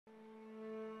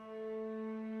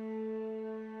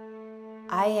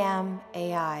I am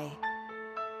AI.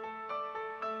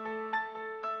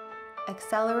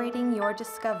 Accelerating your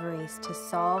discoveries to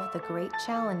solve the great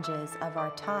challenges of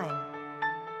our time.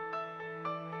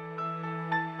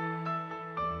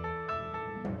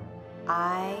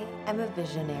 I am a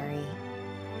visionary,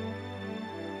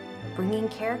 bringing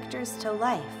characters to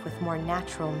life with more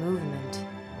natural movement,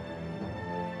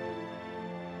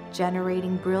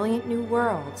 generating brilliant new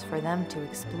worlds for them to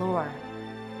explore,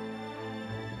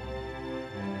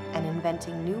 and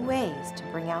inventing new ways to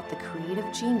bring out the creative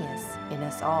genius in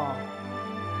us all.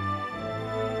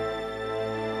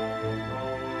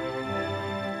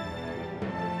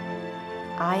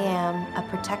 I am a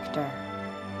protector,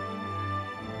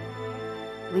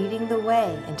 leading the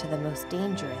way into the most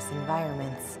dangerous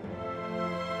environments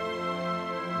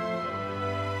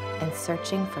and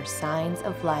searching for signs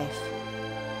of life.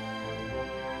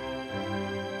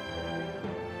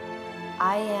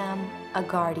 I am a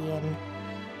guardian,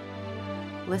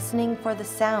 listening for the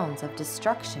sounds of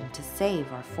destruction to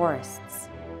save our forests,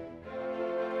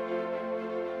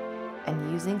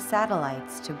 and using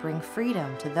satellites to bring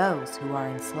freedom to those who are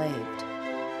enslaved.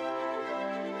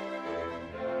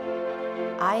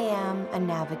 I am a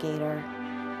navigator,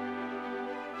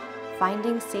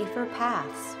 finding safer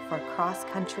paths for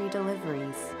cross-country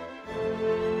deliveries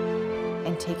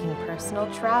and taking personal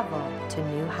travel to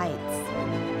new heights.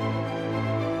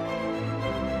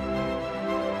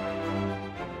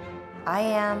 I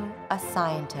am a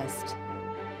scientist,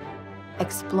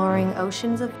 exploring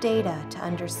oceans of data to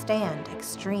understand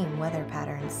extreme weather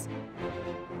patterns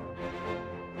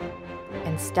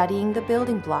and studying the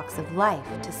building blocks of life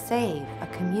to save a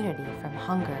community from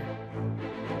hunger.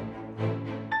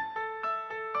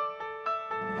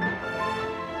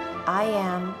 I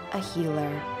am a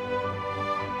healer,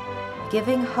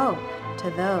 giving hope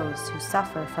to those who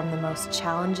suffer from the most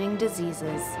challenging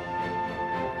diseases.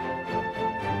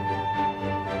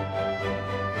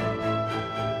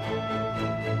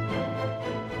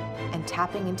 And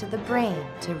tapping into the brain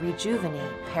to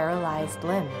rejuvenate paralyzed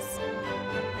limbs.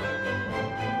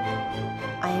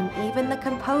 I am even the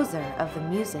composer of the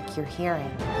music you're hearing.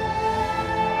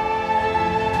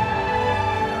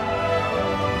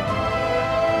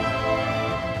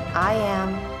 I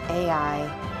am AI,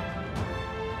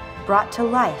 brought to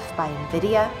life by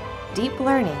NVIDIA, deep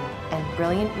learning, and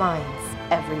brilliant minds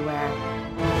everywhere.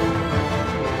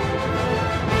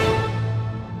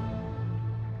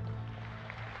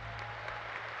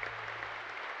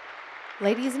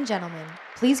 Ladies and gentlemen,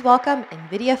 please welcome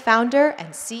NVIDIA founder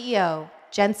and CEO,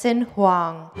 Jensen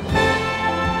Huang.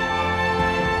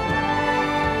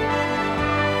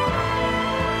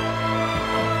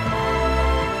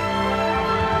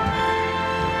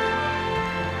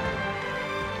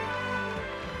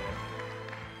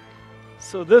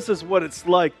 So this is what it's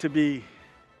like to be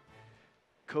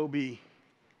Kobe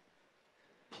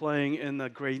playing in the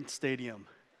great stadium.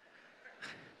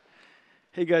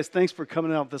 Hey guys, thanks for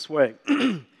coming out this way.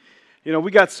 You know,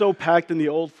 we got so packed in the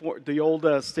old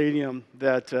stadium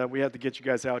that we had to get you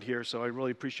guys out here, so I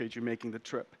really appreciate you making the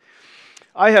trip.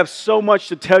 I have so much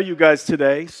to tell you guys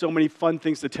today, so many fun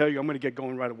things to tell you. I'm going to get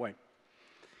going right away.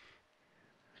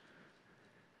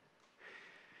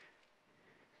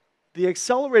 The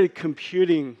accelerated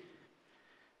computing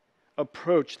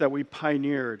approach that we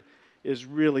pioneered is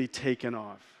really taken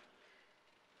off.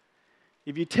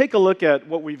 If you take a look at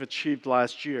what we've achieved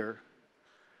last year,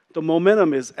 the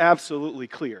momentum is absolutely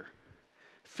clear.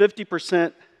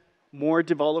 50% more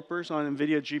developers on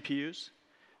NVIDIA GPUs,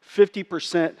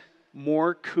 50%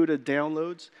 more CUDA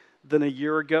downloads than a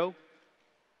year ago.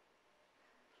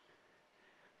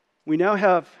 We now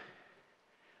have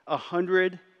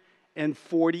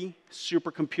 140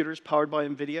 supercomputers powered by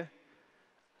NVIDIA,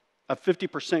 a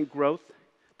 50% growth,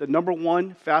 the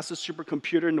 #1 fastest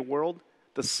supercomputer in the world,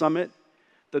 the Summit,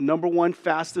 the #1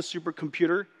 fastest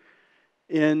supercomputer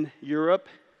in Europe,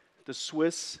 the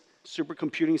Swiss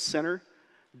Supercomputing Center,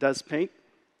 does paint,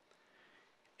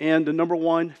 and the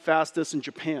 #1 fastest in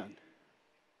Japan.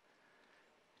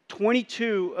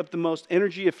 22 of the most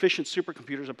energy efficient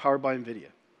supercomputers are powered by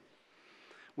NVIDIA.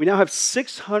 We now have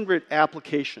 600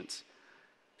 applications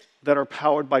that are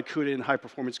powered by CUDA in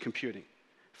high-performance computing.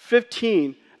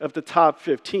 15 of the top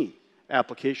 15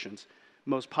 applications,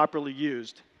 most popularly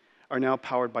used, are now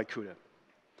powered by CUDA.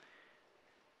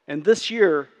 And this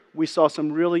year, we saw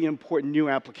some really important new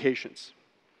applications.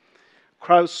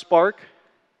 CryoSpark,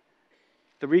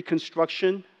 the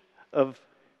reconstruction of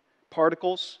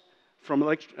particles from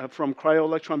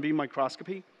cryo-electron beam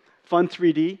microscopy.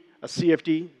 Fun3D, a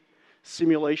CFD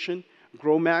simulation.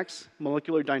 GROMACS,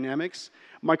 molecular dynamics.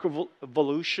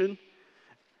 Microevolution,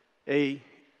 a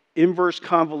inverse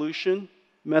convolution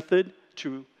method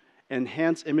to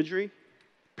enhance imagery,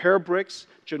 parabricks,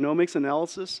 genomics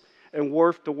analysis, and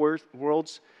WRF, the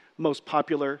world's most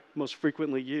popular, most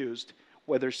frequently used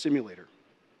weather simulator.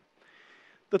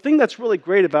 The thing that's really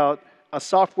great about a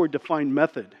software-defined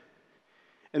method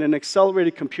and an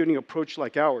accelerated computing approach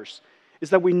like ours is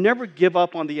that we never give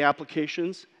up on the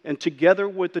applications, and together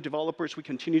with the developers, we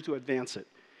continue to advance it.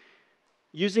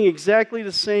 Using exactly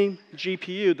the same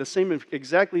GPU,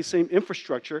 exactly the same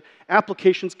infrastructure,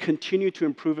 applications continue to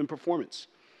improve in performance.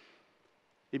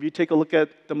 If you take a look at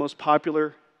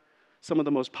some of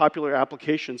the most popular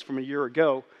applications from a year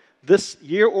ago, this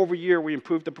year over year, we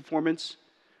improved the performance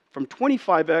from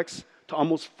 25x to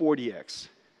almost 40x.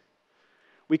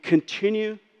 We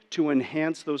continue to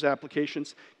enhance those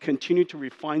applications, continue to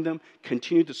refine them,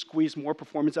 continue to squeeze more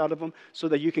performance out of them so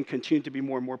that you can continue to be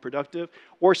more and more productive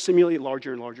or simulate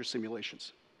larger and larger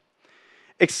simulations.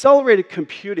 Accelerated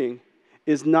computing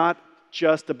is not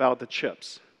just about the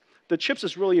chips. The chips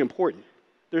is really important.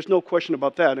 There's no question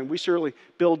about that, and we certainly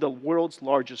build the world's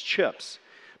largest chips.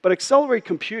 But accelerated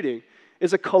computing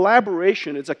is a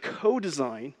collaboration, it's a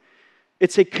co-design,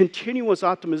 it's a continuous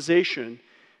optimization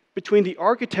between the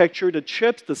architecture, the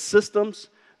chips, the systems,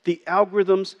 the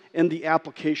algorithms, and the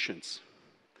applications.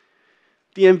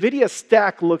 The NVIDIA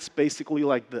stack looks basically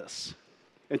like this.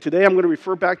 And today I'm going to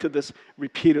refer back to this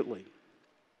repeatedly.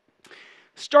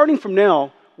 Starting from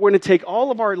now, we're going to take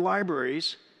all of our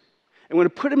libraries and we're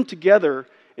going to put them together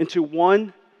into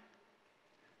one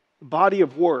body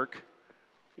of work,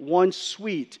 one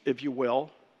suite, if you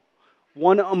will,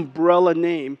 one umbrella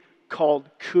name called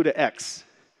CUDA-X.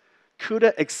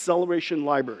 CUDA Acceleration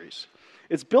Libraries.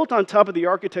 It's built on top of the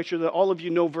architecture that all of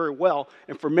you know very well,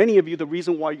 and for many of you, the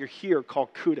reason why you're here,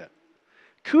 called CUDA.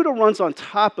 CUDA runs on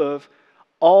top of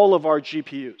all of our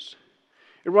GPUs.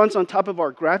 It runs on top of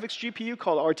our graphics GPU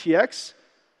called RTX,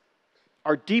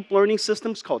 our deep learning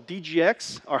systems called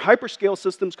DGX, our hyperscale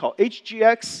systems called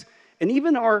HGX, and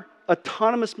even our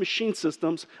autonomous machine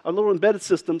systems, our little embedded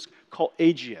systems called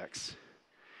AGX.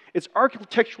 It's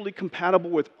architecturally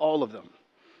compatible with all of them.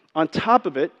 On top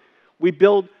of it, we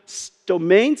build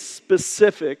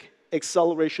domain-specific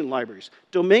acceleration libraries.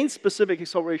 Domain-specific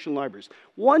acceleration libraries.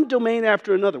 One domain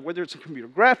after another, whether it's in computer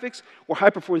graphics or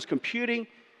high-performance computing,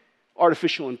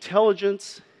 artificial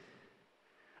intelligence,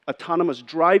 autonomous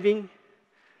driving,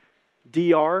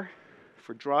 DR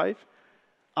for drive,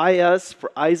 IS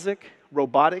for Isaac,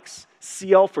 robotics,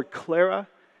 CL for Clara,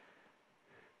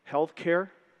 healthcare,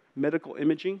 medical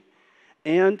imaging,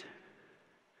 and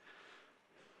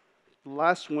the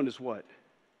last one is what?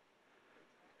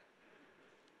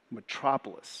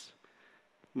 Metropolis.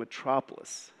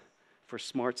 Metropolis for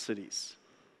smart cities.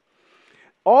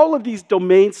 All of these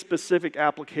domain-specific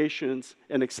applications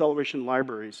and acceleration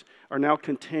libraries are now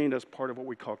contained as part of what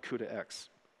we call CUDA-X.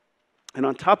 And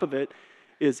on top of it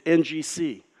is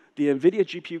NGC, the NVIDIA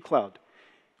GPU Cloud.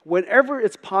 Whenever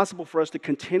it's possible for us to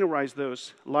containerize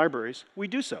those libraries, we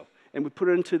do so. And we put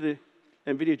it into the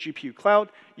NVIDIA GPU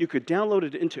Cloud. You could download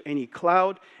it into any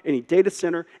cloud, any data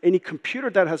center, any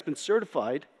computer that has been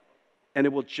certified, and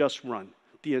it will just run.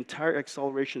 The entire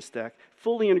acceleration stack,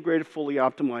 fully integrated, fully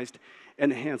optimized,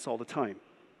 and enhanced all the time.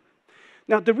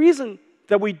 Now, the reason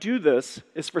that we do this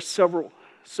is for several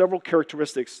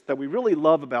characteristics that we really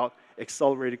love about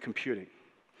accelerated computing.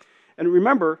 And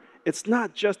remember, it's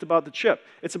not just about the chip.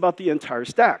 It's about the entire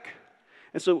stack.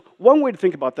 And so one way to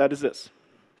think about that is this.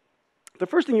 The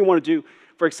first thing you want to do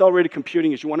for accelerated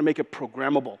computing is you want to make it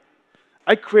programmable.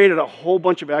 I created a whole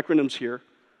bunch of acronyms here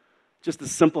just to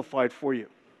simplify it for you.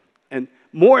 And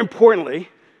more importantly,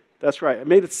 that's right, I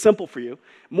made it simple for you.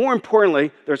 More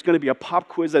importantly, there's going to be a pop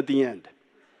quiz at the end.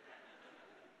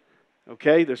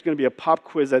 Okay? There's going to be a pop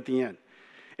quiz at the end.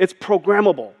 It's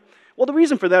programmable. Well, the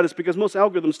reason for that is because most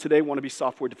algorithms today want to be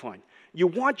software-defined. You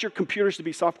want your computers to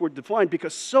be software-defined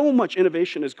because so much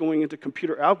innovation is going into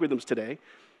computer algorithms today.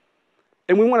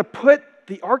 And we want to put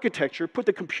the architecture, put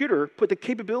the computer, put the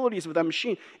capabilities of that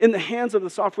machine in the hands of the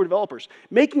software developers.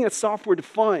 Making it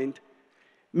software-defined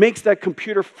makes that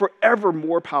computer forever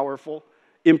more powerful,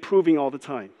 improving all the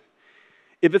time.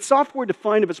 If it's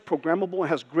software-defined, if it's programmable and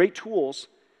has great tools,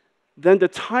 then the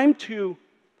time to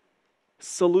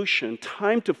solution,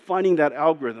 time to finding that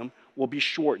algorithm will be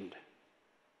shortened.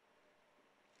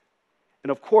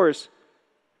 And of course,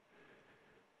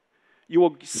 you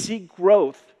will see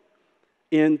growth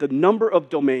in the number of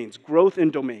domains, growth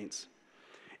in domains.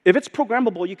 If it's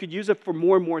programmable, you could use it for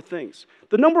more and more things.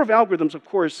 The number of algorithms, of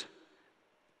course,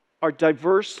 are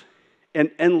diverse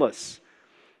and endless.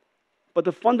 But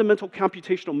the fundamental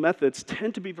computational methods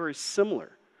tend to be very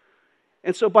similar.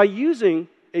 And so by using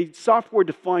a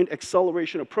software-defined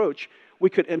acceleration approach, we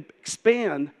could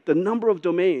expand the number of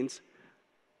domains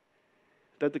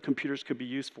that the computers could be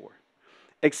used for.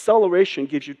 Acceleration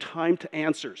gives you time to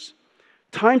answers.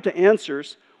 Time to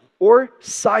answers or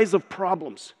size of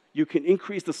problems. You can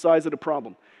increase the size of the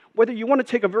problem. Whether you want to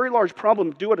take a very large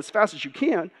problem, do it as fast as you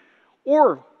can,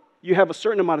 or you have a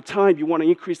certain amount of time, you want to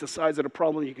increase the size of the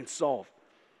problem you can solve.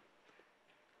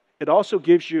 It also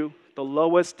gives you the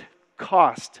lowest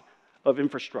cost of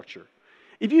infrastructure.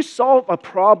 If you solve a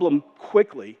problem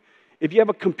quickly, if you have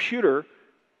a computer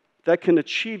that can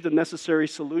achieve the necessary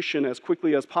solution as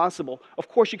quickly as possible, of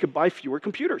course you could buy fewer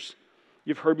computers.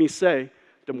 You've heard me say,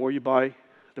 the more you buy,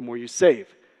 the more you save.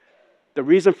 The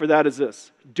reason for that is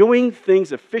this: doing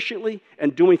things efficiently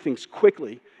and doing things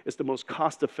quickly is the most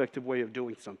cost-effective way of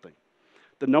doing something.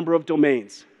 The number of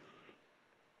domains.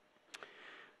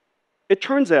 It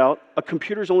turns out a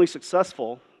computer is only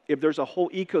successful if there's a whole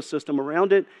ecosystem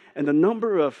around it, and the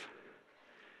number of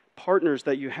partners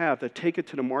that you have that take it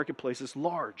to the marketplace is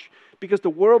large, because the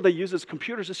world that uses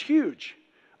computers is huge.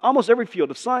 Almost every field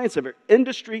of science, every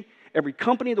industry, every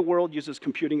company in the world uses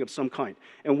computing of some kind.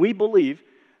 And we believe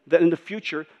that in the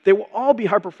future, they will all be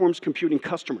high-performance computing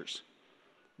customers.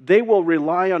 They will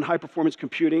rely on high-performance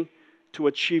computing to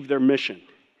achieve their mission.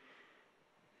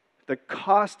 The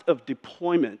cost of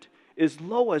deployment is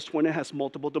lowest when it has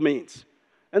multiple domains.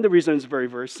 And the reason is very,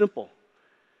 very simple.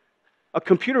 A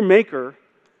computer maker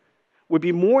would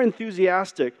be more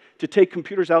enthusiastic to take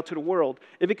computers out to the world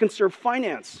if it can serve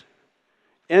finance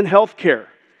and healthcare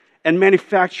and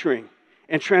manufacturing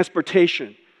and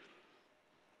transportation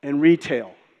and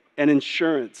retail and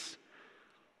insurance.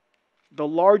 The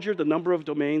larger the number of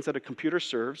domains that a computer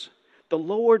serves, the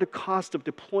lower the cost of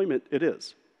deployment it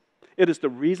is. It is the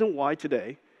reason why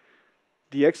today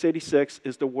the x86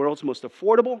 is the world's most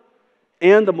affordable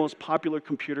and the most popular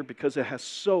computer, because it has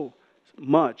so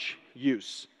much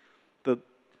use. The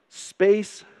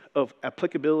space of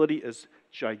applicability is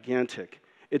gigantic.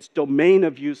 Its domain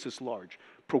of use is large.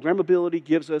 Programmability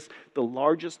gives us the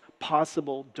largest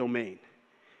possible domain.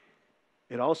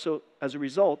 It also, as a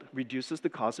result, reduces the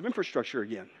cost of infrastructure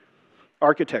again.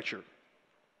 Architecture.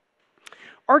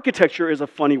 Architecture is a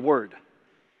funny word.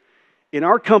 In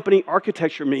our company,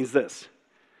 architecture means this: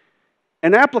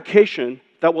 an application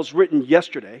that was written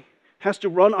yesterday has to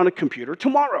run on a computer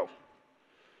tomorrow.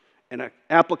 And an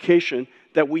application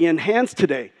that we enhance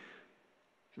today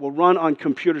will run on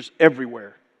computers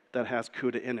everywhere that has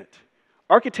CUDA in it.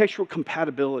 Architectural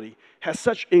compatibility has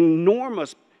such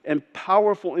enormous and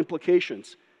powerful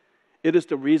implications. It is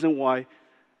the reason why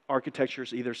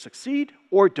architectures either succeed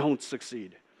or don't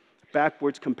succeed.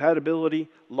 Backwards compatibility,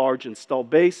 large install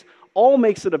base, all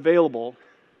makes it available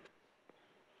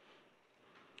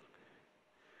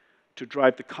to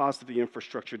drive the cost of the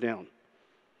infrastructure down.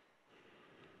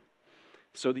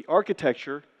 So the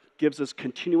architecture gives us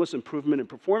continuous improvement in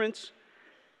performance.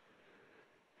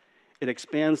 It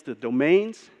expands the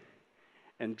domains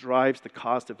and drives the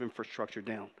cost of infrastructure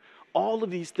down. All of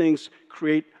these things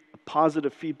create a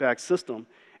positive feedback system,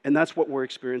 and that's what we're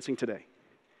experiencing today.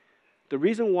 The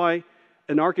reason why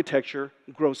an architecture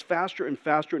grows faster and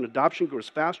faster and adoption grows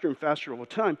faster and faster over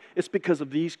time is because of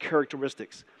these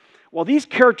characteristics. Well, these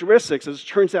characteristics, as it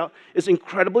turns out, is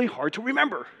incredibly hard to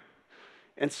remember.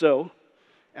 And so,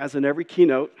 as in every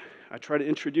keynote, I try to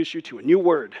introduce you to a new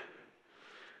word.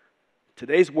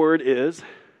 Today's word is,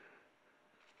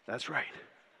 that's right.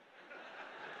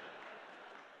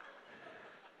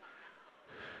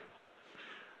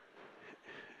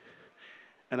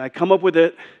 And I come up with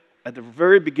it at the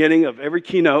very beginning of every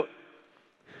keynote,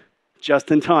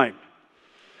 just in time.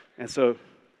 And so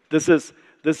this is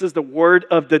the word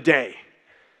of the day,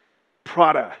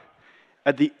 Prada.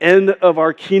 At the end of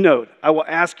our keynote, I will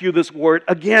ask you this word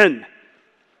again.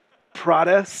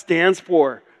 Prada stands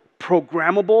for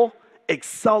Programmable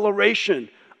Acceleration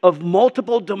of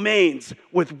Multiple Domains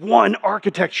with One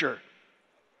Architecture.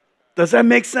 Does that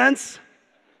make sense?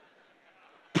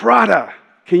 Prada.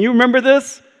 Can you remember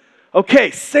this?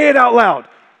 Okay, say it out loud.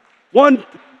 One,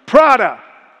 Prada.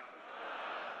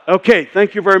 Okay,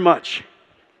 thank you very much.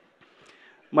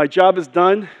 My job is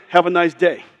done. Have a nice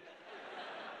day.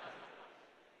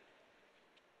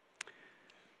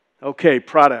 Okay,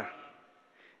 Prada.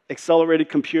 Accelerated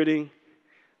computing,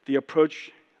 the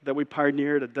approach that we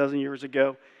pioneered a dozen years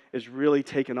ago, is really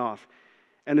taken off.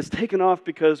 And it's taken off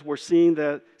because we're seeing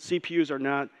that CPUs are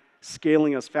not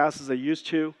scaling as fast as they used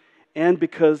to, and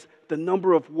because the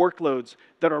number of workloads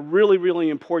that are really, really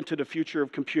important to the future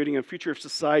of computing and future of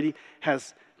society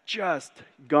has just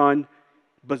gone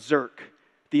berserk.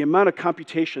 The amount of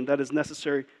computation that is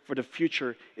necessary for the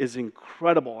future is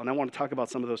incredible, and I want to talk about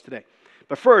some of those today.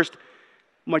 But first,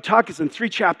 my talk is in 3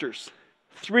 chapters,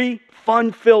 3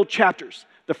 fun-filled chapters.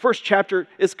 The first chapter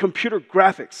is computer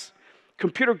graphics.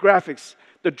 Computer graphics,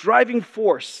 the driving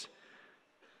force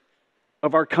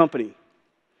of our company.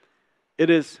 It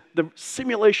is the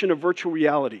simulation of virtual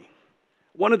reality,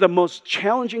 one of the most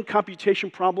challenging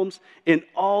computation problems in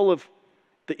all of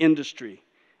the industry.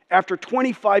 After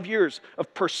 25 years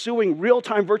of pursuing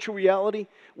real-time virtual reality,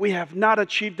 we have not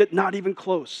achieved it, not even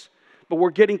close. But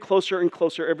we're getting closer and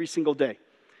closer every single day.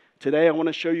 Today, I want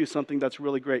to show you something that's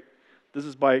really great. This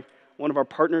is by one of our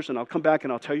partners, and I'll come back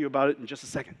and I'll tell you about it in just a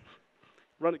second.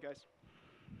 Run it, guys.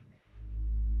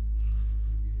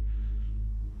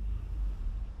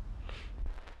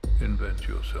 Invent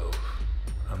yourself,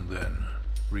 and then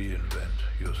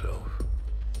reinvent yourself.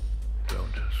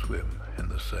 Don't swim in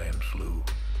the same slough.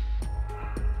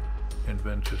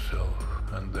 Invent yourself,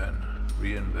 and then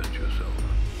reinvent yourself.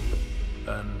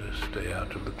 And stay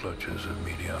out of the clutches of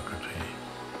mediocrity.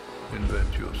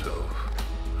 Invent yourself,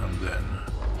 and then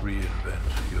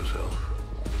reinvent yourself.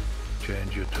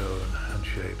 Change your tone and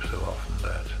shape so often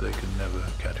that they can never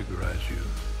categorize you.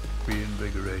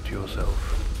 Reinvigorate yourself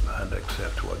and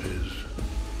accept what is,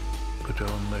 but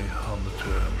only on the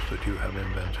terms that you have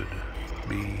invented.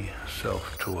 Be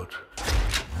self-taught.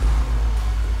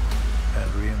 And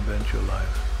reinvent your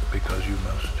life because you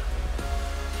must.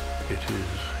 It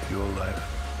is your life,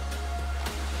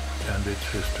 and its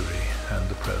history and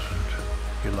the present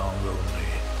belong only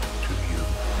to you.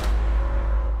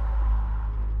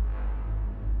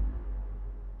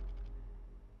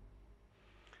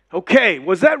 Okay,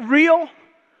 was that real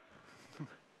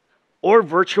or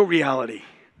virtual reality?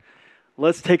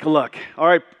 Let's take a look. All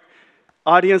right,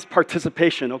 audience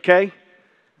participation, okay?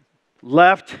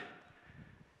 Left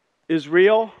is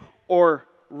real or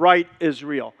right is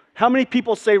real? How many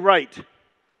people say right?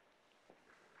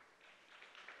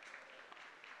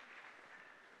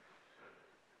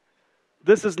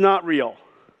 This is not real.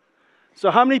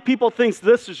 So how many people thinks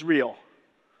this is real?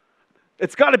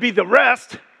 It's got to be the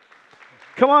rest.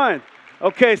 Come on.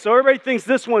 Okay, so everybody thinks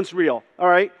this one's real. All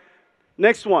right,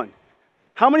 next one.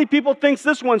 How many people thinks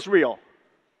this one's real?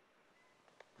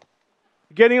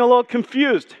 Getting a little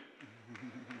confused.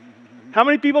 How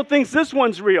many people thinks this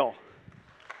one's real?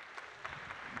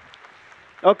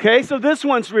 Okay, so this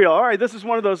one's real. All right, this is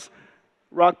one of those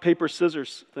rock, paper,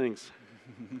 scissors things.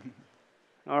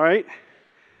 All right.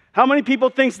 How many people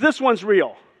thinks this one's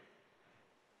real?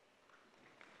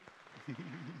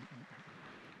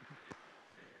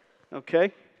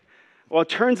 Okay. Well, it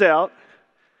turns out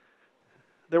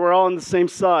they were all on the same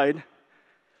side.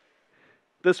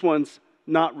 This one's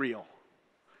not real.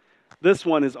 This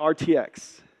one is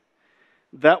RTX.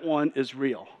 That one is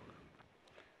real.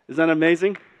 Is that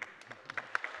amazing?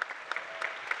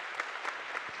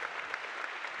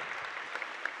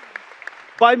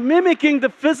 By mimicking the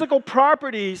physical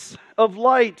properties of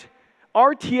light,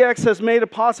 RTX has made it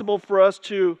possible for us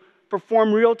to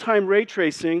perform real-time ray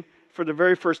tracing for the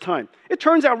very first time. It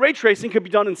turns out ray tracing can be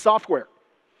done in software.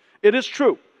 It is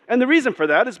true. And the reason for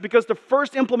that is because the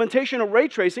first implementation of ray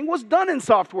tracing was done in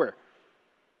software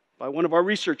by one of our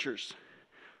researchers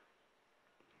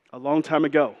a long time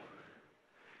ago.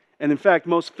 And in fact,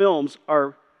 most films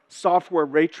are software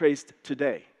ray traced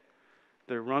today.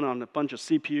 They're run on a bunch of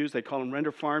CPUs. They call them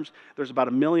render farms. There's about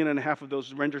 1.5 million of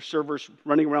those render servers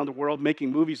running around the world,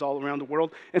 making movies all around the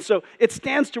world. And so it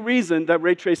stands to reason that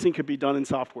ray tracing could be done in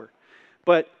software.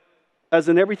 But as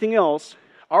in everything else,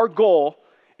 our goal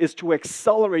is to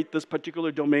accelerate this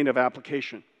particular domain of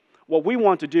application. What we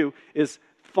want to do is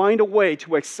find a way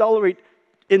to accelerate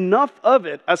enough of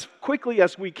it as quickly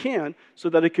as we can so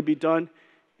that it could be done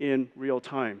in real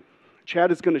time.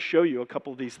 Chad is going to show you a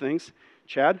couple of these things.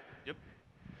 Chad? Yep.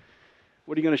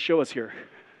 What are you going to show us here?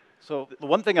 So the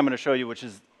one thing I'm going to show you, which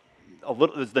is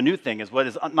is the new thing, is what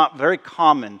is not very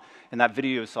common in that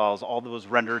video you saw, is all those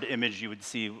rendered image you would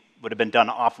see would have been done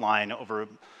offline over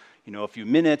a few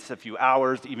minutes, a few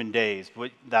hours, even days.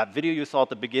 But that video you saw at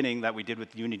the beginning that we did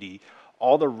with Unity,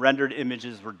 all the rendered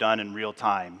images were done in real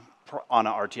time on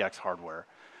an RTX hardware.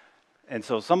 And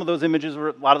so some of those images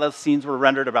a lot of those scenes were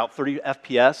rendered about 30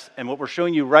 FPS. And what we're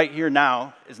showing you right here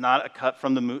now is not a cut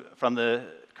from the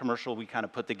commercial we kind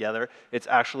of put together. It's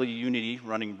actually Unity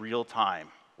running real time.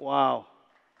 Wow.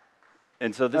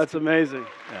 And so that's amazing.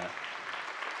 Yeah.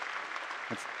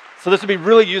 So this would be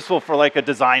really useful for like a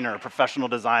designer, a professional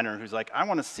designer who's like, I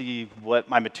want to see what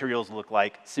my materials look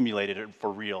like simulated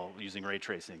for real using ray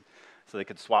tracing. So they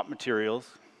could swap materials.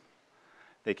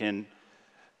 They can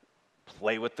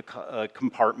play with the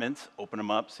compartments, open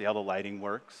them up, see how the lighting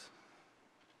works.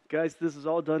 Guys, this is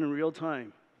all done in real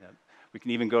time. Yep. We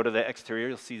can even go to the exterior.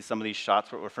 You'll see some of these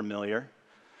shots where we're familiar.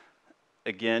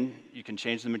 Again, you can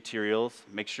change the materials.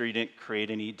 Make sure you didn't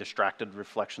create any distracted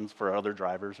reflections for other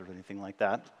drivers or anything like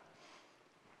that.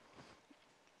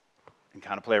 And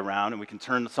kind of play around, and we can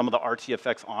turn some of the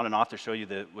RTFX on and off to show you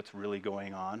what's really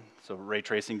going on. So ray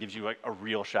tracing gives you a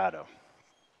real shadow.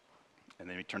 And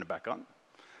then you turn it back on,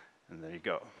 and there you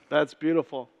go. That's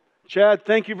beautiful. Chad,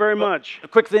 thank you very much. A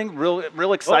quick thing,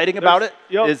 real exciting about it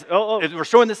is we're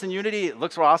showing this in Unity. It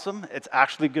looks awesome. It's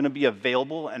actually going to be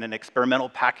available in an experimental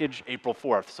package April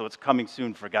 4th, so it's coming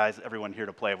soon for everyone here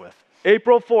to play with.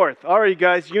 April 4th. All right,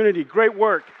 guys, Unity, great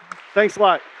work. Thanks a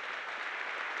lot.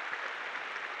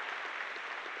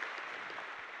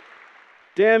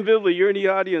 Dan Vivley, you're in the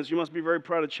audience. You must be very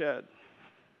proud of Chad.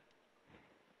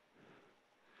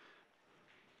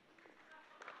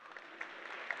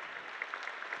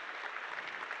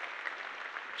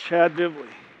 Chad Vivley.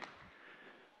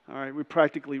 All right, we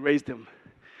practically raised him.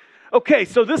 Okay,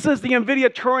 so this is the NVIDIA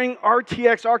Turing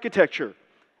RTX architecture.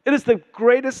 It is the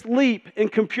greatest leap in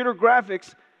computer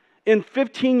graphics in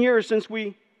 15 years since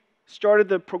we started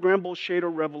the programmable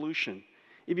shader revolution.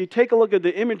 If you take a look at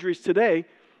the imageries today,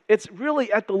 it's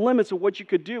really at the limits of what you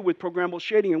could do with programmable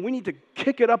shading, and we need to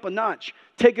kick it up a notch,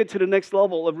 take it to the next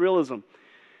level of realism.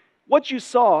 What you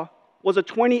saw was a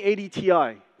 2080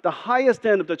 Ti, the highest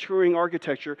end of the Turing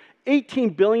architecture,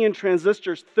 18 billion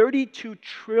transistors, 32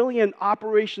 trillion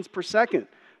operations per second.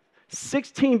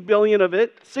 16 trillion of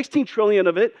it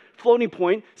floating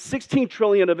point, 16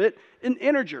 trillion of it an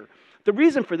integer. The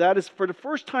reason for that is for the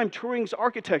first time Turing's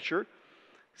architecture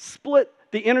split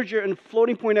the integer and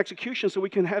floating point execution so we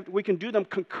can do them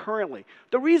concurrently.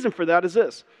 The reason for that is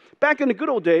this. Back in the good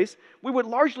old days, we would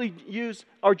largely use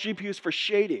our GPUs for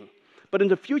shading. But in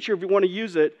the future, if you want to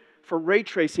use it for ray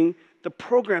tracing, the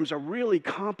programs are really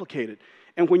complicated.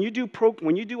 And when you do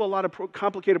a lot of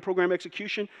complicated program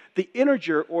execution, the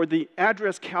integer or the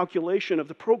address calculation of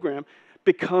the program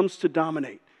becomes to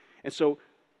dominate. And so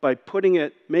by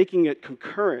making it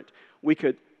concurrent, we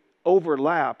could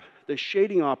overlap the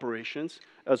shading operations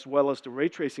as well as the ray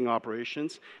tracing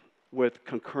operations with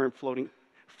concurrent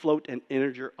float and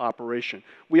integer operation.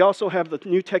 We also have the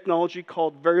new technology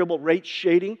called variable rate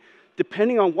shading.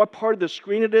 Depending on what part of the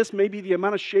screen it is, maybe the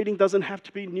amount of shading doesn't have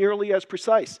to be nearly as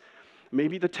precise.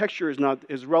 Maybe the texture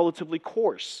is relatively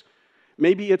coarse.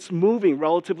 Maybe it's moving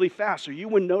relatively fast, or you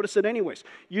wouldn't notice it anyways.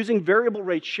 Using variable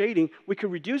rate shading, we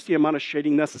could reduce the amount of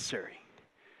shading necessary.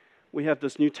 We have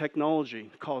this new technology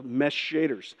called mesh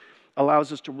shaders.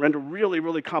 Allows us to render really,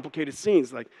 really complicated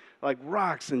scenes like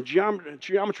rocks and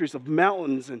geometries of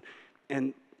mountains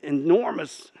and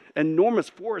enormous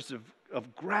forests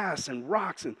of grass and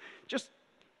rocks and just,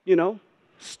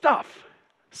 stuff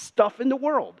in the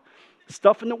world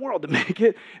to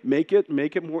make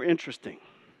it more interesting.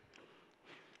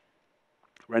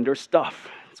 Render stuff.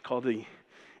 It's called the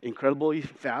incredibly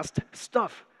fast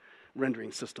stuff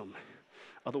rendering system,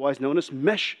 otherwise known as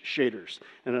mesh shaders,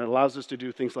 and it allows us to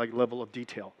do things like level of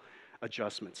detail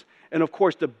adjustments. And of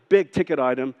course, the big ticket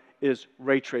item is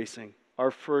ray tracing,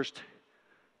 our first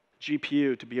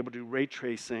GPU to be able to do ray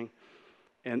tracing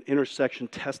and intersection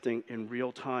testing in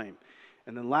real time.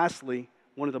 And then lastly,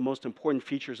 one of the most important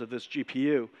features of this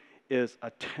GPU is a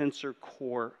tensor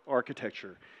core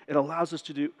architecture. It allows us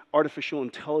to do artificial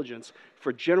intelligence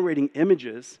for generating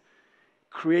images,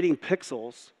 creating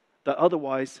pixels that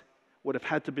otherwise would have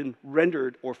had to been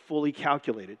rendered or fully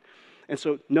calculated. And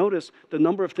so notice the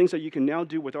number of things that you can now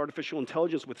do with artificial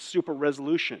intelligence with super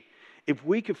resolution. If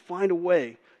we could find a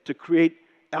way to create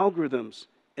algorithms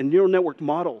and neural network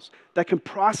models that can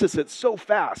process it so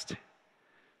fast,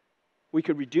 we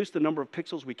could reduce the number of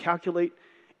pixels we calculate,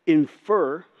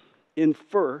 infer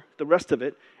the rest of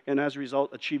it, and as a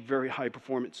result, achieve very high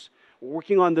performance. We're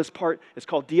working on this part. It's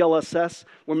called DLSS.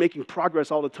 We're making progress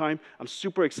all the time. I'm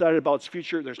super excited about its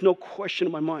future. There's no question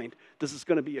in my mind this is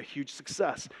going to be a huge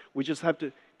success. We just have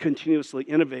to continuously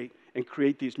innovate and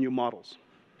create these new models.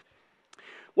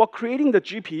 Well, creating the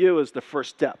GPU is the first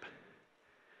step.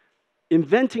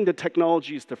 Inventing the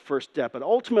technology is the first step, but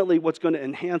ultimately what's going to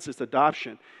enhance its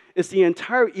adoption is the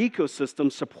entire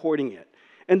ecosystem supporting it.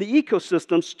 And the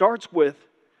ecosystem starts with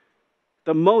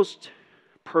the most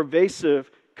pervasive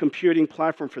computing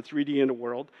platform for 3D in the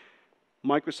world,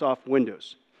 Microsoft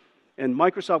Windows. And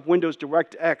Microsoft Windows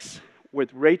DirectX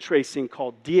with ray tracing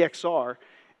called DXR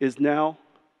is now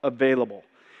available.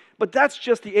 But that's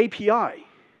just the API.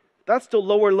 That's the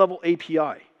lower level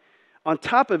API. On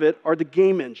top of it are the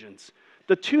game engines.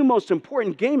 The two most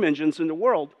important game engines in the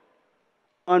world,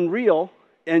 Unreal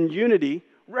and Unity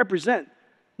represent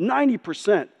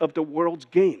 90% of the world's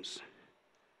games.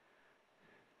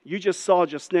 You just saw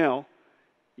just now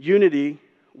Unity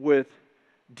with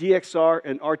DXR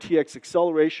and RTX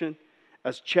acceleration,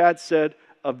 as Chad said,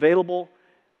 available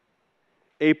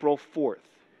April 4th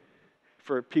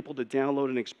for people to download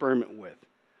and experiment with.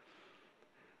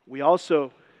 We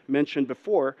also mentioned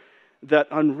before that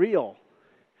Unreal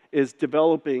is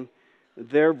developing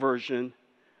their version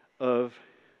of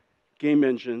game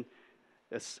engine,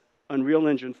 as Unreal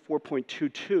Engine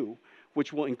 4.22,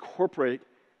 which will incorporate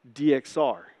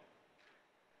DXR.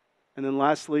 And then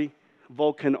lastly,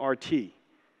 Vulkan RT.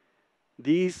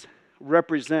 These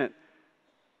represent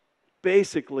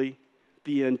basically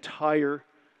the entire,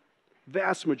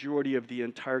 vast majority of the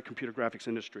entire computer graphics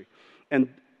industry. And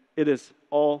it is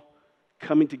all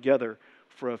coming together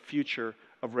for a future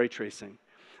of ray tracing.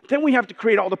 Then we have to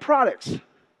create all the products.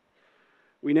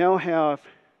 We now have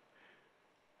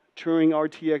Turing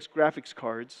RTX graphics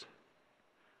cards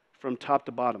from top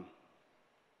to bottom.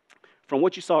 From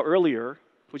what you saw earlier,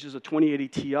 which is a 2080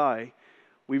 Ti,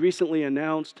 we recently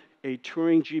announced a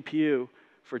Turing GPU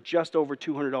for just over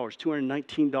 $200,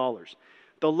 $219.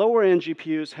 The lower-end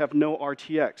GPUs have no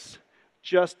RTX,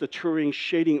 just the Turing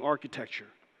shading architecture.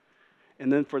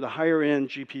 And then for the higher-end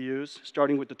GPUs,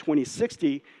 starting with the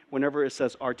 2060, whenever it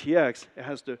says RTX, it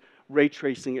has the ray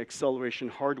tracing acceleration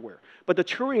hardware. But the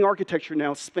Turing architecture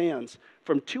now spans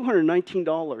from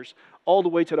 $219 all the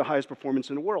way to the highest performance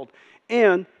in the world.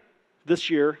 And this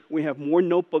year, we have more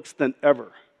notebooks than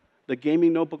ever. The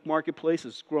gaming notebook marketplace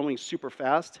is growing super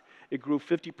fast. It grew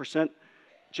 50%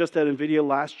 just at NVIDIA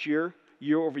last year,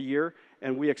 year over year,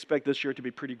 and we expect this year to be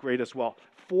pretty great as well.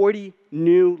 40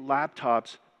 new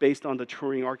laptops based on the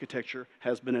Turing architecture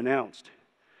has been announced.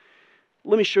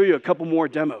 Let me show you a couple more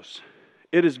demos.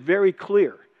 It is very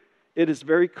clear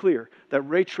that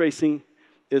ray tracing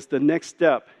is the next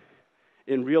step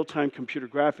in real-time computer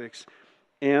graphics,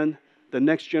 and the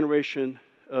next generation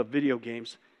of video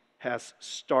games has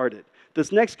started.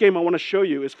 This next game I want to show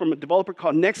you is from a developer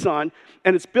called Nexon,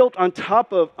 and it's built on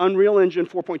top of Unreal Engine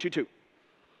 4.22.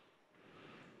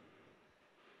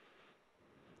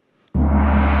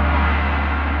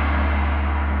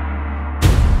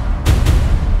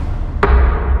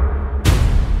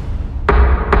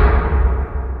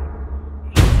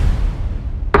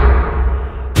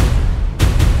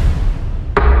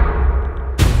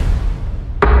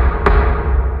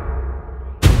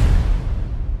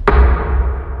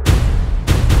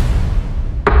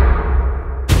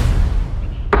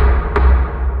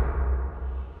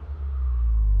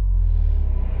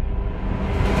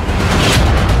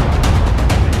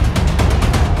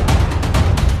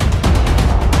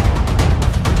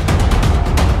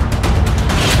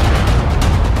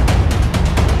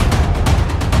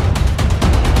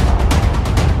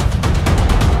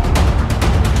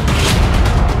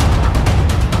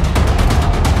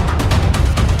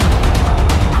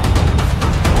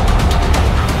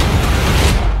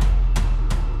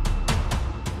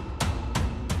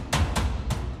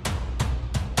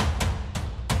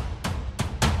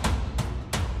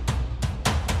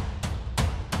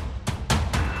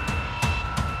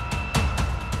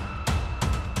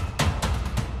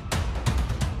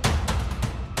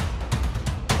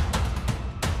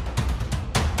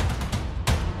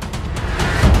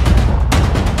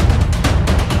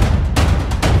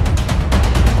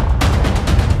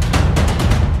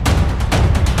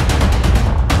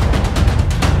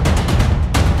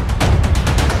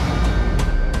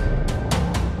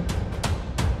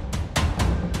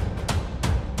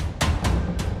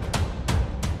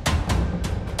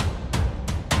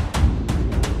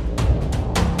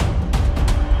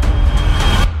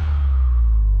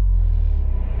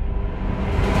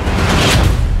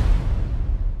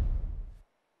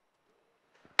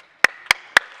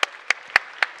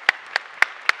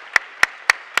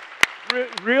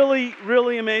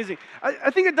 Really amazing.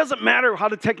 I think it doesn't matter how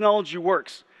the technology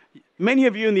works. Many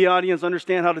of you in the audience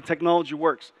understand how the technology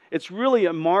works. It's really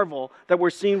a marvel that we're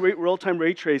seeing real-time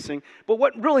ray tracing, but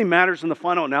what really matters in the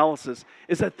final analysis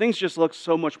is that things just look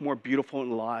so much more beautiful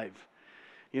and alive.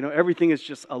 You know, everything is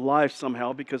just alive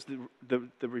somehow because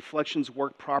the reflections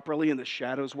work properly and the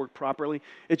shadows work properly.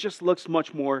 It just looks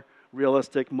much more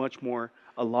realistic, much more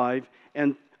alive,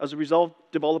 and as a result,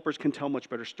 developers can tell much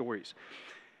better stories.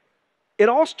 It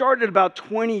all started about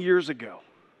 20 years ago.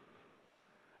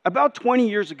 About 20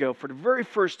 years ago, for the very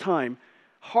first time,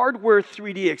 hardware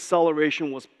 3D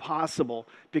acceleration was possible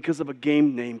because of a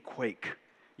game named Quake.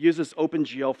 It uses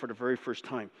OpenGL for the very first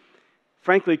time.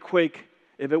 Frankly, Quake,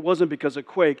 if it wasn't because of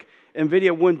Quake,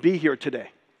 NVIDIA wouldn't be here today.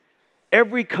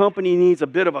 Every company needs a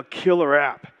bit of a killer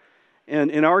app. And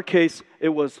in our case, it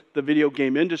was the video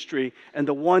game industry, and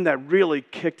the one that really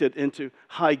kicked it into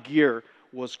high gear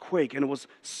was Quake. And it was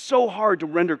so hard to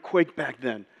render Quake back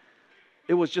then.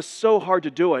 It was just so hard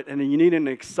to do it, and you needed an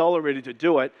accelerator to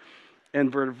do it.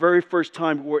 And for the very first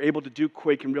time, we were able to do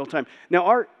Quake in real time.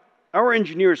 Now, our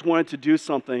engineers wanted to do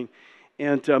something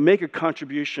and make a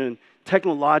contribution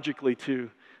technologically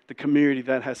to the community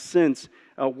that has since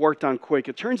worked on Quake.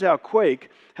 It turns out Quake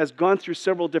has gone through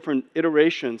several different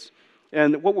iterations,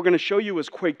 and what we're going to show you is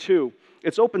Quake II.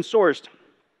 It's open sourced,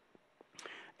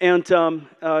 and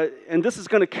this is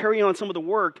going to carry on some of the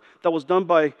work that was done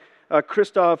by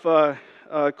Christoph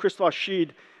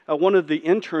Schied, one of the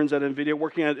interns at NVIDIA,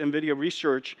 working at NVIDIA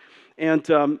Research, and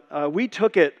we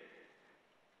took it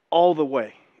all the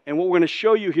way. And what we're going to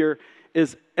show you here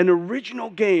is an original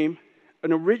game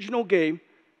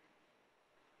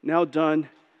now done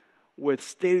with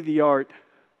state-of-the-art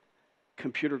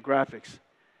computer graphics.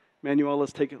 Manuel,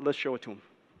 let's show it to him.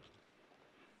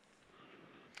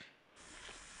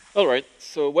 All right,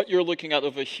 so what you're looking at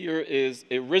over here is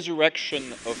a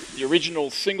resurrection of the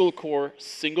original single-core,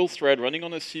 single-thread running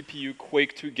on a CPU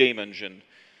Quake II game engine.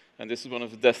 And this is one of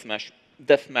the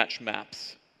deathmatch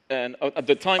maps. And at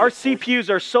the time, our CPUs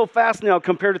are so fast now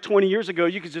compared to 20 years ago,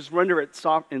 you could just render it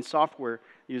in software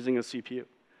using a CPU.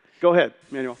 Go ahead,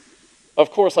 Manuel.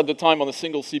 Of course, at the time on a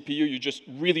single CPU, you just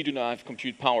really do not have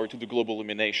compute power to do global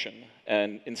illumination.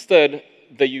 And instead,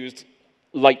 they used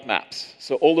light maps.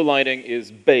 So all the lighting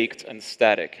is baked and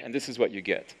static, and this is what you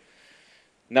get.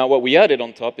 Now, what we added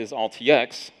on top is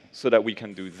RTX so that we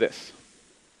can do this.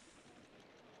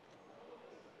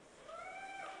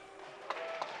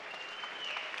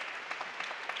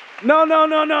 No.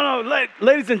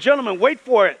 Ladies and gentlemen, wait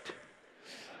for it.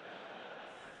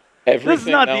 This is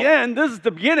not the end. This is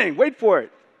the beginning. Wait for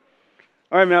it.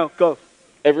 All right, Mel, go.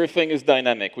 Everything is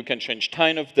dynamic. We can change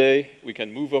time of day. We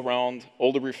can move around,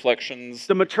 all the reflections.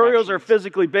 The materials are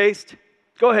physically based.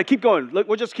 Go ahead, keep going.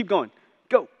 We'll just keep going.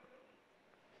 Go.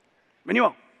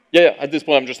 Manuel. Yeah, at this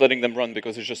point, I'm just letting them run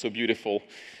because it's just so beautiful.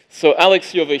 So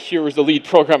Alexi over here, who's the lead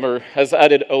programmer, has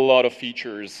added a lot of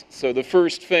features. So the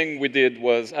first thing we did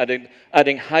was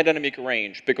adding high dynamic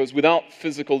range, because without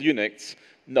physical units,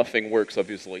 nothing works,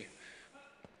 obviously.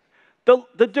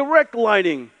 The direct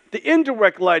lighting, the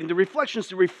indirect lighting, the reflections,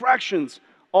 the refractions,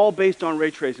 all based on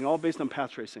ray tracing, all based on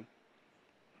path tracing.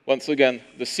 Once again,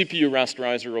 the CPU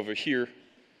rasterizer over here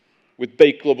with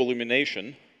baked global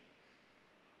illumination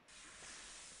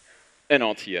and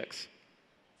RTX.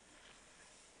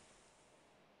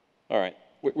 All right,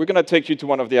 we're going to take you to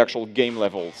one of the actual game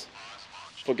levels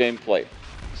for gameplay.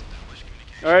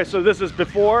 All right, so this is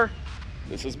before?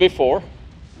 This is before.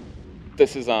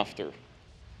 This is after.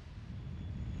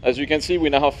 As you can see, we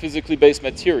now have physically based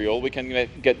material. We can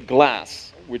get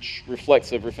glass, which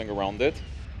reflects everything around it.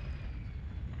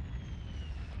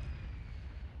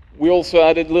 We also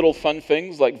added little fun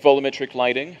things like volumetric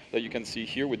lighting that you can see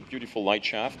here with beautiful light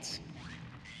shafts.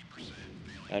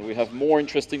 And we have more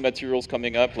interesting materials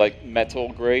coming up, like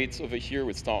metal grades over here,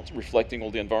 which starts reflecting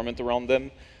all the environment around them.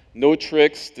 No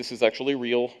tricks. This is actually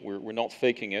real. We're not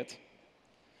faking it.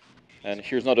 And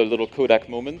here's another little Kodak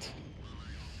moment.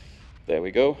 There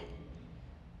we go.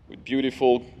 With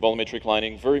beautiful volumetric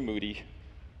lighting, very moody.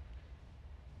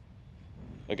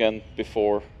 Again,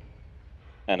 before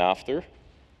and after.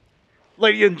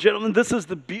 Ladies and gentlemen, this is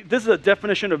a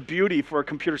definition of beauty for a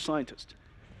computer scientist.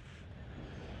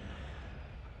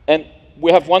 And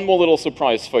we have one more little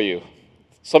surprise for you.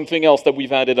 Something else that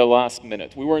we've added at the last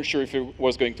minute. We weren't sure if it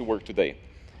was going to work today.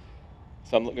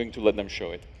 So I'm going to let them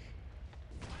show it.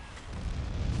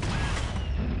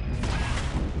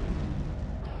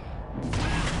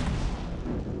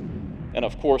 And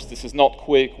of course, this is not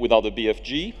Quake without a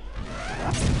BFG.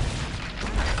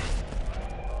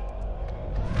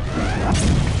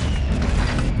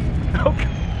 Okay.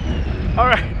 All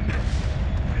right.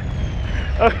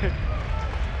 Okay.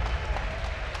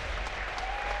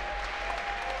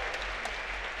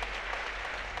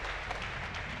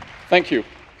 Thank you.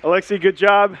 Alexi, good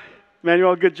job.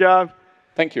 Manuel, good job.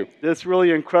 Thank you. This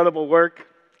really incredible work.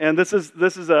 And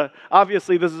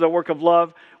obviously this is a work of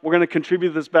love. We're going to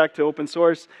contribute this back to open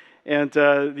source, and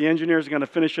the engineers are going to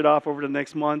finish it off over the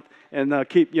next month. And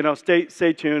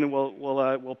stay tuned, and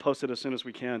we'll post it as soon as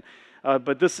we can.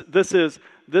 But this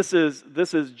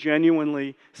is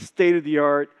genuinely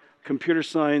state-of-the-art computer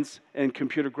science and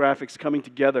computer graphics coming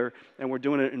together, and we're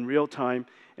doing it in real time.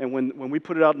 And when we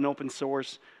put it out in open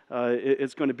source,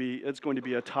 it's going to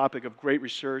be a topic of great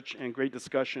research and great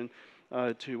discussion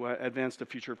to advance the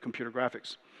future of computer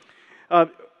graphics.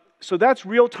 So that's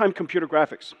real-time computer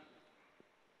graphics.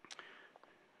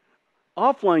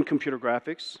 offline computer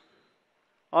graphics,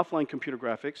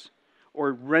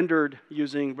 or rendered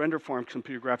using render farm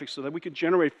computer graphics so that we could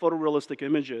generate photorealistic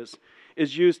images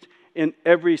is used in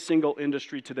every single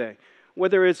industry today.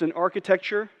 Whether it's in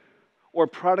architecture or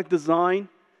product design,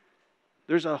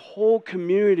 there's a whole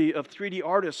community of 3D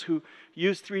artists who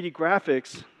use 3D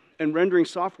graphics and rendering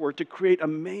software to create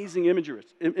amazing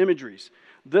imageries.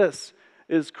 This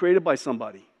is created by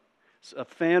somebody. It's a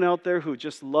fan out there who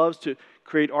just loves to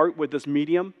create art with this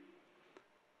medium,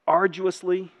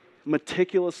 arduously,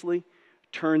 meticulously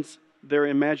turns their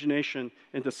imagination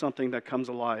into something that comes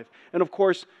alive. And of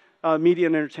course, media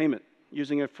and entertainment,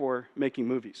 using it for making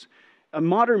movies. A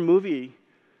modern movie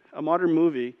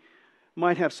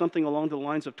might have something along the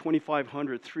lines of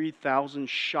 2,500, 3,000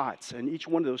 shots, and each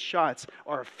one of those shots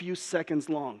are a few seconds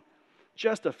long,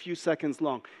 just a few seconds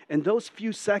long. And those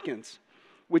few seconds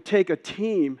would take a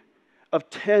team of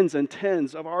tens and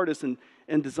tens of artists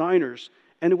and designers,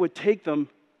 and it would take them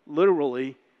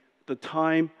literally the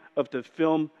time of the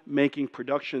film-making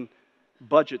production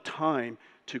budget time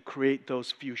to create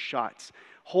those few shots.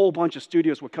 Whole bunch of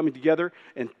studios were coming together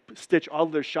and stitch all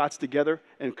of their shots together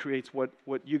and creates what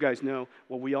you guys know,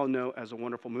 what we all know as a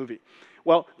wonderful movie.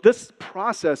 Well, this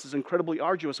process is incredibly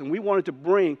arduous, and we wanted to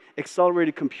bring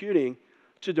accelerated computing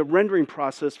to the rendering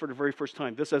process for the very first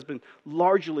time. This has been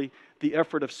largely the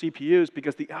effort of CPUs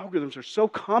because the algorithms are so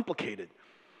complicated.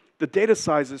 The data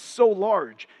size is so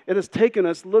large. It has taken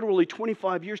us literally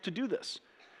 25 years to do this.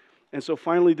 And so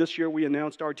finally this year we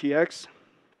announced RTX,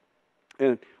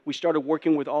 and we started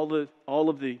working with all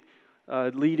of the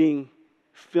leading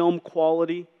film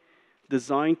quality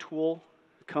design tool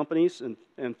companies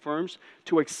and firms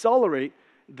to accelerate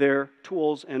their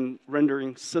tools and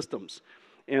rendering systems.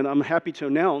 And I'm happy to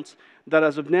announce that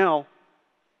as of now,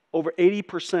 over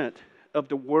 80% of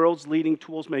the world's leading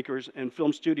tools makers and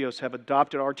film studios have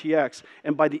adopted RTX,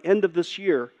 and by the end of this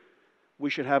year, we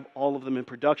should have all of them in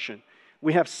production.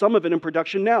 We have some of it in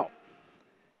production now.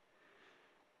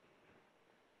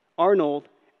 Arnold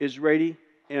is ready,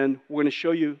 and we're going to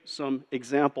show you some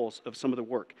examples of some of the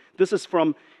work. This is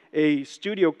from a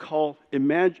studio called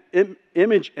Image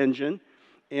Engine,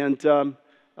 and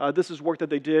this is work that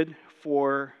they did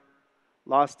for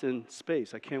Lost in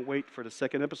Space. I can't wait for the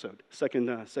second episode,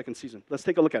 second season. Let's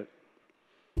take a look at it.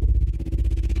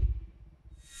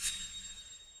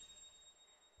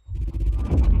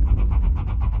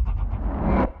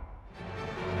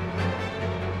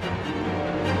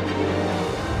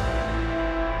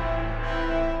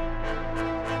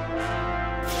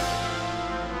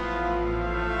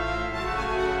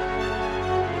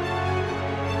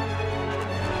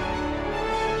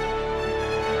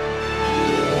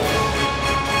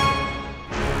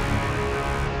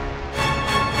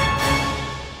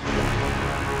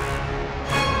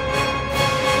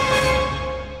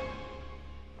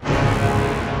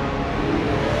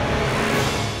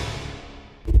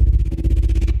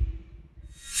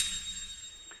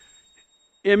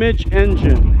 Image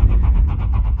Engine.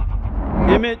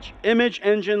 Image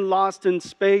Engine, Lost in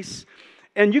Space.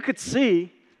 And you could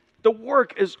see the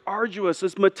work is arduous,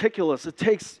 it's meticulous. It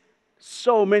takes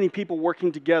so many people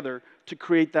working together to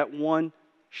create that one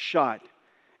shot.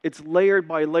 It's layered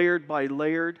by layered by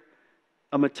layered,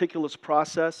 a meticulous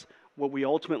process, what we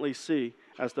ultimately see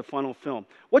as the final film.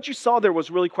 What you saw there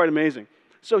was really quite amazing.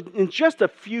 So in just a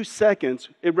few seconds,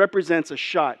 it represents a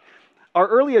shot. Our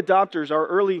early adopters, our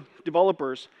early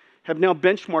developers, have now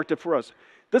benchmarked it for us.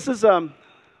 This is,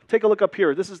 take a look up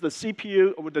here. This is the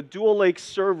CPU with the dual lake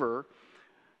server,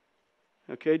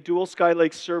 okay, dual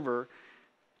Skylake server,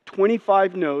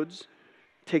 25 nodes,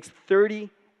 takes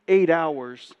 38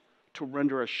 hours to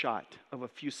render a shot of a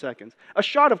few seconds. A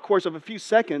shot, of course, of a few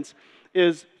seconds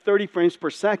is 30 frames per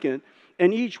second,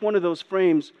 and each one of those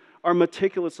frames are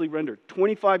meticulously rendered.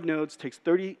 25 nodes, takes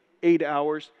 38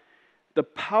 hours. The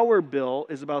power bill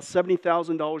is about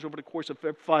 $70,000 over the course of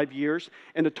 5 years,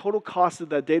 and the total cost of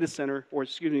that data center, or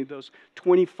excuse me, those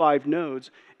 25 nodes,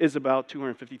 is about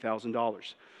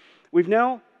 $250,000. We've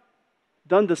now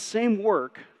done the same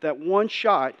work, that one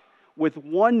shot, with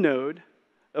one node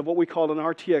of what we call an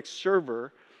RTX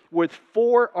server, with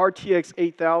 4 RTX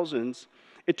 8000s.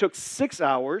 It took 6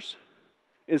 hours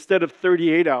instead of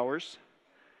 38 hours.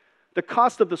 The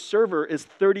cost of the server is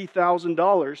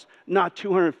 $30,000, not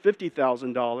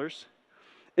 $250,000.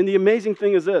 And the amazing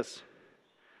thing is this.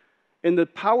 In the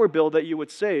power bill that you would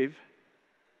save,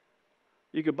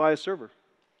 you could buy a server.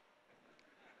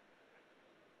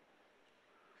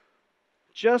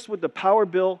 Just with the power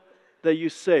bill that you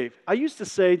save. I used to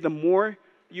say the more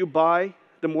you buy,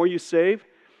 the more you save.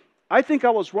 I think I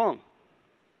was wrong.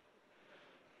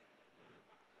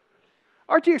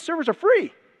 RTX servers are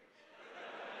free.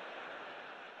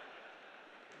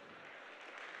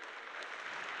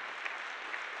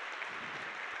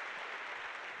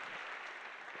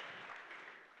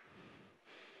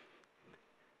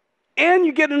 And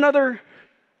you get another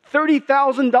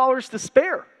 $30,000 to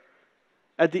spare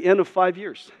at the end of 5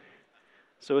 years.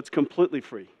 So it's completely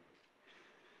free.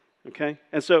 Okay?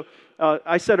 And so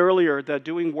I said earlier that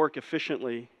doing work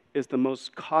efficiently is the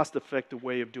most cost-effective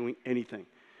way of doing anything.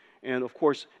 And of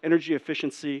course, energy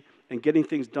efficiency and getting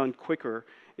things done quicker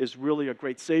is really a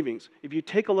great savings. If you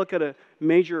take a look at a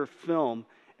major film,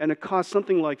 and it costs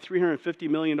something like $350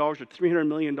 million or $300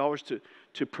 million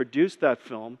to produce that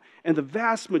film, and the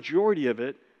vast majority of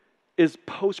it is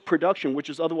post-production, which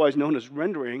is otherwise known as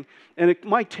rendering, and it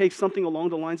might take something along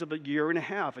the lines of a year and a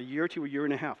half, a year to a year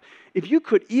and a half. If you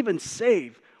could even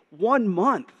save 1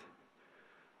 month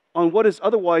on what is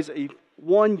otherwise a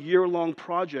 1 year-long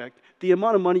project, the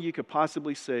amount of money you could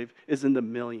possibly save is in the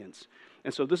millions.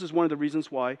 And so this is one of the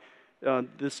reasons why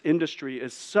this industry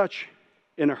is such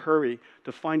in a hurry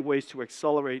to find ways to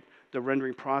accelerate the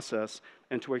rendering process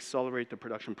and to accelerate the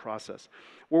production process.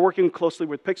 We're working closely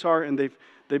with Pixar, and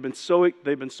they've been so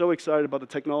excited about the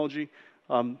technology.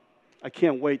 I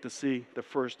can't wait to see the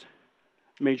first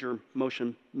major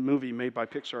motion movie made by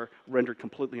Pixar rendered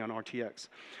completely on RTX.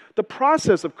 The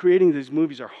process of creating these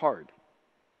movies are hard.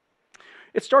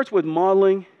 It starts with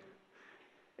modeling,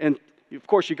 and of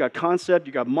course you got concept,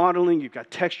 you got modeling, you got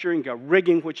texturing, you got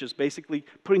rigging, which is basically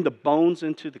putting the bones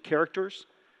into the characters.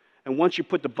 And once you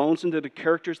put the bones into the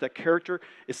characters, that character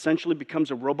essentially becomes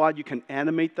a robot. You can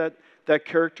animate that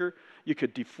character. You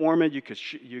could deform it. You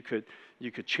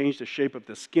could change the shape of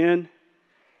the skin.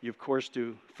 You, of course,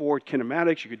 do forward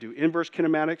kinematics. You could do inverse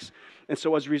kinematics. And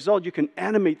so as a result, you can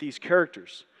animate these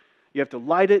characters. You have to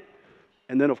light it,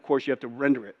 and then, of course, you have to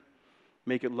render it,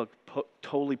 make it look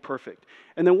totally perfect.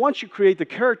 And then once you create the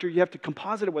character, you have to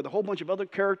composite it with a whole bunch of other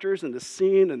characters and the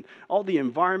scene and all the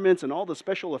environments and all the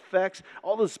special effects.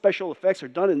 All the special effects are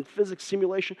done in physics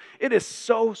simulation. It is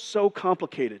so, so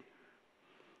complicated.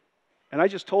 And I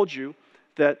just told you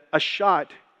that a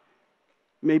shot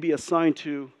may be assigned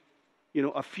to,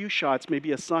 a few shots may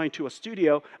be assigned to a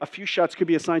studio. A few shots could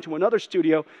be assigned to another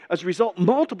studio. As a result,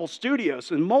 multiple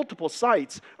studios and multiple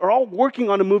sites are all working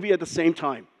on a movie at the same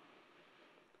time.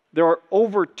 There are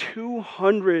over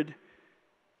 200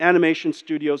 animation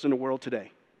studios in the world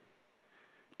today.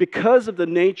 Because of the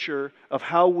nature of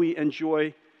how we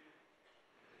enjoy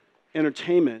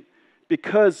entertainment,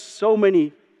 because so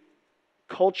many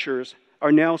cultures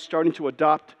are now starting to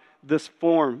adopt this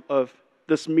form of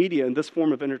this media and this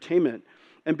form of entertainment,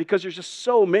 and because there's just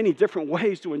so many different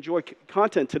ways to enjoy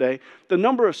content today, the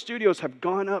number of studios have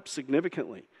gone up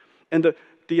significantly. And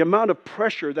the amount of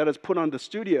pressure that is put on the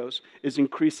studios is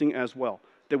increasing as well.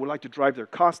 They would like to drive their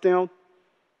costs down.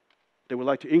 They would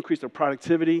like to increase their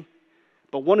productivity.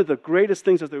 But one of the greatest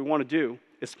things that they want to do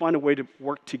is find a way to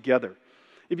work together.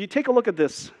 If you take a look at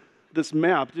this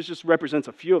map, this just represents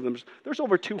a few of them. There's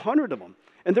over 200 of them.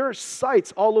 And there are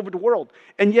sites all over the world.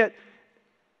 And yet,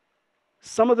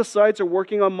 some of the sites are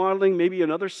working on modeling. Maybe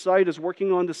another site is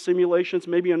working on the simulations.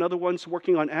 Maybe another one's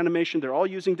working on animation. They're all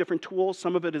using different tools.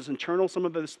 Some of it is internal. Some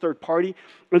of it is third party.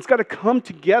 And it's got to come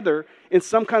together in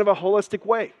some kind of a holistic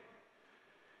way.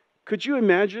 Could you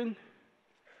imagine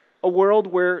a world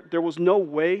where there was no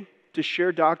way to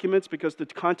share documents because the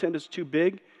content is too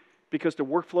big, because the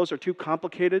workflows are too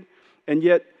complicated, and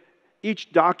yet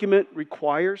each document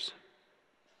requires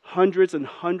hundreds and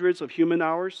hundreds of human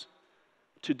hours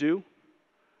to do?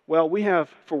 Well,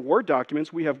 for Word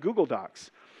documents, we have Google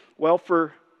Docs. Well,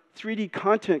 for 3D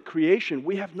content creation,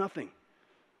 we have nothing.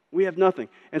 We have nothing.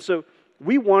 And so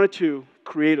we wanted to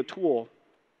create a tool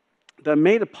that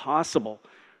made it possible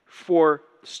for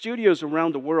studios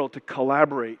around the world to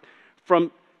collaborate.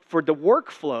 For the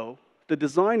workflow, the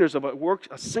designers of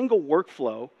a single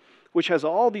workflow, which has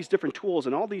all these different tools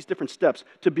and all these different steps,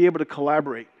 to be able to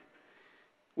collaborate.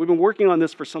 We've been working on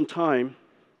this for some time,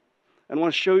 and I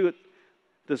want to show you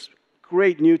this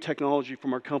great new technology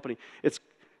from our company. It's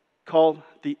called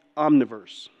the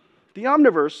Omniverse. The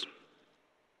Omniverse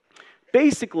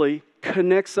basically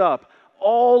connects up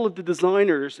all of the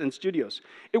designers and studios.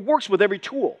 It works with every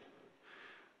tool.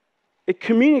 We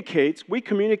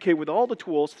communicate with all the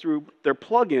tools through their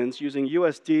plugins using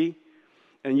USD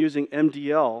and using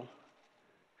MDL.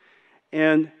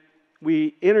 And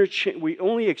we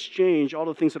only exchange all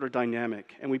the things that are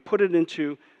dynamic, and we put it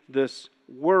into this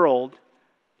world,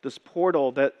 this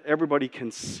portal that everybody can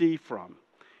see from.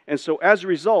 And so as a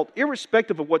result,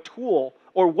 irrespective of what tool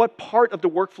or what part of the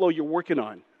workflow you're working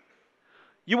on,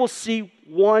 you will see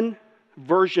one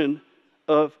version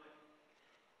of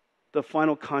the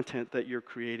final content that you're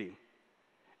creating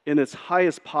in its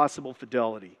highest possible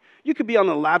fidelity. You could be on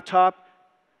a laptop.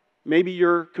 Maybe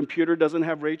your computer doesn't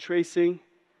have ray tracing.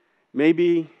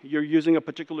 Maybe you're using a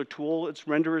particular tool. Its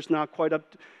renderer is not quite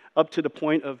up to the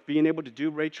point of being able to do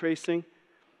ray tracing.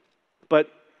 But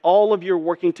all of you are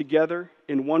working together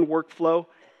in one workflow,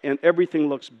 and everything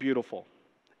looks beautiful.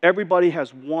 Everybody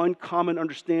has one common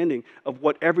understanding of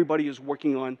what everybody is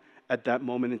working on at that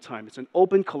moment in time. It's an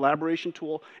open collaboration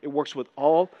tool. It works with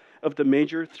all of the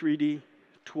major 3D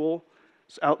tools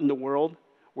out in the world.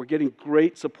 We're getting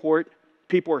great support.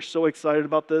 People are so excited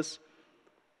about this.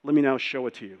 Let me now show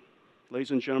it to you.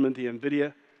 Ladies and gentlemen, the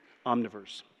NVIDIA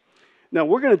Omniverse. Now,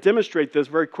 we're going to demonstrate this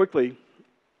very quickly.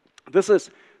 This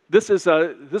is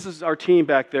our team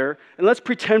back there. And let's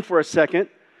pretend for a second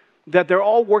that they're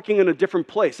all working in a different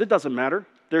place. It doesn't matter.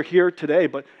 They're here today,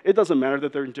 but it doesn't matter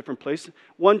that they're in different places.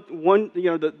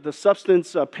 The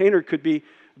Substance Painter could be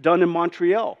done in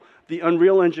Montreal. The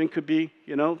Unreal Engine could be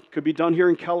done here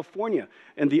in California.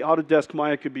 And the Autodesk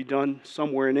Maya could be done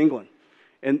somewhere in England.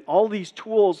 And all these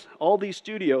tools, all these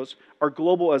studios are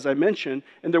global, as I mentioned,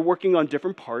 and they're working on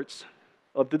different parts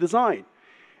of the design.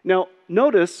 Now,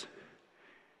 notice,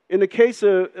 in the case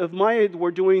of Maya,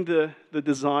 we're doing the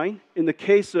design. In the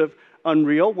case of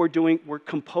Unreal, we're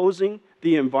composing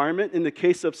the environment. In the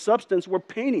case of Substance, we're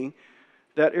painting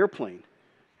that airplane.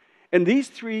 And these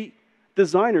three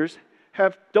designers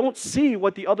don't see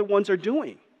what the other ones are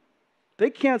doing.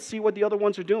 They can't see what the other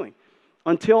ones are doing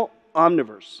until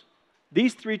Omniverse.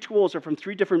 These three tools are from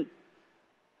three different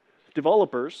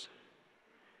developers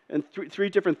and three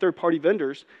different third-party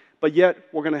vendors, but yet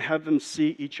we're going to have them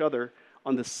see each other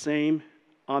on the same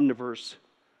Omniverse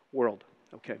world.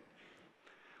 Okay,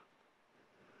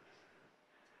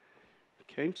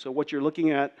 so what you're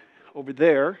looking at over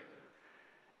there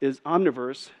is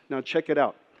Omniverse. Now check it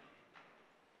out.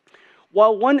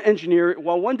 While one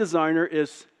designer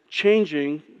is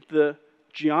changing the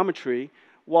geometry,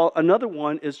 while another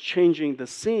one is changing the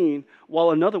scene, while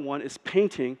another one is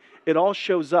painting, it all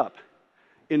shows up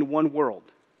in one world.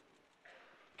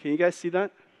 Can you guys see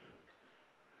that?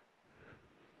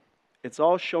 It's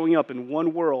all showing up in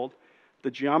one world.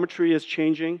 The geometry is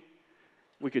changing.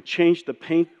 We could change the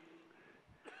paint.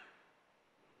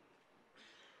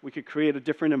 We could create a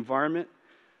different environment.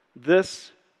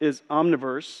 This is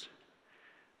Omniverse.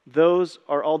 Those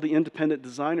are all the independent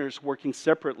designers working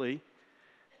separately.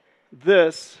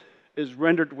 This is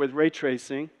rendered with ray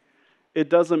tracing. It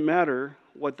doesn't matter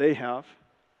what they have.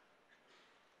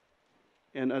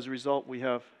 And as a result, we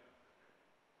have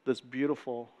this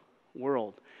beautiful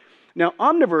world. Now,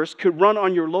 Omniverse could run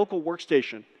on your local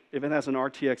workstation if it has an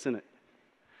RTX in it.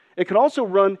 It could also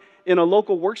run in a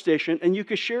local workstation, and you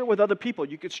could share it with other people.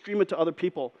 You could stream it to other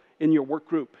people in your work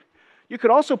group. You could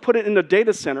also put it in a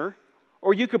data center,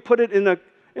 or you could put it in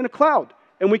a cloud,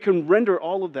 and we can render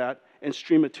all of that and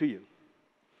stream it to you.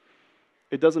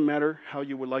 It doesn't matter how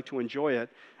you would like to enjoy it.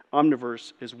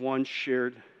 Omniverse is one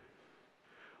shared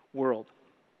world.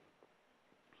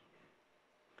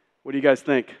 What do you guys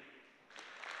think?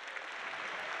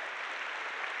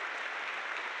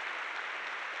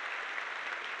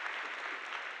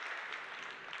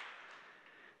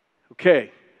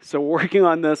 Okay, so we're working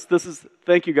on this.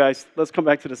 Thank you guys. Let's come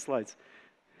back to the slides.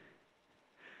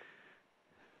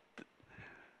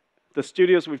 The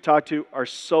studios we've talked to are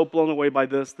so blown away by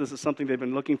this. This is something they've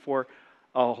been looking for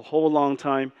a whole long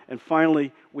time. And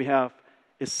finally, we have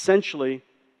essentially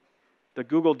the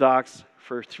Google Docs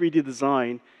for 3D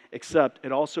design, except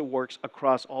it also works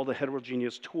across all the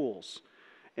heterogeneous tools.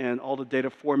 And all the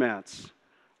data formats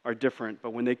are different.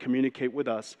 But when they communicate with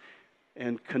us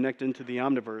and connect into the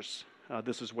Omniverse,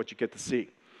 this is what you get to see.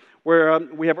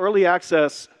 We have early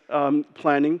access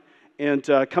planning. And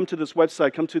come to this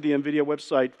website, come to the NVIDIA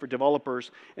website for developers,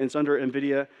 and it's under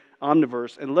NVIDIA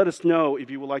Omniverse. And let us know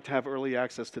if you would like to have early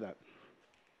access to that.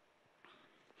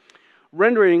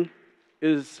 Rendering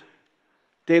is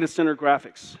data center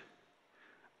graphics.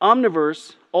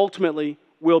 Omniverse ultimately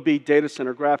will be data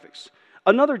center graphics.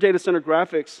 Another data center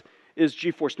graphics is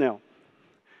GeForce Now.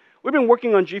 We've been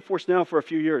working on GeForce Now for a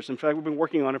few years. In fact, we've been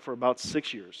working on it for about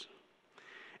 6 years.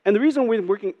 And the reason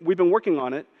we've been working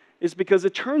on it is because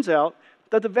it turns out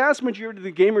that the vast majority of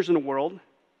the gamers in the world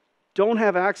don't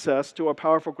have access to a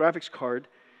powerful graphics card.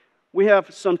 We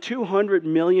have some 200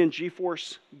 million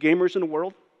GeForce gamers in the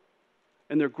world,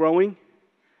 and they're growing.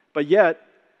 But yet,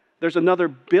 there's another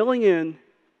billion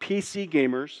PC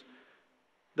gamers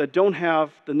that don't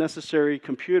have the necessary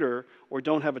computer or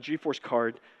don't have a GeForce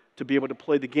card to be able to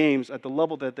play the games at the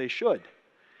level that they should.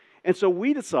 And so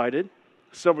we decided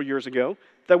several years ago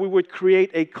that we would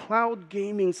create a cloud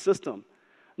gaming system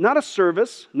Not a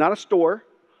service, not a store.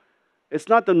 It's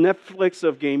not the Netflix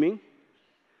of gaming.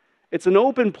 It's an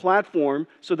open platform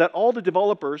so that all the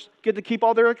developers get to keep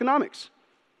all their economics.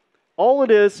 All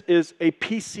it is a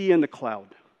PC in the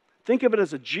cloud. Think of it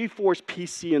as a GeForce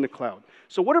PC in the cloud.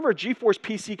 So whatever a GeForce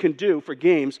PC can do for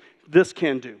games, this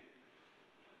can do.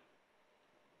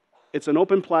 It's an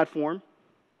open platform.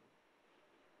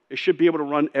 It should be able to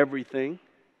run everything.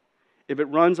 If it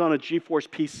runs on a GeForce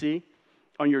PC,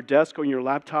 on your desk or on your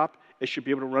laptop, it should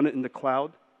be able to run it in the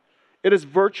cloud. It is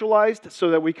virtualized so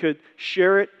that we could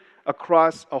share it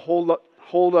across a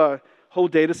whole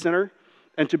data center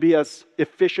and to be as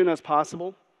efficient as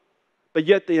possible. But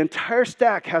yet the entire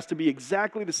stack has to be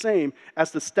exactly the same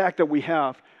as the stack that we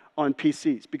have on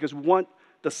PCs because we want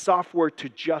the software to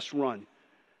just run.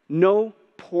 No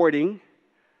porting,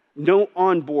 no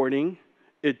onboarding,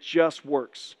 it just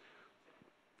works.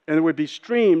 And it would be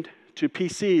streamed to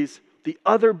PCs, the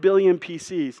other billion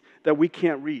PCs that we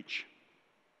can't reach.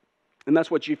 And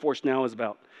that's what GeForce Now is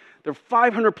about. There are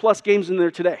 500 plus games in there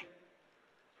today.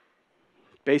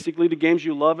 Basically the games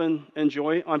you love and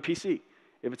enjoy on PC.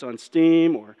 If it's on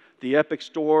Steam or the Epic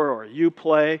Store or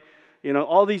Uplay,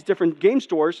 all these different game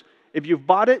stores, if you've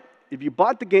bought it, if you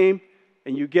bought the game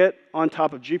and you get on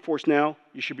top of GeForce Now,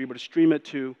 you should be able to stream it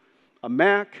to a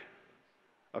Mac,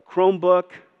 a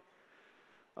Chromebook,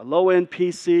 a low-end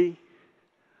PC,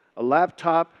 a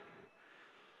laptop,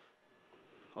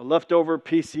 a leftover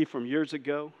PC from years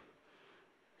ago.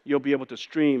 You'll be able to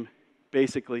stream,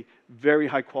 basically, very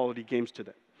high-quality games to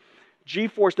that.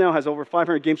 GeForce Now has over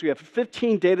 500 games. We have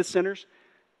 15 data centers.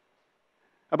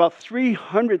 About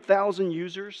 300,000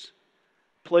 users,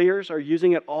 players, are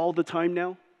using it all the time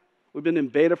now. We've been in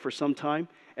beta for some time,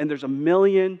 and there's 1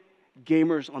 million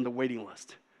gamers on the waiting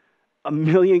list. 1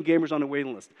 million gamers on the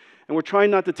waiting list. And we're trying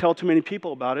not to tell too many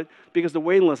people about it because the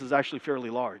waiting list is actually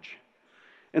fairly large.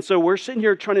 And so we're sitting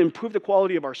here trying to improve the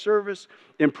quality of our service,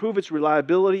 improve its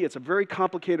reliability. It's a very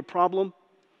complicated problem.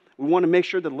 We want to make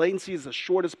sure the latency is as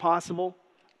short as possible,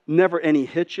 never any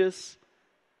hitches.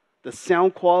 The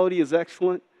sound quality is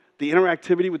excellent. The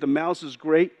interactivity with the mouse is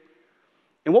great.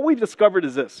 And what we've discovered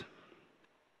is this.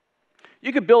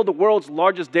 You could build the world's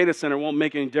largest data center, it won't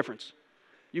make any difference.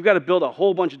 You've got to build a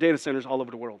whole bunch of data centers all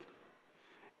over the world.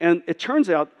 And it turns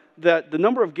out that the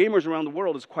number of gamers around the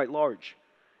world is quite large.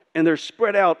 And they're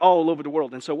spread out all over the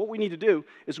world. And so what we need to do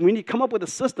is we need to come up with a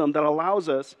system that allows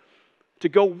us to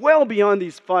go well beyond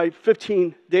these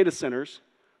 15 data centers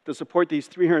to support these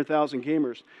 300,000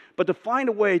 gamers, but to find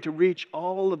a way to reach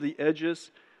all of the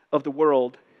edges of the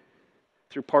world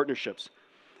through partnerships.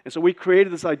 And so we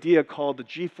created this idea called the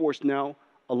GeForce Now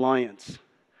Alliance.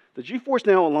 The GeForce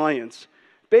Now Alliance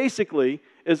basically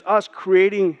is us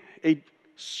creating a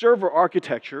server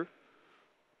architecture,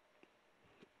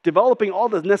 developing all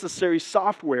the necessary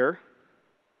software,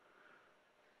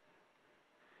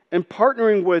 and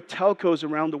partnering with telcos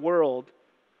around the world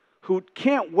who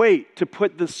can't wait to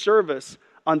put this service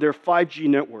on their 5G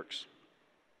networks.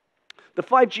 The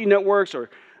 5G networks or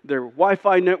their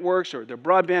Wi-Fi networks or their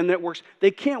broadband networks,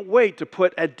 they can't wait to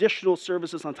put additional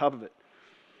services on top of it.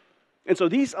 And so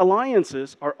these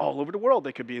alliances are all over the world.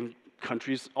 They could be in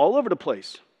countries all over the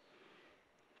place.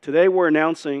 Today we're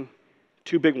announcing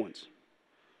 2 big ones.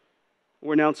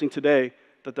 We're announcing today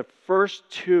that the first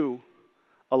 2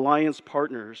 alliance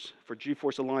partners for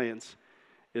GeForce Alliance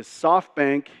is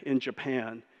SoftBank in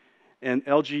Japan and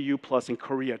LG U+ in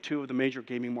Korea, 2 of the major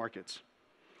gaming markets.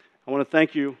 I want to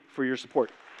thank you for your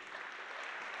support.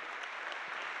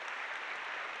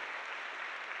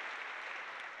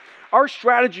 Our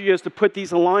strategy is to put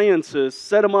these alliances,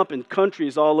 set them up in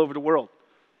countries all over the world.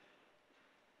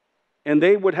 And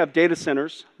they would have data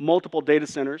centers, multiple data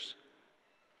centers,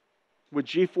 with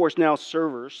GeForce Now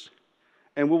servers,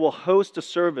 and we will host a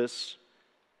service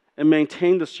and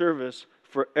maintain the service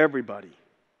for everybody.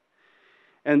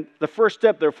 And the first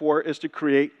step, therefore, is to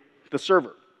create the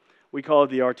server. We call it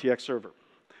the RTX server.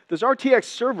 This RTX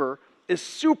server is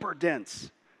super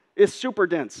dense. It's super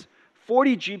dense.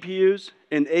 40 GPUs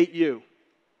in 8U.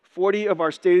 40 of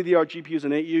our state-of-the-art GPUs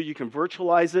in 8U. You can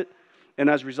virtualize it. And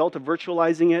as a result of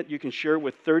virtualizing it, you can share it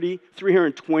with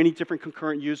 320 different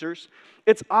concurrent users.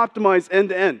 It's optimized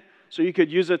end-to-end. So you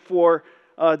could use it for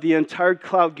the entire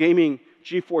cloud gaming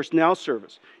GeForce Now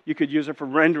service. You could use it for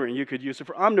rendering. You could use it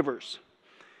for Omniverse.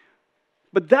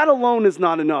 But that alone is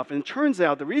not enough. And it turns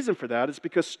out the reason for that is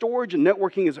because storage and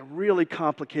networking is a really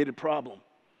complicated problem.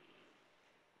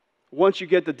 Once you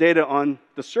get the data on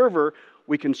the server,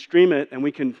 we can stream it and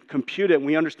we can compute it, and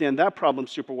we understand that problem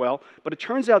super well. But it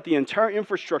turns out the entire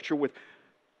infrastructure with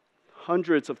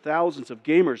hundreds of thousands of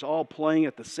gamers all playing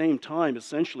at the same time,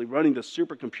 essentially running the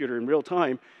supercomputer in real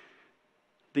time,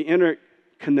 the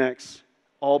interconnects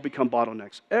all become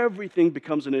bottlenecks. Everything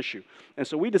becomes an issue. And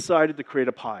so we decided to create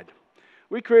a pod.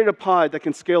 We created a pod that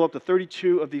can scale up to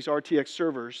 32 of these RTX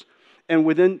servers, and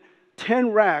within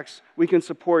 10 racks, we can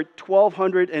support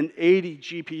 1,280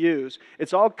 GPUs.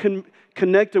 It's all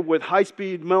connected with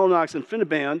high-speed Mellanox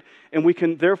InfiniBand, and we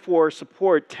can therefore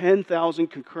support 10,000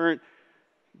 concurrent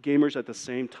gamers at the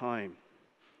same time.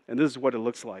 And this is what it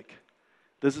looks like.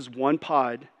 This is one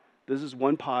pod. This is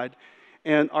one pod.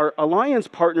 And our alliance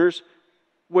partners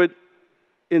would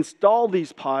install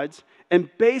these pods, and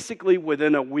basically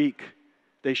within a week,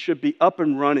 they should be up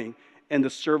and running, and the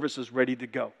service is ready to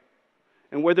go.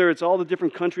 And whether it's all the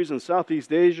different countries in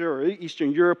Southeast Asia or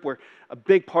Eastern Europe where a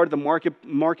big part of the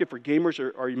market for gamers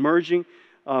are emerging,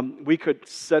 we could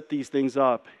set these things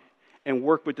up and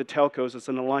work with the telcos as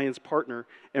an alliance partner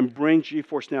and bring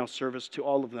GeForce Now service to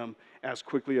all of them as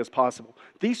quickly as possible.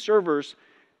 These servers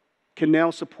can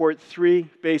now support 3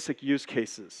 basic use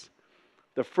cases.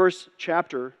 The first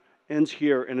chapter ends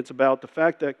here, and it's about the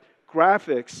fact that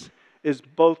graphics is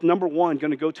both, number one, going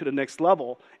to go to the next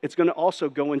level. It's going to also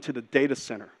go into the data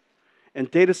center. And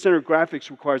data center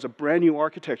graphics requires a brand new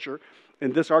architecture,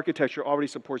 and this architecture already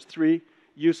supports 3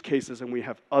 use cases, and we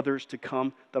have others to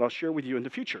come that I'll share with you in the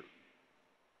future.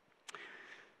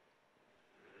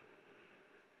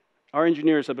 Our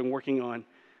engineers have been working on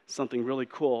something really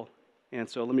cool, and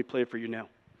so let me play it for you now.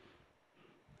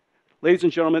 Ladies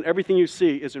and gentlemen, everything you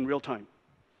see is in real time.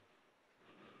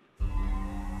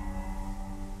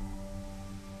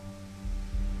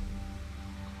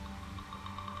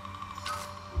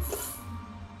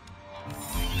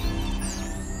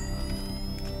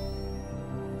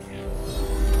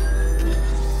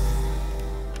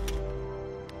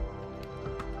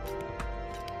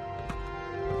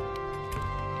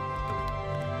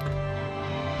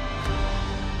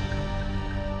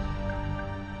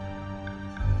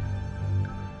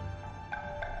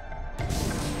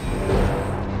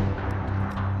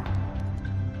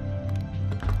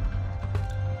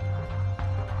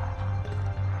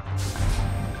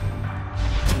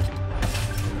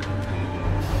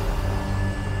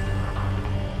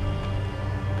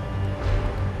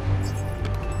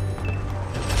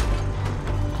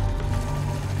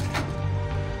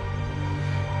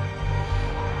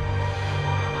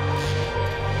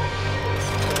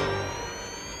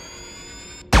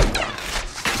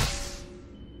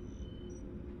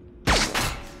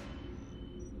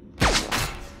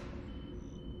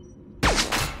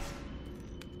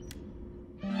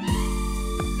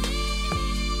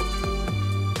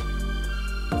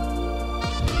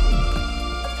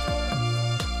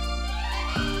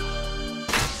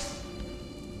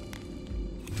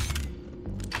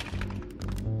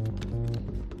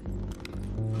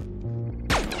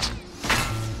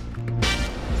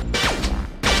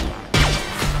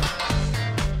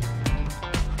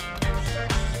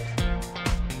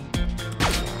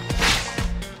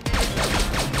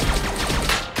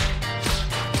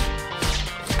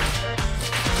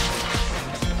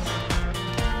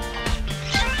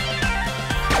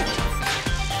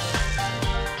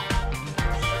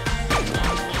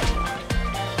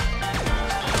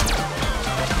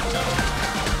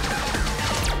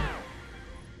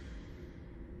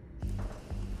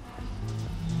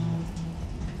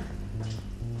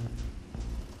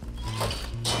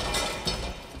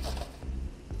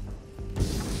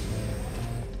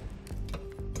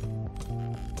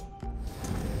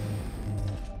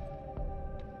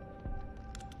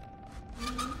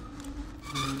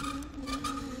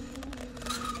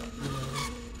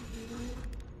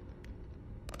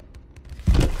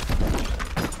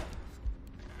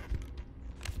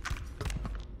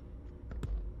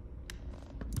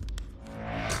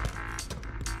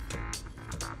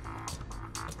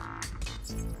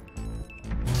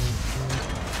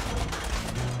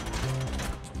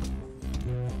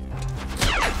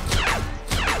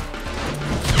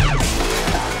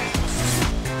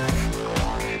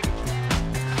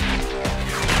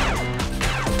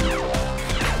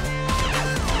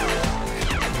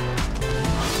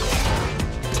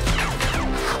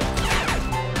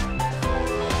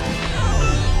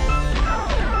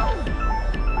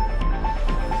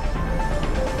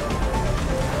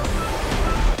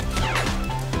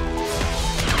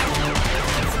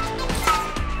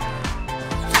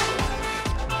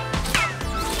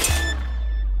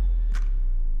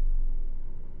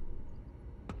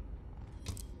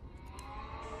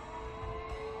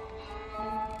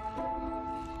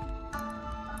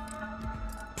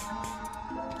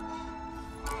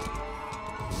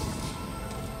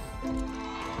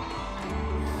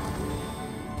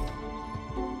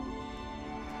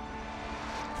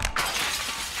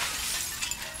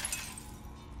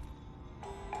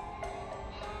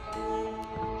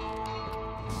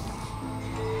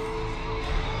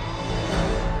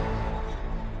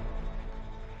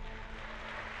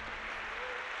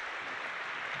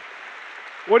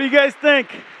 What do you guys think?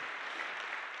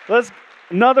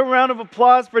 Another round of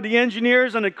applause for the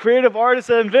engineers and the creative artists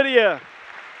at NVIDIA.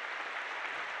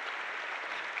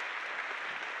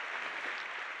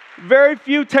 Very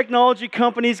few technology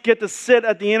companies get to sit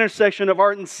at the intersection of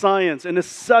art and science, and it's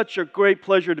such a great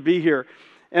pleasure to be here.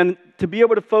 And to be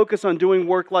able to focus on doing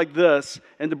work like this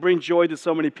and to bring joy to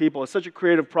so many people. It's such a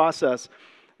creative process,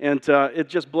 and it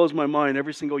just blows my mind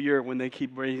every single year when they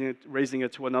keep raising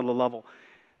it to another level.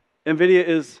 NVIDIA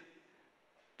is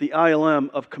the ILM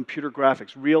of computer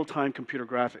graphics, real-time computer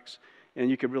graphics, and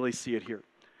you can really see it here.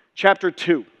 Chapter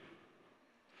 2.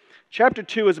 Chapter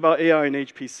 2 is about AI and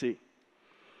HPC.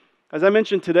 As I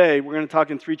mentioned today, we're going to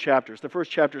talk in 3 chapters. The first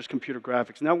chapter is computer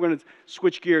graphics. Now we're going to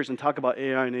switch gears and talk about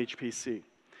AI and HPC.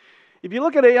 If you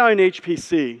look at AI and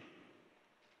HPC,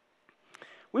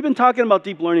 we've been talking about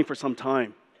deep learning for some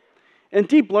time. And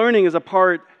deep learning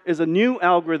is a new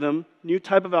algorithm, new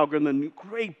type of algorithm, a new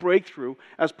great breakthrough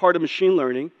as part of machine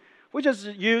learning, which is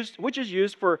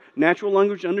used for natural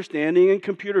language understanding and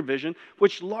computer vision,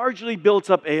 which largely builds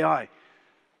up AI.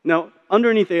 Now,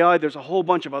 underneath AI, there's a whole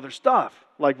bunch of other stuff,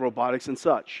 like robotics and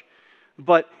such.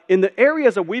 But in the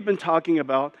areas that we've been talking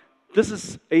about, this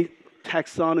is a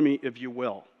taxonomy, if you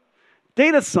will.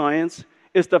 Data science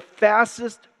is the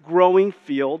fastest growing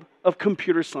field of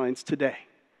computer science today.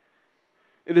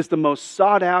 It is the most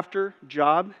sought after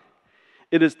job.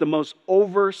 It is the most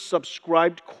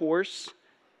oversubscribed course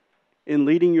in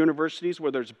leading universities,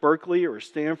 whether it's Berkeley or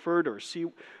Stanford or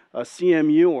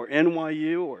CMU or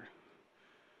NYU.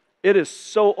 It is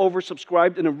so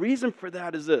oversubscribed, and the reason for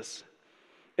that is this.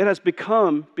 It has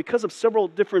become, because of several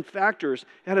different factors,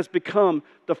 it has become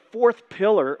the 4th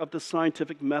pillar of the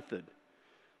scientific method.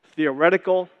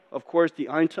 Theoretical, of course, the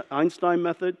Einstein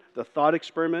method, the thought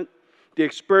experiment, the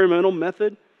experimental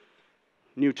method,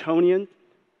 Newtonian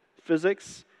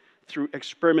physics, through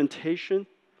experimentation,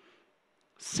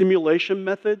 simulation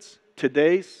methods,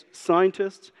 today's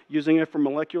scientists using it for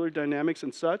molecular dynamics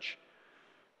and such.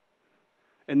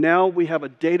 And now we have a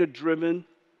data-driven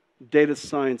data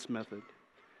science method.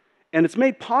 And it's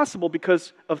made possible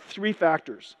because of 3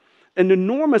 factors. An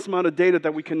enormous amount of data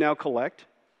that we can now collect,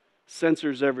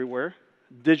 sensors everywhere,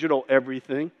 digital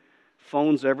everything,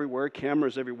 phones everywhere,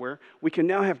 cameras everywhere. We can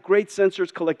now have great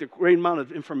sensors collect a great amount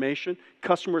of information,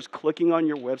 customers clicking on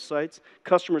your websites,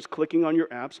 customers clicking on your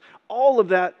apps. All of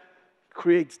that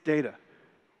creates data.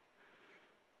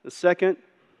 The second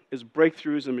is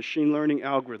breakthroughs in machine learning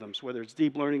algorithms, whether it's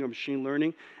deep learning or machine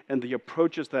learning, and the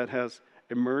approaches that has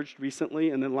emerged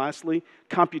recently. And then lastly,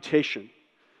 computation.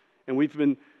 And we've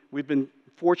been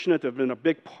fortunate to have been a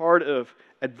big part of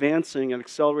advancing and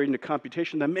accelerating the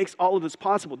computation that makes all of this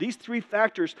possible. These 3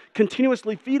 factors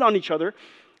continuously feed on each other,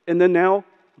 and then now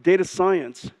data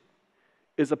science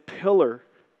is a pillar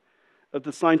of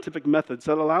the scientific methods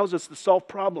that allows us to solve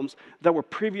problems that were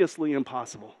previously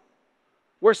impossible.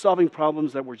 We're solving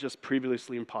problems that were just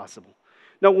previously impossible.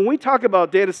 Now, when we talk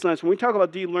about data science, when we talk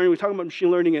about deep learning, we talk about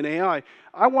machine learning and AI,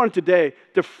 I wanted today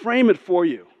to frame it for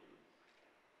you.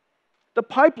 The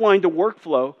pipeline to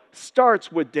workflow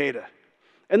starts with data.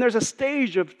 And there's a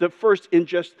stage of the first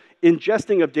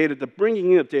ingesting of data, the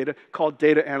bringing in of data, called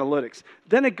data analytics.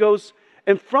 Then it goes,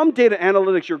 and from data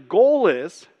analytics, your goal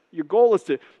is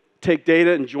to take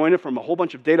data and join it from a whole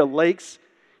bunch of data lakes,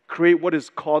 create what is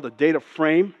called a data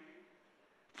frame.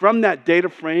 From that data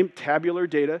frame, tabular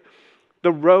data,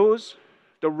 the rows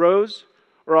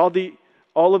are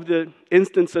all of the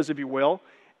instances, if you will,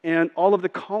 and all of the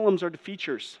columns are the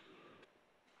features.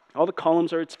 All the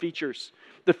columns are its features.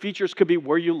 The features could be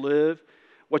where you live,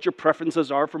 what your preferences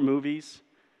are for movies.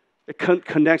 It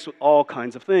connects with all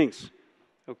kinds of things,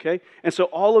 okay? And so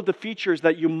all of the features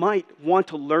that you might want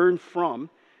to learn from,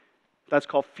 that's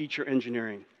called feature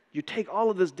engineering. You take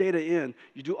all of this data in,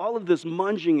 you do all of this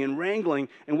munging and wrangling,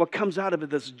 and what comes out of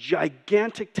it is this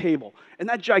gigantic table. And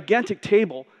that gigantic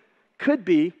table could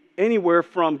be anywhere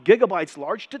from gigabytes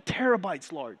large to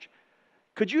terabytes large.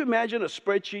 Could you imagine a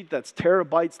spreadsheet that's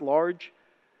terabytes large?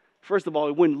 First of all,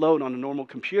 it wouldn't load on a normal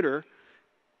computer,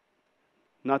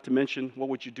 not to mention what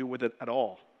would you do with it at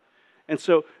all. And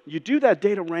so you do that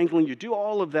data wrangling, you do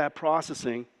all of that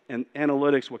processing, and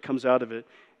analytics, what comes out of it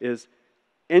is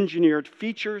engineered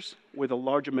features with a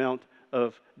large amount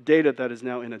of data that is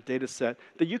now in a data set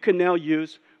that you can now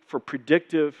use for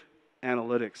predictive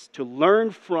analytics to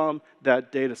learn from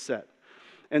that data set.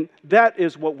 And that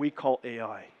is what we call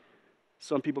AI.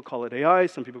 Some people call it AI,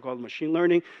 some people call it machine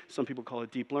learning, some people call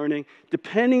it deep learning.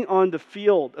 Depending on the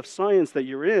field of science that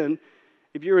you're in,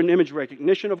 if you're in image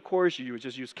recognition, of course, you would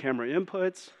just use camera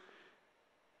inputs.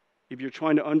 If you're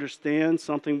trying to understand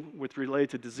something with related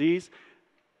to disease,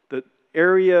 the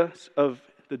areas of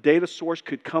The data source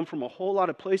could come from a whole lot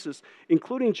of places,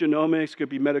 including genomics, could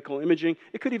be medical imaging,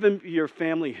 it could even be your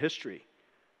family history.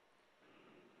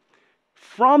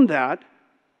 From that,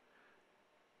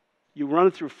 you run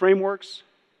it through frameworks,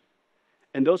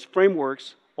 and those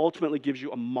frameworks ultimately gives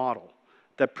you a model,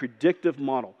 that predictive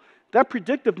model. That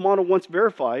predictive model, once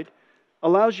verified,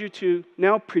 allows you to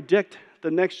now predict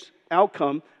the next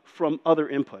outcome from other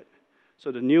input. So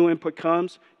the new input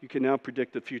comes, you can now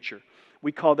predict the future.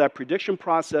 We call that prediction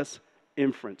process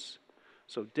inference.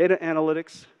 So data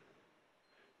analytics,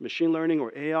 machine learning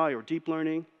or AI or deep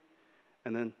learning,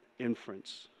 and then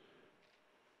inference.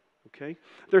 Okay?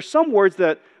 There's some words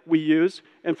that we use,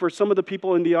 and for some of the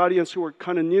people in the audience who are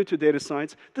kind of new to data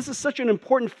science, this is such an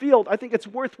important field, I think it's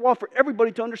worthwhile for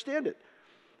everybody to understand it.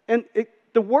 And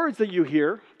the words that you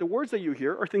hear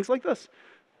are things like this.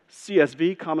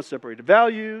 CSV, comma separated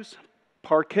values,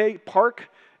 Parquet. Park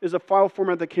is a file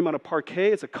format that came out of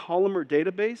Parquet. It's a columnar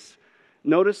database.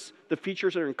 Notice the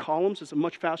features are in columns. It's a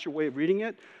much faster way of reading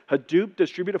it. Hadoop,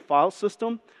 distributed file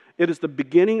system. It is the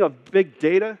beginning of big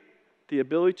data, the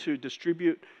ability to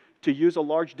distribute, to use a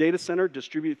large data center,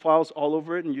 distribute files all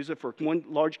over it, and use it for one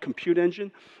large compute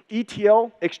engine.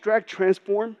 ETL, extract,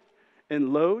 transform,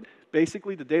 and load,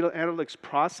 basically the data analytics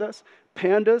process.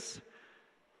 Pandas,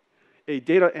 a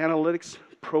data analytics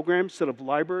program, set of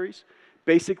libraries,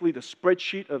 basically the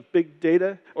spreadsheet of big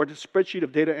data, or the spreadsheet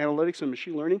of data analytics and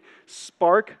machine learning.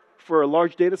 Spark for a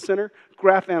large data center.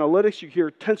 Graph analytics, you hear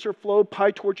TensorFlow,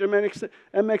 PyTorch, MXNet,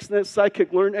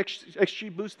 Scikit-learn,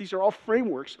 XGBoost. These are all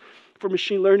frameworks for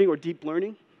machine learning or deep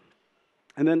learning.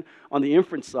 And then on the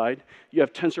inference side, you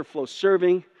have TensorFlow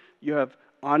serving, you have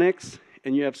Onyx,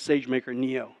 and you have SageMaker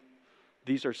Neo.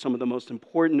 These are some of the most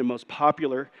important and most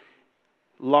popular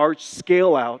large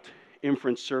scale-out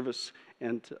inference service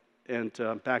and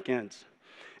backends.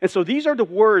 And so these are the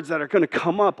words that are going to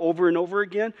come up over and over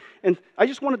again. And I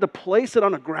just wanted to place it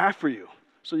on a graph for you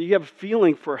so you have a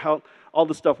feeling for how all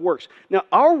this stuff works. Now,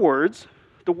 our words,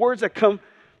 the words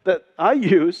that I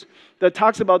use that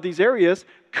talks about these areas,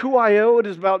 QIO, it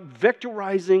is about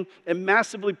vectorizing and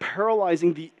massively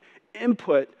parallelizing the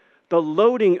input, the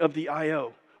loading of the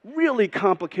I/O. Really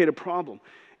complicated problem.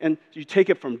 And you take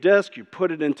it from disk, you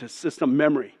put it into system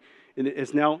memory. And it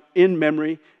is now in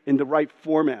memory in the right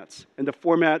formats. And the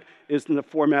format is in the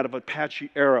format of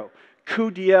Apache Arrow.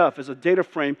 cuDF is a data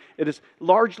frame. It is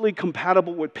largely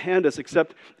compatible with Pandas,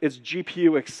 except it's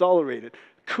GPU accelerated.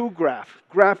 cuGraph,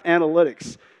 graph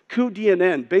analytics.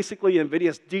 cuDNN, basically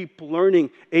NVIDIA's deep learning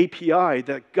API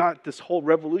that got this whole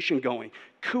revolution going.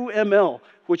 cuML,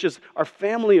 which is our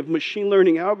family of machine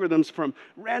learning algorithms from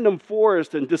random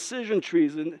forest and decision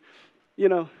trees and,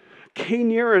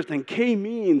 k-nearest and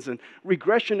k-means and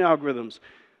regression algorithms.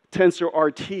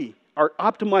 TensorRT, our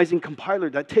optimizing compiler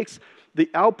that takes the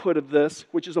output of this,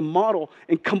 which is a model,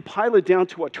 and compile it down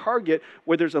to a target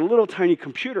where there's a little tiny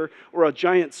computer or a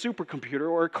giant supercomputer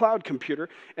or a cloud computer,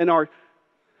 and our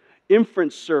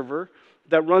inference server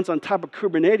that runs on top of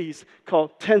Kubernetes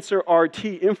called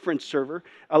TensorRT Inference Server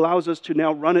allows us to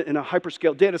now run it in a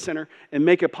hyperscale data center and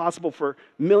make it possible for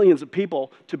millions of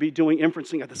people to be doing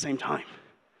inferencing at the same time.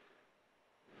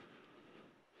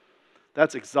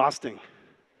 That's exhausting.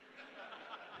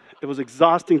 It was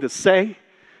exhausting to say.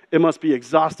 It must be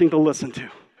exhausting to listen to.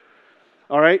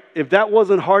 All right? If that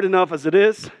wasn't hard enough as it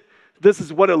is, this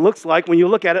is what it looks like when you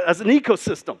look at it as an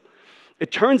ecosystem.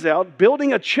 It turns out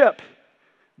building a chip,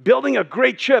 building a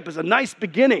great chip is a nice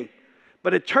beginning,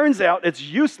 but it turns out it's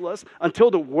useless until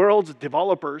the world's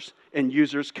developers and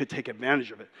users could take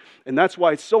advantage of it. And that's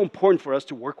why it's so important for us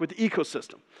to work with the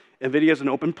ecosystem. NVIDIA is an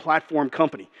open platform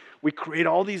company. We create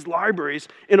all these libraries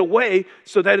in a way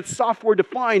so that it's software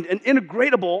defined and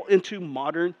integratable into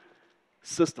modern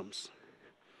systems.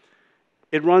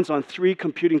 It runs on 3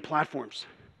 computing platforms: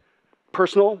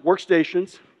 personal,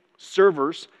 workstations,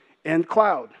 servers, and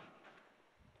cloud.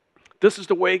 This is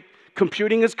the way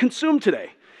computing is consumed today.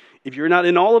 If you're not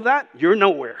in all of that, you're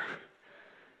nowhere.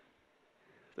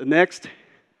 The next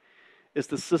is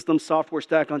the system software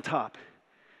stack on top.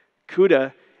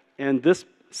 CUDA, and this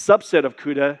subset of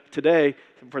CUDA today,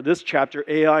 for this chapter,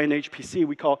 AI and HPC,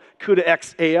 we call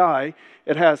CUDA-X AI.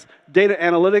 It has data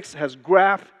analytics, has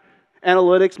graph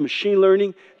analytics, machine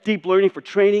learning, deep learning for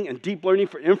training, and deep learning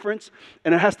for inference.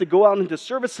 And it has to go out into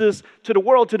services to the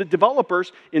world, to the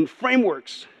developers, in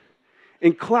frameworks,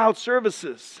 in cloud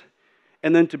services,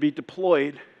 and then to be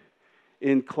deployed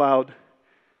in cloud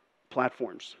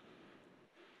platforms.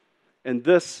 And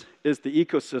this is the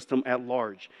ecosystem at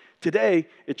large. Today,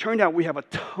 it turned out we have a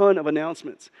ton of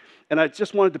announcements. And I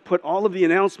just wanted to put all of the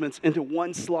announcements into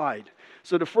one slide.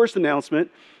 So the first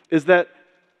announcement is that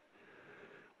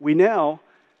we now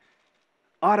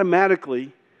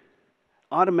automatically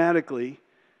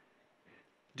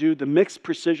do the mixed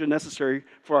precision necessary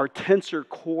for our Tensor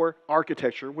Core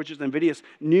architecture, which is NVIDIA's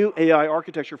new AI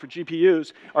architecture for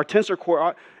GPUs. Our Tensor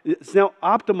Core is now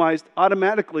optimized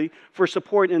automatically for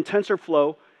support in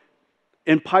TensorFlow,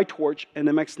 in PyTorch, and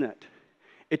MXNet.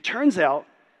 It turns out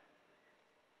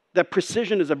that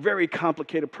precision is a very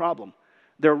complicated problem.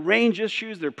 There are range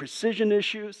issues, there are precision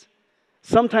issues.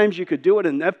 Sometimes you could do it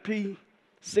in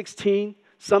FP16,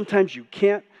 sometimes you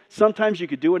can't. Sometimes you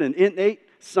could do it in Int8,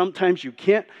 sometimes you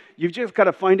can't. You've just got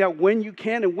to find out when you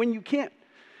can and when you can't.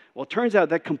 Well, it turns out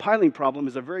that compiling problem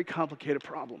is a very complicated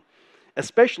problem,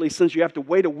 especially since you have to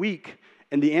wait a week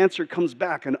and the answer comes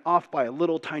back and off by a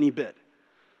little tiny bit.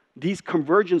 These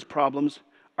convergence problems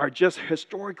are just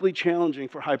historically challenging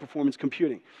for high-performance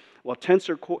computing. Well,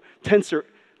 Tensor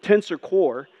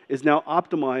Core is now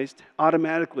optimized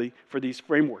automatically for these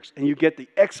frameworks, and you get the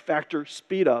X-factor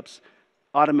speed-ups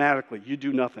automatically. You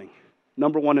do nothing.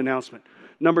 Number one announcement.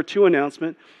 Number two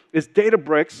announcement is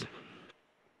Databricks,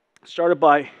 started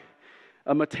by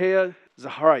Matej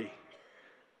Zaharie.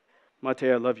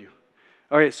 Matej, I love you.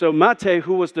 All right, so Matej,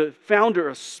 who was the founder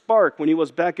of Spark when he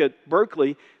was back at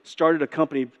Berkeley, started a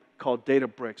company called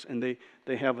Databricks, and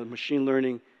they have a machine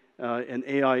learning and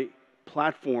AI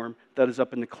platform that is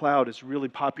up in the cloud. It's really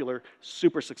popular,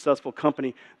 super successful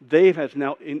company. They have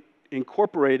now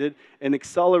incorporated and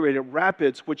accelerated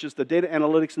Rapids, which is the data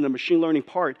analytics and the machine learning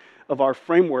part of our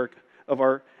framework, of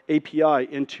our API,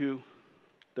 into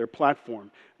their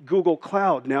platform. Google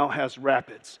Cloud now has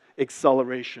Rapids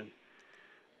acceleration.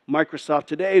 Microsoft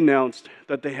today announced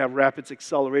that they have Rapids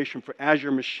acceleration for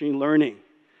Azure machine learning.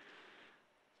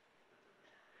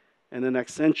 And then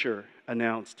Accenture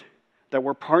announced that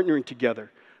we're partnering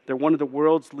together. They're one of the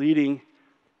world's leading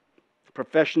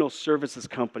professional services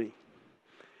company.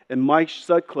 And Mike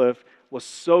Sutcliffe was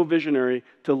so visionary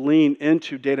to lean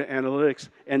into data analytics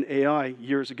and AI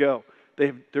years ago.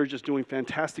 They're just doing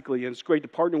fantastically, and it's great to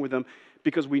partner with them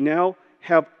because we now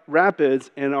have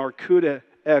Rapids and our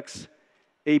CUDA-X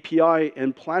API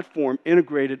and platform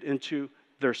integrated into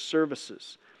their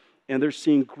services. And they're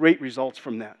seeing great results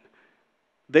from that.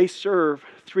 They serve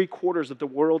 3/4 of the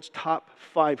world's top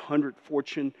 500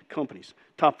 Fortune companies,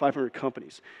 top 500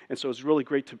 companies. And so it's really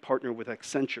great to partner with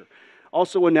Accenture.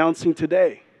 Also announcing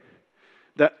today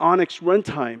that Onyx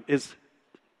Runtime is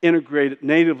integrated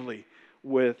natively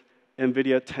with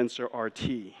NVIDIA Tensor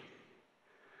RT.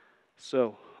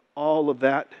 So all of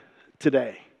that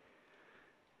today.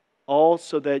 All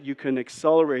so that you can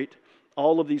accelerate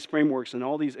all of these frameworks and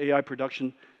all these AI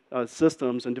production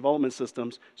systems and development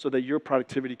systems so that your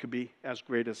productivity could be as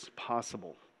great as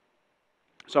possible.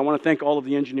 So I want to thank all of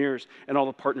the engineers and all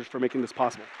the partners for making this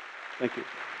possible. Thank you.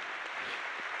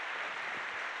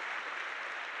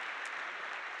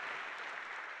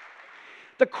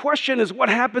 The question is, what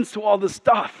happens to all this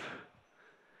stuff?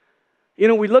 You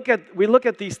know, we look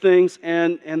at these things,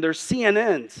 and they're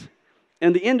CNNs,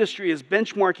 and the industry is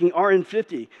benchmarking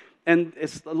RN50, and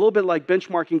it's a little bit like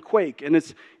benchmarking Quake, and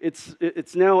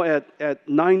it's now at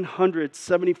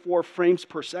 974 frames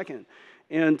per second,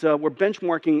 and we're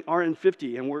benchmarking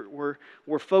RN50, and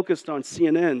we're focused on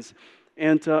CNNs,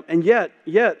 and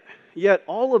yet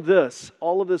all of this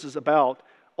is about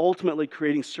ultimately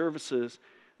creating services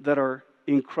that are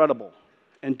incredible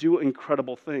and do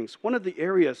incredible things. One of the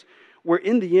areas where,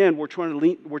 in the end, we're trying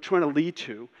to lead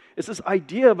to is this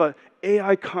idea of an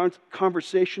AI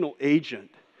conversational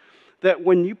agent. That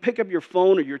when you pick up your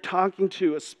phone or you're talking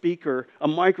to a speaker, a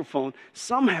microphone,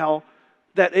 somehow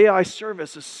that AI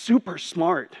service is super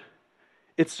smart.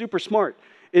 It's super smart.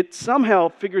 It somehow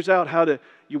figures out how to,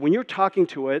 when you're talking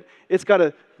to it, it's got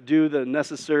to do the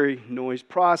necessary noise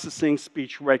processing,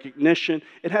 speech recognition.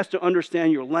 It has to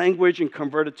understand your language and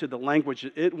convert it to the language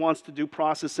it wants to do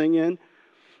processing in.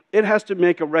 It has to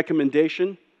make a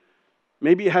recommendation.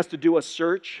 Maybe it has to do a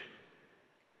search.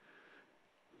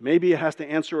 Maybe it has to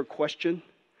answer a question.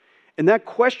 And that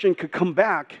question could come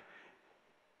back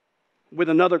with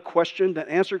another question. That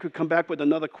answer could come back with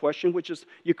another question, which is,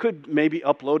 you could maybe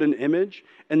upload an image.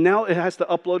 And now it has to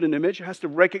upload an image. It has to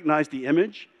recognize the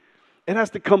image. It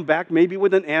has to come back maybe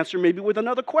with an answer, maybe with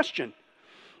another question.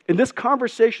 And this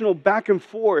conversational back and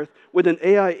forth with an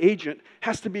AI agent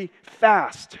has to be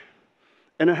fast.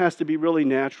 And it has to be really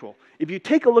natural. If you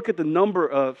take a look at the number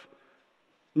of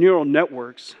neural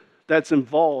networks that's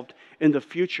involved in the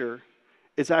future,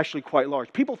 it's actually quite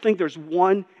large. People think there's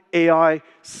one AI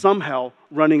somehow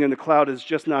running in the cloud. Is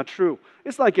just not true.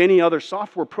 It's like any other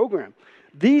software program.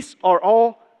 These are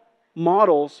all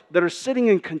models that are sitting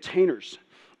in containers,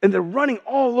 and they're running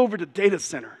all over the data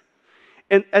center.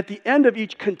 And at the end of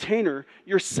each container,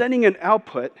 you're sending an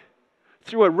output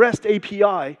through a REST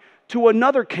API to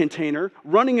another container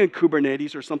running in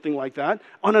Kubernetes or something like that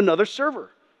on another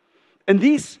server. And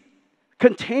these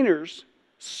containers,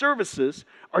 services,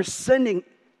 are sending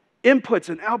inputs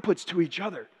and outputs to each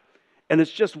other. And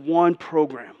it's just one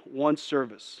program, one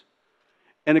service.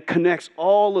 And it connects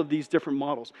all of these different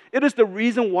models. It is the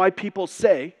reason why people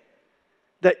say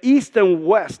that east and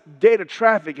west data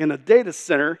traffic in a data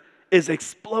center is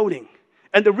exploding.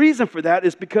 And the reason for that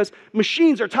is because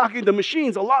machines are talking to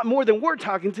machines a lot more than we're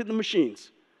talking to the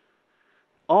machines.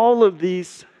 All of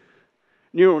these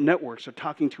neural networks are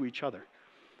talking to each other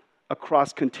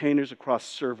across containers, across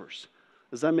servers.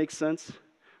 Does that make sense?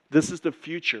 This is the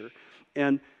future.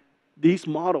 And these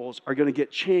models are going to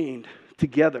get chained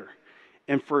together.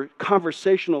 And for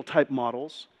conversational type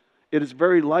models, it is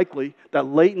very likely that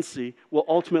latency will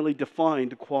ultimately define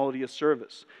the quality of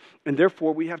service. And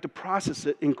therefore, we have to process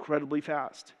it incredibly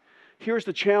fast. Here's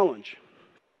the challenge.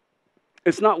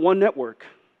 It's not one network.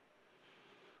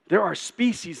 There are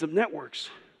species of networks.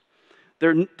 There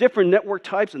are different network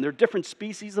types, and there are different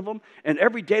species of them, and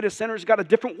every data center's got a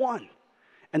different one.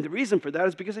 And the reason for that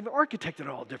is because they've architected it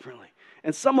all differently.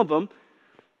 And some of them,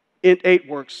 int8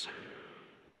 works.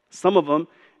 Some of them,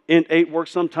 int8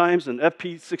 works sometimes, and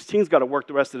FP16's got to work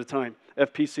the rest of the time.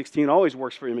 FP16 always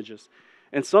works for images.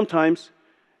 And sometimes,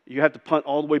 you have to punt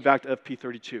all the way back to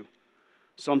FP32.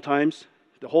 Sometimes,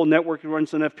 the whole network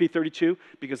runs on FP32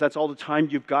 because that's all the time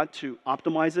you've got to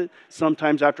optimize it.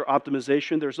 Sometimes after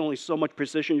optimization, there's only so much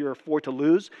precision you're afford to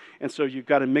lose, and so you've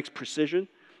got to mix precision.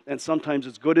 And sometimes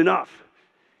it's good enough.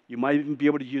 You might even be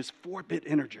able to use 4-bit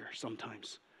integer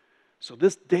sometimes. So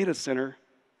this data center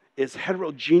is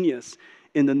heterogeneous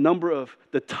in the number of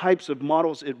the types of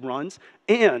models it runs,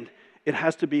 and it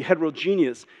has to be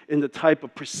heterogeneous in the type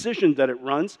of precision that it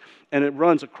runs, and it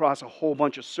runs across a whole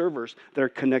bunch of servers that are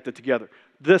connected together.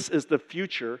 This is the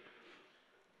future,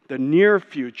 the near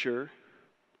future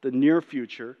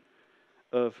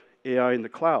of AI in the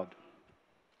cloud.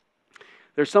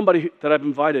 There's somebody that I've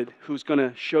invited who's going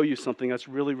to show you something that's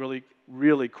really, really,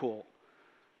 really cool.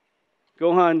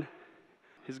 Gohan,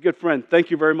 he's a good friend.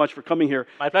 Thank you very much for coming here.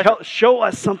 My pleasure. Show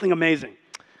us something amazing.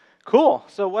 Cool.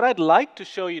 So what I'd like to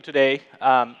show you today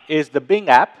is the Bing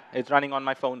app. It's running on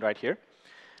my phone right here.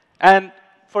 And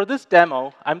for this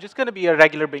demo, I'm just going to be a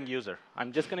regular Bing user.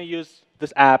 I'm just going to use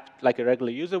this app like a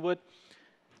regular user would.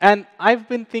 And I've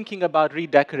been thinking about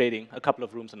redecorating a couple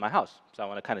of rooms in my house. So I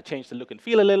want to kind of change the look and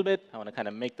feel a little bit. I want to kind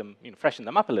of make them, freshen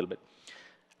them up a little bit.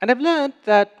 And I've learned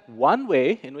that one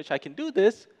way in which I can do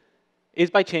this is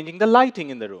by changing the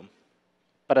lighting in the room.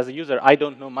 But as a user, I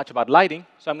don't know much about lighting,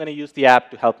 so I'm going to use the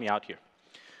app to help me out here.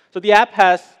 So the app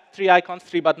has 3 icons,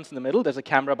 3 buttons in the middle. There's a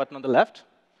camera button on the left,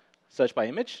 search by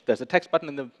image. There's a text button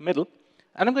in the middle.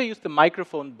 And I'm going to use the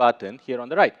microphone button here on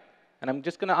the right. And I'm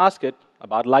just going to ask it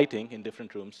about lighting in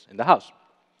different rooms in the house.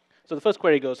 So the first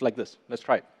query goes like this. Let's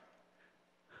try it.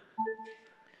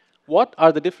 What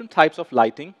are the different types of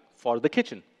lighting for the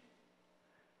kitchen?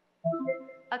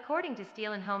 According to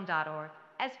steelandhome.org,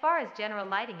 as far as general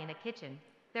lighting in a kitchen,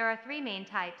 there are 3 main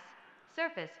types: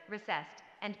 surface, recessed,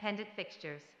 and pendant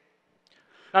fixtures.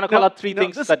 Now, I'll call out 3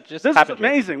 things that just happened. This is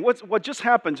amazing. What just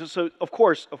happened, so of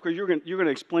course you're going to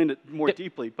explain it more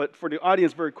deeply, but for the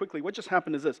audience very quickly, what just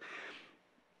happened is this.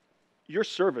 Your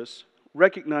service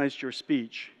recognized your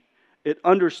speech. It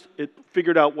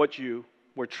figured out what you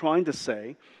were trying to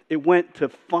say. It went to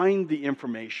find the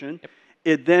information. Yep.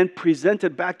 It then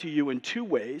presented back to you in 2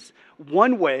 ways.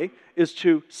 One way is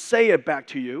to say it back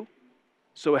to you.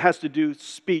 So it has to do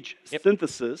speech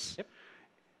synthesis. Yep.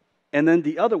 And then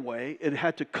the other way, it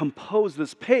had to compose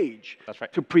this page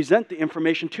to present the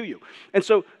information to you. And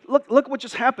so look what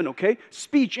just happened, okay?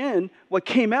 Speech in, what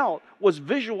came out was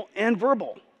visual and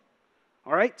verbal.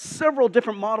 All right? Several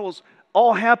different models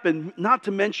all happened, not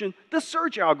to mention the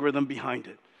search algorithm behind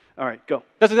it. All right, go.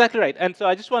 That's exactly right. And so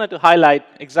I just wanted to highlight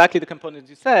exactly the components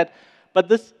you said. But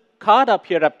this card up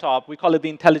here up top, we call it the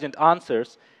intelligent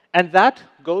answers. And that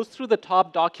goes through the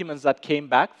top documents that came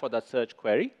back for that search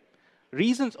query,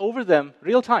 reasons over them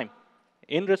real time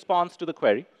in response to the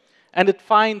query, and it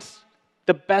finds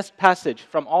the best passage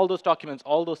from all those documents,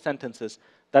 all those sentences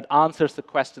that answers the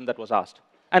question that was asked.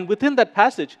 And within that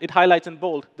passage, it highlights in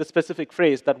bold the specific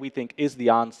phrase that we think is the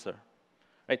answer.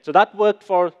 Right? So that worked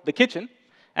for the kitchen.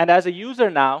 And as a user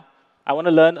now, I want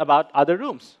to learn about other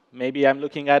rooms. Maybe I'm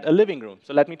looking at a living room.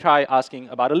 So let me try asking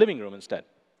about a living room instead.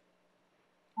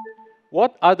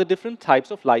 What are the different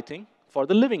types of lighting for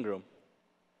the living room?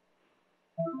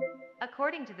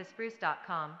 According to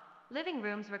thespruce.com, living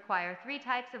rooms require 3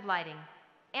 types of lighting: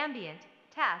 ambient,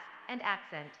 task, and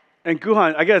accent. And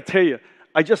Guhan, I got to tell you,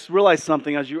 I just realized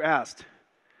something as you asked.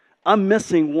 I'm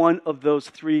missing one of those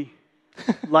 3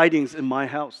 lightings in my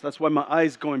house. That's why my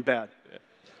eye's going bad.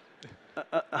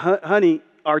 Honey,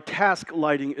 our task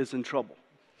lighting is in trouble.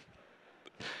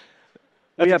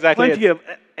 We have plenty of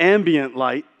ambient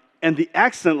light, and the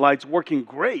accent light's working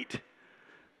great.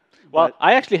 Well,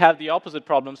 I actually have the opposite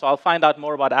problem, so I'll find out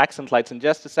more about accent lights in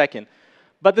just a second.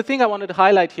 But the thing I wanted to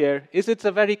highlight here is it's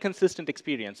a very consistent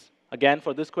experience. Again,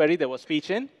 for this query, there was speech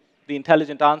in. The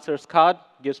intelligent answers card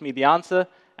gives me the answer,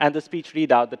 and the speech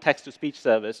readout, the text-to-speech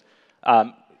service,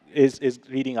 is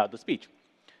reading out the speech.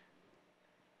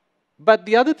 But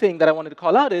the other thing that I wanted to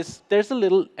call out is there's a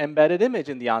little embedded image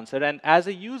in the answer, and as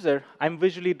a user, I'm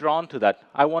visually drawn to that.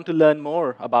 I want to learn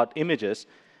more about images,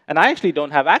 and I actually don't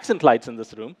have accent lights in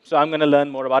this room, so I'm going to learn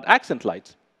more about accent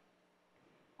lights.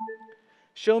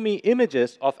 Show me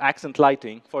images of accent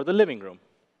lighting for the living room.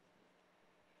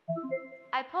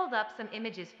 I pulled up some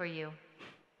images for you.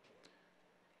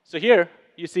 So here,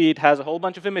 you see it has a whole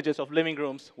bunch of images of living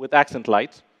rooms with accent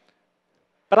lights.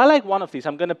 But I like one of these.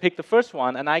 I'm going to pick the first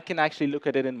one, and I can actually look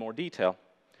at it in more detail.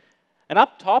 And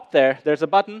up top there, there's a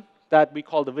button that we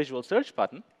call the visual search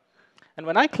button. And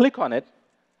when I click on it,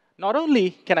 not only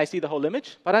can I see the whole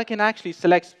image, but I can actually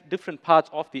select different parts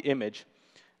of the image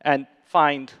and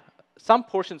find some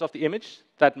portions of the image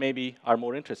that maybe are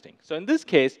more interesting. So in this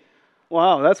case,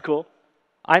 wow, that's cool.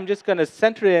 I'm just going to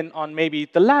center in on maybe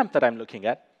the lamp that I'm looking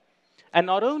at. And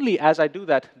not only as I do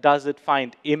that, does it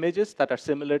find images that are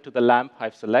similar to the lamp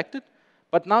I've selected,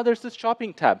 but now there's this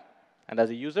shopping tab. And as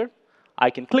a user, I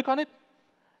can click on it,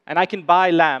 and I can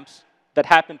buy lamps that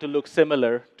happen to look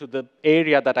similar to the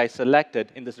area that I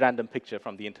selected in this random picture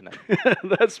from the internet.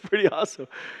 That's pretty awesome.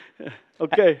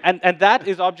 Okay. And that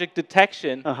is object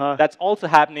detection that's also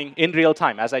happening in real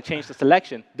time. As I change the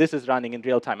selection, this is running in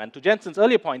real time. And to Jensen's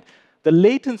earlier point, the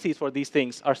latencies for these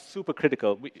things are super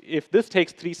critical. If this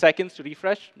takes 3 seconds to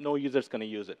refresh, no user's going to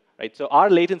use it, right? So our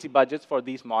latency budgets for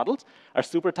these models are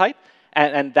super tight,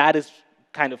 and that is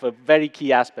kind of a very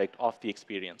key aspect of the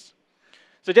experience.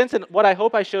 So Jensen, what I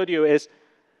hope I showed you is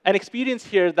an experience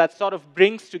here that sort of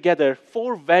brings together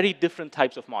 4 very different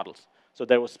types of models. So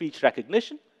there was speech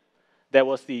recognition, there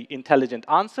was the intelligent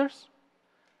answers,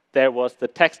 there was the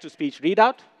text-to-speech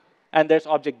readout, and there's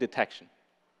object detection,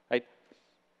 right?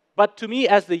 But to me,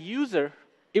 as the user,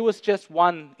 it was just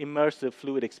one immersive,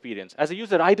 fluid experience. As a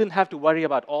user, I didn't have to worry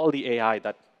about all the AI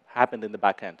that happened in the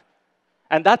back end.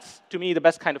 And that's, to me, the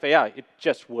best kind of AI. It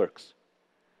just works.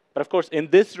 But of course, in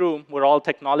this room, we're all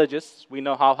technologists. We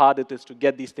know how hard it is to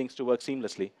get these things to work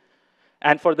seamlessly.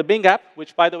 And for the Bing app,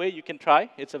 which, by the way, you can try.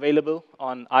 It's available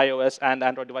on iOS and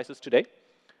Android devices today.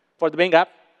 For the Bing app,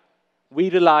 we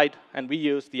relied and we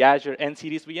used the Azure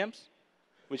N-Series VMs,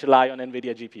 which rely on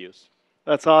NVIDIA GPUs.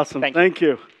 That's awesome. Thank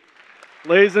you.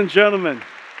 Ladies and gentlemen,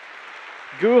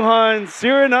 Guhan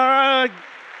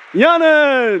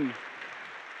Siranarayanan.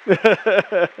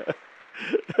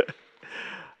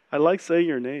 I like saying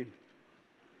your name.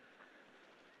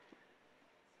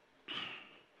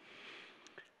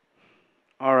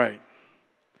 All right.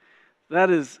 That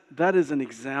is an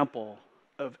example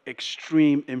of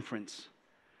extreme inference,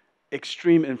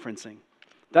 extreme inferencing.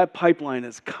 That pipeline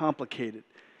is complicated.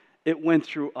 It went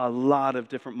through a lot of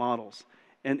different models.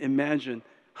 And imagine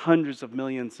hundreds of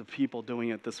millions of people doing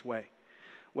it this way.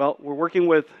 Well, we're working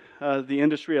with the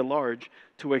industry at large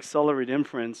to accelerate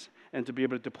inference and to be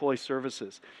able to deploy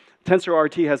services.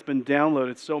 TensorRT has been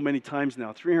downloaded so many times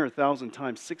now, 300,000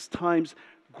 times, 6 times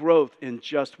growth in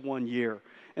just 1 year.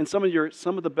 And some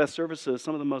of the best services,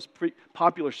 some of the most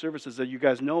popular services that you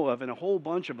guys know of, and a whole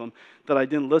bunch of them that I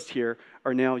didn't list here,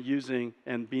 are now using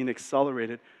and being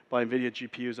accelerated by NVIDIA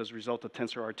GPUs as a result of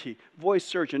TensorRT. Voice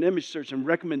search and image search and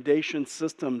recommendation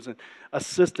systems and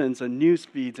assistance and news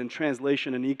feeds and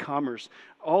translation and e-commerce.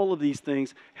 All of these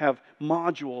things have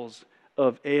modules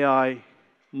of AI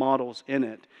models in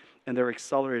it, and they're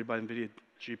accelerated by NVIDIA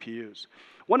GPUs.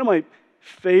 One of my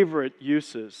favorite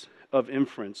uses of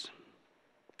inference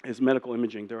is medical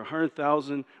imaging. There are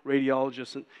 100,000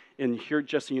 radiologists in here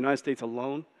just in the United States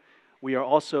alone. We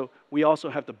also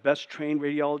have the best trained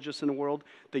radiologists in the world.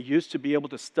 They used to be able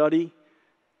to study,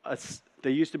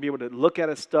 they used to be able to look at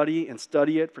a study and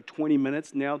study it for 20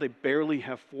 minutes. Now they barely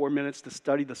have 4 minutes to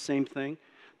study the same thing.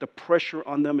 The pressure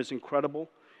on them is incredible.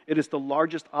 It is the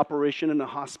largest operation in the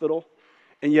hospital,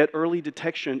 and yet early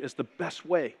detection is the best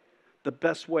way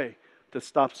to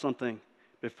stop something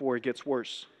before it gets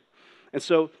worse. And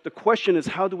so the question is,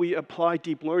 how do we apply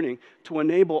deep learning to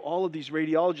enable all of these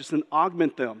radiologists and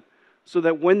augment them so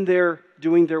that when they're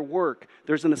doing their work,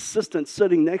 there's an assistant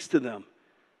sitting next to them,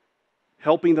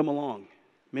 helping them along,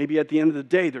 Maybe at the end of the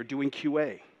day, they're doing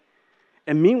QA.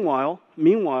 And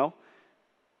meanwhile,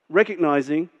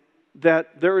 recognizing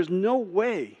that there is no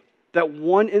way that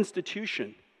one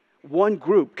institution, one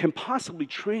group can possibly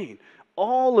train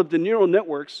all of the neural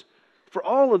networks for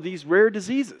all of these rare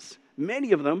diseases.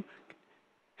 Many of them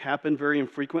happen very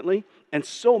infrequently, and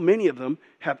so many of them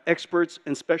have experts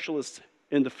and specialists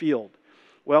in the field.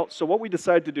 Well, so what we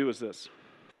decided to do is this.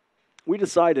 We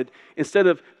decided, instead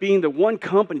of being the one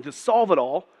company to solve it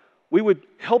all, we would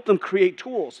help them create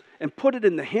tools and put it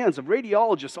in the hands of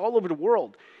radiologists all over the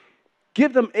world.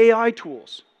 Give them AI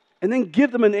tools, and then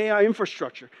give them an AI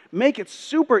infrastructure. Make it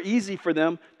super easy for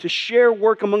them to share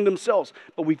work among themselves,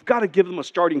 but we've got to give them a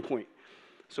starting point.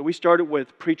 So we started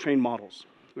with pre-trained models.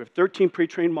 We have 13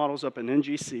 pre-trained models up in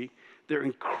NGC. They're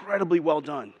incredibly well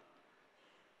done.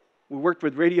 We worked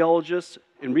with radiologists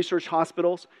in research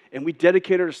hospitals, and we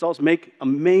dedicated ourselves to make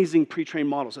amazing pre-trained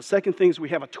models. The second thing is we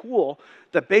have a tool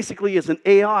that basically is an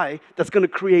AI that's going to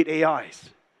create AIs.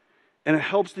 And it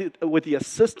helps with the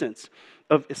assistance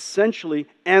of essentially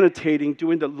annotating,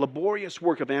 doing the laborious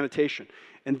work of annotation.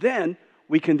 And then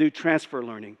we can do transfer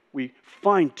learning. We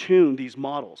fine-tune these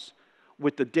models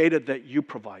with the data that you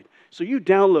provide. So you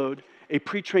download a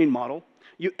pre-trained model,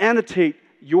 you annotate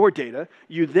your data,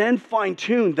 you then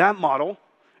fine-tune that model,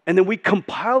 and then we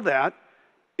compile that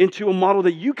into a model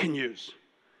that you can use.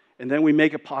 And then we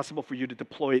make it possible for you to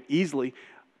deploy it easily,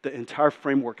 the entire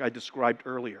framework I described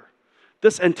earlier.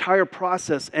 This entire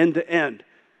process, end-to-end,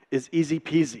 is easy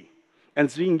peasy. And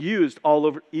it's being used all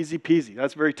over, easy peasy.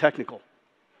 That's very technical.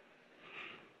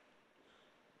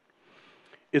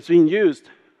 It's being used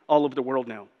all over the world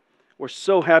now. We're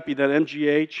so happy that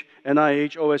MGH,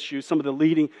 NIH, OSU, some of the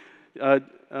leading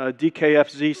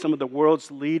DKFZ, some of the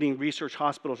world's leading research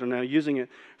hospitals are now using it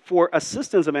for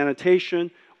assistance of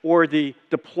annotation or the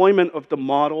deployment of the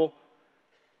model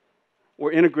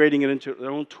or integrating it into their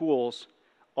own tools.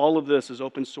 All of this is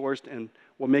open sourced and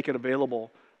will make it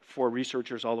available for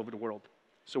researchers all over the world.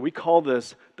 So we call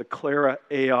this the Clara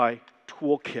AI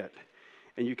Toolkit,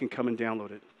 and you can come and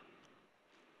download it.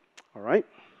 All right?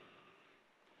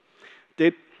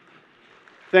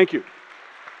 Thank you.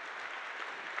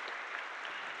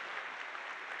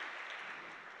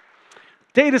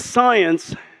 Data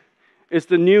science is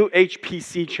the new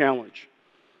HPC challenge.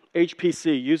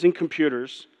 HPC, using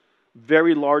computers,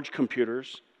 very large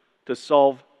computers, to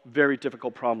solve very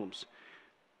difficult problems.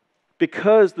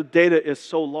 Because the data is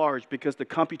so large, because the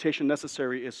computation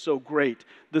necessary is so great,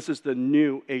 this is the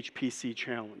new HPC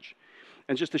challenge.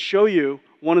 And just to show you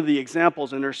one of the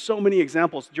examples, and there's so many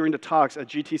examples during the talks at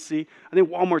GTC, I think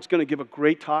Walmart's going to give a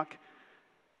great talk.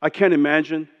 I can't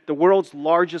imagine. The world's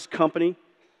largest company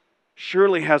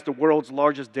surely has the world's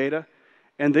largest data,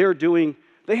 and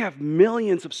they have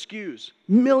millions of SKUs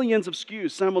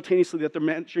simultaneously that they're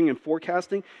managing and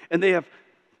forecasting, and they have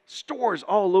stores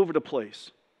all over the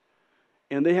place.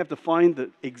 And they have to find the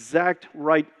exact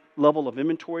right level of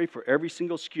inventory for every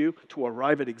single SKU to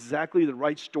arrive at exactly the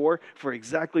right store for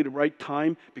exactly the right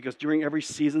time, because during every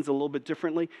season's a little bit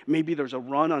differently. Maybe there's a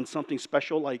run on something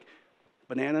special like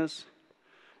bananas.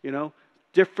 You know,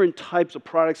 different types of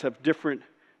products have different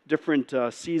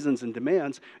seasons and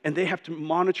demands, and they have to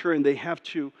monitor and they have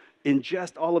to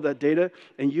ingest all of that data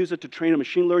and use it to train a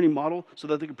machine learning model so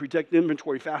that they can predict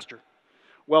inventory faster.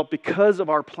 Well, because of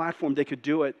our platform, they could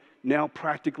do it now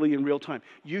practically in real time.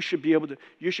 You should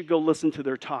go listen to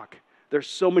their talk. There's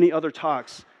so many other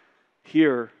talks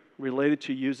here related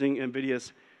to using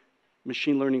NVIDIA's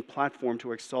machine learning platform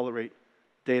to accelerate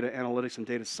data analytics and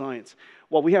data science.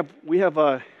 Well, we have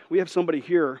somebody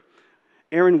here,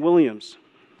 Aaron Williams.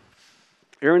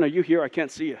 Aaron, are you here? I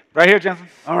can't see you. Right here, Jensen.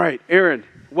 All right, Aaron,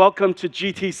 welcome to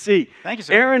GTC. Thank you,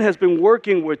 sir. Aaron has been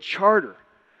working with Charter,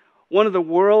 one of the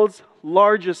world's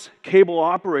largest cable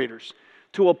operators,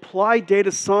 to apply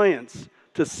data science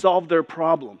to solve their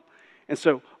problem. And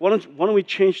so why don't we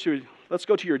change to, let's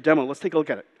go to your demo. Let's take a look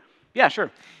at it. Yeah,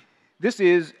 sure. This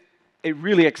is a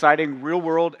really exciting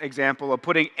real-world example of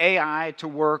putting AI to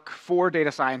work for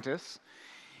data scientists.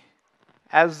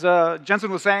 As Jensen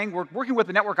was saying, we're working with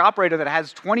a network operator that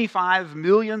has 25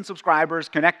 million subscribers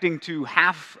connecting to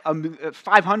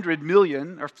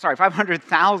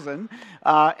 500,000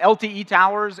 LTE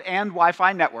towers and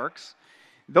Wi-Fi networks.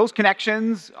 Those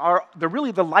connections they're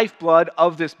really the lifeblood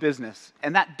of this business,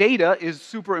 and that data is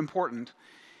super important.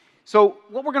 So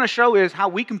what we're going to show is how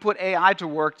we can put AI to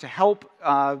work to help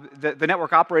the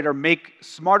network operator make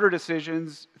smarter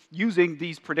decisions using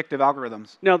these predictive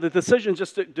algorithms. Now, the decision,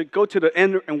 just to go to the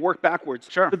end and work backwards,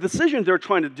 sure. The decision they're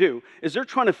trying to do is they're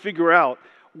trying to figure out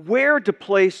where to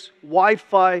place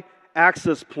Wi-Fi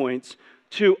access points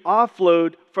to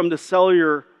offload from the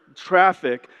cellular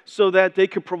traffic so that they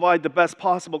could provide the best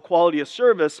possible quality of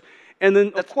service, and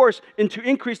then, of course, and to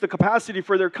increase the capacity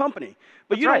for their company.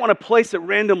 But you don't want to place it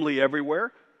randomly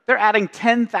everywhere. They're adding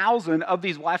 10,000 of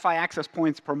these Wi-Fi access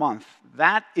points per month.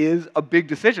 That is a big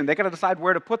decision. They got to decide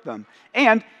where to put them.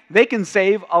 And they can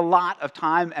save a lot of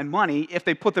time and money if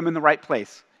they put them in the right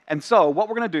place. And so what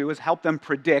we're going to do is help them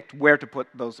predict where to put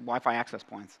those Wi-Fi access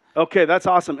points. Okay, that's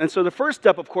awesome. And so the first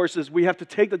step, of course, is we have to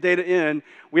take the data in.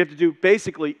 We have to do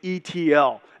basically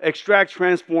ETL, extract,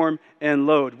 transform, and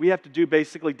load. We have to do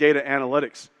basically data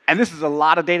analytics. And this is a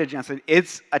lot of data, Jensen.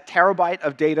 It's a terabyte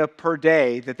of data per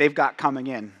day that they've got coming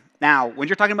in. Now, when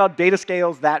you're talking about data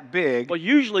scales that big... Well,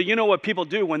 usually, you know what people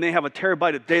do when they have a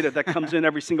terabyte of data that comes in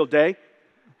every single day?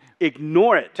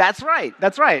 Ignore it. That's right.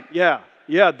 That's right. Yeah,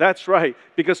 that's right.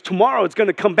 Because tomorrow it's going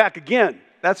to come back again.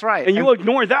 That's right. And you'll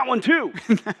ignore that one too.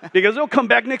 Because it'll come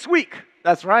back next week.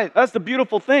 That's right. That's the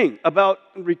beautiful thing about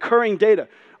recurring data.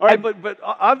 All right, but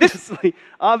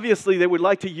obviously they would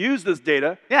like to use this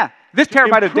data. Yeah, this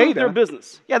terabyte of data. Their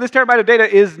business. Yeah, this terabyte of data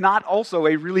is not also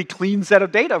a really clean set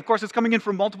of data. Of course, it's coming in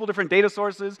from multiple different data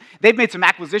sources. They've made some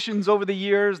acquisitions over the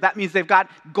years. That means they've got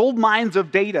gold mines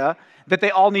of data that they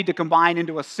all need to combine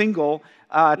into a single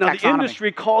taxonomy. Now, the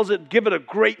industry calls it, give it a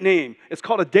great name. It's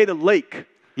called a data lake.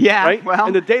 Yeah, right? well.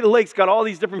 And the data lake's got all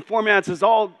these different formats. It's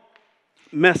all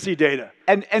messy data.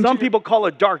 And some people call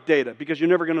it dark data because you're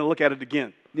never going to look at it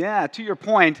again. Yeah, to your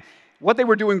point, what they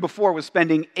were doing before was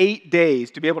spending 8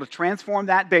 days to be able to transform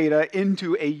that data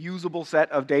into a usable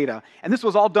set of data. And this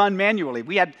was all done manually.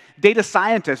 We had data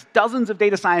scientists, dozens of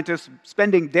data scientists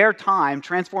spending their time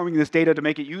transforming this data to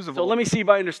make it usable. So let me see if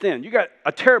I understand. You got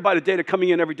a terabyte of data coming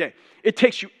in every day. It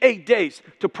takes you 8 days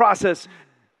to process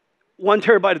 1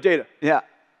 terabyte of data.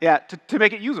 Yeah, to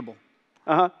make it usable.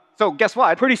 Uh-huh. So guess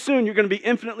what? Pretty soon, you're going to be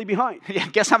infinitely behind. Yeah,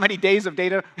 guess how many days of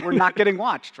data we're not getting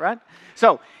watched, right?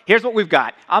 So here's what we've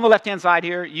got. On the left-hand side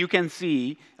here, you can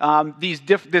see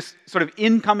this sort of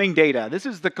incoming data. This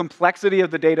is the complexity of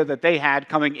the data that they had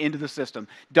coming into the system.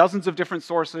 Dozens of different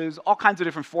sources, all kinds of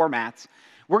different formats.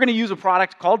 We're going to use a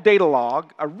product called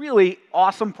Datalog, a really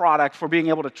awesome product for being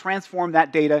able to transform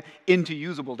that data into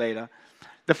usable data.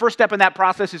 The first step in that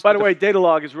process is... By the way,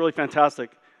 Datalog is really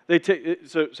fantastic.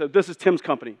 So this is Tim's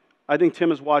company. I think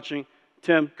Tim is watching.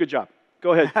 Tim, good job.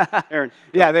 Go ahead, Aaron.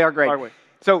 Yeah, they are great.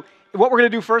 So what we're going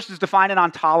to do first is define an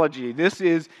ontology. This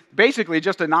is basically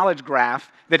just a knowledge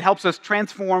graph that helps us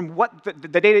transform what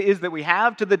the data is that we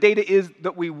have to the data is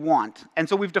that we want. And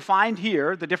so we've defined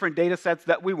here the different data sets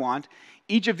that we want.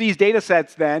 Each of these data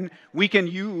sets, then, we can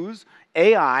use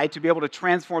AI to be able to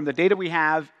transform the data we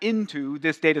have into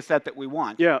this data set that we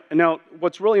want. Yeah, and now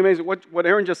what's really amazing, what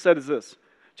Aaron just said is this.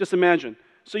 Just imagine.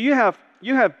 So you have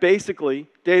basically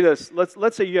data,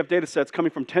 let's say you have data sets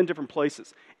coming from 10 different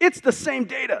places. It's the same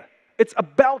data. It's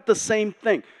about the same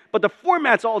thing. But the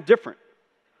format's all different.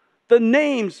 The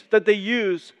names that they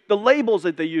use, the labels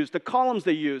that they use, the columns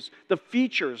they use, the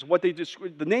features,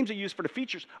 the names they use for the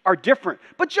features are different,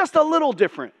 but just a little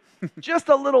different. Just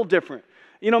a little different.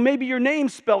 You know, maybe your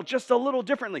name's spelled just a little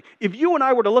differently. If you and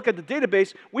I were to look at the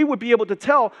database, we would be able to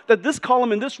tell that this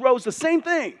column and this row is the same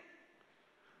thing.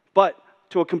 But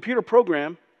to a computer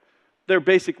program, they're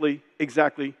basically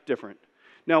exactly different.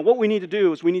 Now, what we need to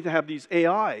do is we need to have these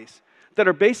AIs that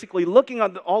are basically looking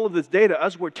at all of this data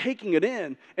as we're taking it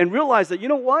in and realize that, you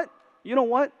know what?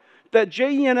 That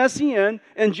JEN-SEN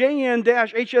and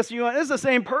JEN-HSUN is the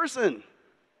same person.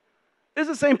 It's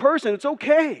the same person. It's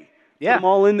okay. Yeah. Put them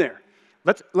all in there.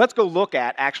 Let's go look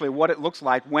at actually what it looks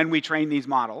like when we train these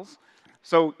models.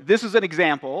 So this is an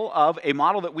example of a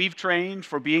model that we've trained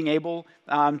for being able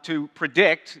to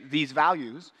predict these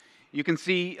values. You can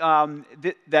see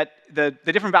that the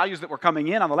different values that were coming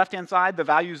in on the left-hand side, the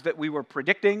values that we were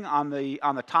predicting on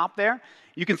the top there.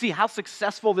 You can see how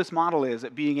successful this model is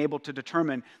at being able to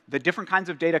determine the different kinds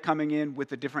of data coming in with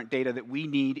the different data that we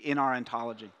need in our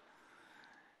ontology.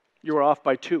 You were off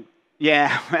by 2.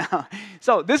 Yeah, well,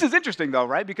 so this is interesting though,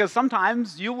 right? Because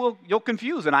sometimes you'll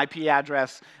confuse an IP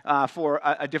address for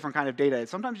a different kind of data.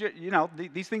 Sometimes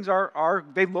these things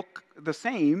they look the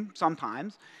same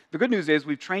sometimes. The good news is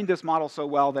we've trained this model so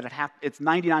well that it's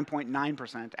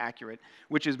 99.9% accurate,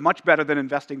 which is much better than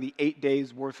investing the 8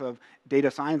 days worth of data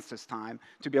scientist time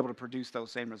to be able to produce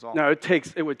those same results. No,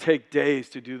 it would take days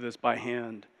to do this by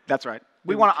hand. That's right.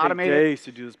 We want to automate it. Days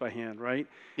to do this by hand, right?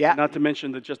 Yeah. Not to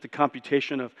mention just the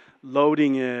computation of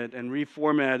loading it and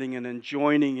reformatting it and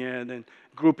joining it and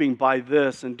grouping by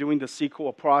this and doing the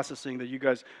SQL processing that you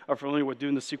guys are familiar with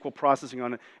doing the SQL processing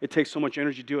on it. It takes so much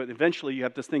energy to do it. Eventually, you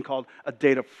have this thing called a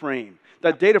data frame.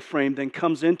 That data frame then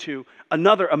comes into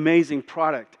another amazing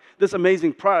product this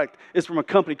amazing product is from a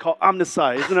company called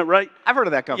Omnisci, isn't it right? I've heard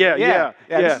of that company. Yeah.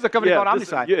 This is a company called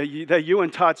Omnisci. That you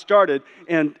and Todd started,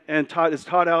 and Todd, is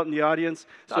Todd out in the audience?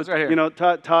 Todd's right here. You know,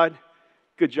 Todd,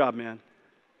 good job, man.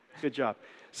 Good job.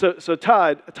 So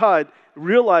Todd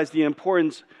realized the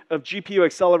importance of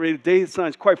GPU-accelerated data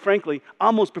science, quite frankly,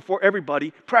 almost before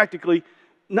everybody, practically,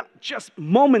 not just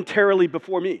momentarily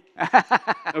before me.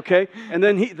 Okay? And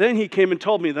then he came and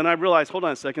told me, then I realized, hold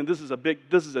on a second, this is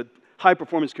a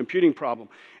high-performance computing problem.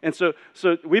 And so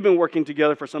we've been working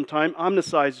together for some time.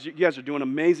 Omnisci, you guys are doing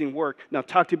amazing work. Now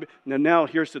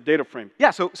here's the data frame.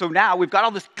 Yeah, so now we've got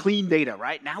all this clean data,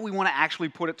 right? Now we want to actually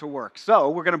put it to work.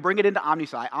 So we're going to bring it into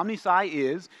Omnisci. Omnisci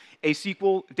is a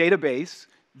SQL database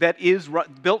that is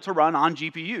built to run on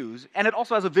GPUs, and it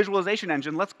also has a visualization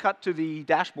engine. Let's cut to the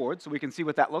dashboard so we can see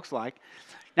what that looks like.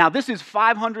 Now, this is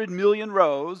 500 million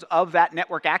rows of that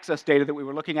network access data that we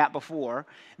were looking at before.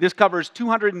 This covers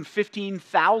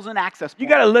 215,000 access points. You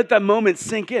got to let that moment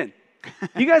sink in.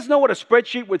 You guys know what a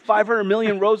spreadsheet with 500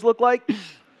 million rows look like?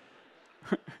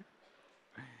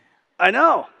 I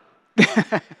know.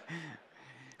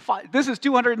 This is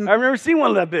 200. I've never seen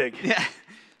one that big. Yeah.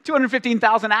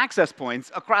 215,000 access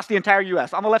points across the entire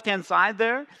US. On the left-hand side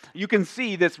there, you can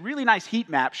see this really nice heat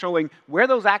map showing where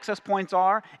those access points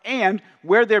are and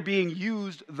where they're being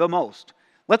used the most.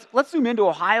 Let's zoom into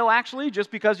Ohio, actually,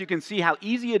 just because you can see how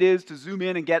easy it is to zoom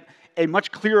in and get a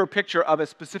much clearer picture of a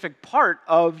specific part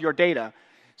of your data.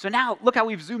 So now, look how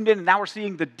we've zoomed in, and now we're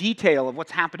seeing the detail of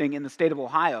what's happening in the state of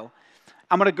Ohio.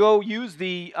 I'm going to go use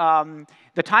the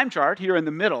time chart here in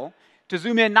the middle to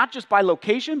zoom in not just by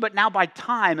location, but now by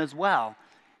time as well.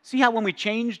 See how when we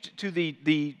changed to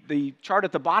the chart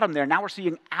at the bottom there, now we're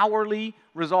seeing hourly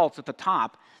results at the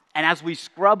top. And as we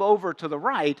scrub over to the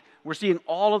right, we're seeing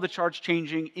all of the charts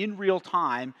changing in real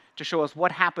time to show us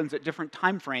what happens at different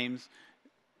time frames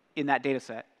in that data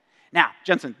set. Now,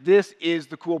 Jensen, this is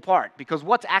the cool part, because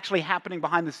what's actually happening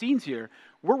behind the scenes here,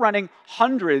 we're running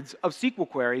hundreds of SQL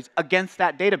queries against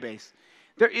that database.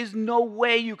 There is no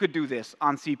way you could do this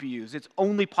on CPUs. It's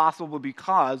only possible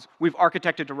because we've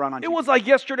architected to run on GPUs. It was like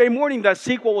yesterday morning that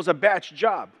SQL was a batch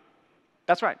job.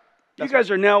 That's right. You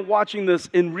guys are now watching this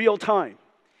in real time.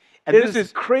 And this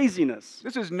is craziness.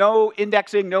 This is no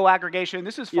indexing, no aggregation.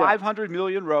 This is 500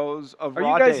 million rows of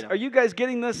raw data. Are you guys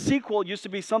getting this? SQL used to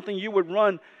be something you would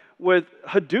run with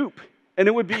Hadoop, and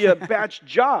it would be a batch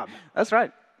job. That's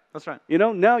right. That's right. You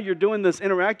know, now you're doing this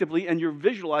interactively, and you're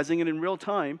visualizing it in real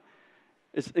time.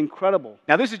 It's incredible.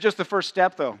 Now, this is just the first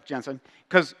step, though, Jensen,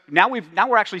 because now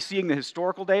we're actually seeing the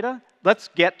historical data. Let's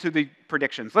get to the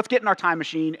predictions. Let's get in our time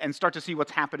machine and start to see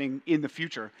what's happening in the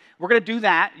future. We're going to do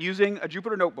that using a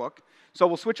Jupyter Notebook. So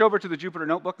we'll switch over to the Jupyter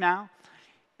Notebook now.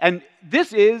 And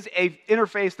this is an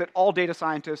interface that all data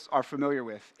scientists are familiar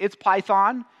with. It's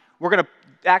Python. We're going to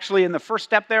actually, in the first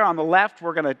step there on the left,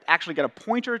 we're going to actually get a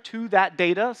pointer to that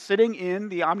data sitting in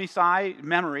the Omnisci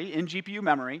memory, in GPU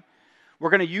memory. We're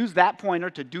going to use that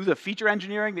pointer to do the feature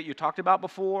engineering that you talked about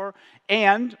before.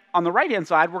 And on the right-hand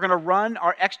side, we're going to run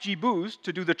our XGBoost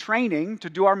to do the training, to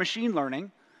do our machine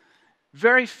learning.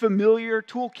 Very familiar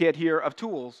toolkit here of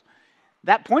tools.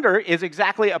 That pointer is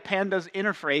exactly a pandas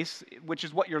interface, which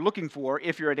is what you're looking for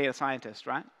if you're a data scientist,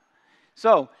 right?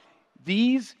 So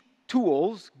these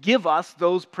tools give us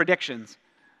those predictions.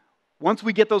 Once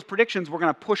we get those predictions, we're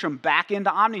going to push them back into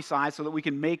Omnisci so that we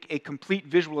can make a complete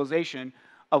visualization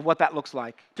of what that looks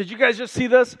like. Did you guys just see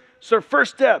this? So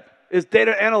first step is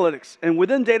data analytics. And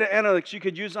within data analytics, you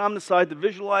could use Omnisci to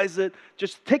visualize it.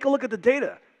 Just take a look at the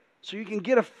data so you can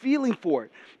get a feeling for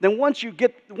it. Then once you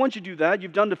do that,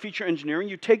 you've done the feature engineering,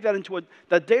 you take that into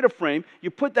that data frame, you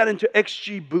put that into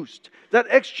XGBoost. That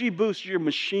XGBoost is your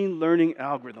machine learning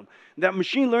algorithm. That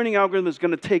machine learning algorithm is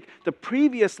going to take the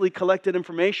previously collected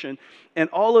information and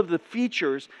all of the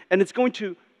features, and it's going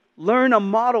to learn a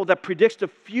model that predicts the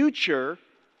future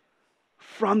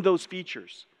from those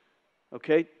features,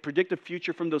 okay? Predict the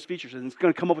future from those features, and it's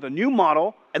going to come up with a new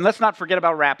model. And let's not forget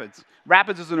about Rapids.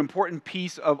 Rapids is an important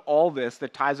piece of all this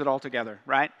that ties it all together,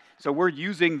 right? So we're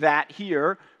using that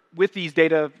here with these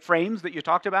data frames that you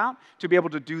talked about to be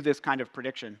able to do this kind of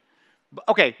prediction.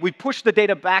 Okay, we pushed the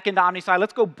data back into Omnisci.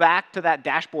 Let's go back to that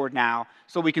dashboard now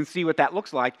so we can see what that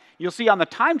looks like. You'll see on the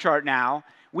time chart now,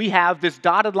 we have this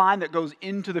dotted line that goes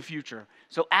into the future.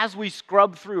 So as we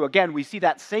scrub through, again, we see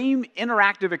that same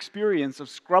interactive experience of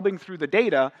scrubbing through the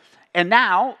data, and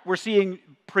now we're seeing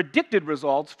predicted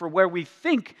results for where we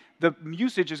think the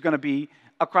usage is going to be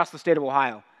across the state of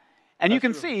Ohio. And you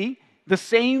can see the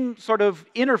same sort of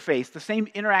interface, the same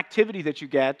interactivity that you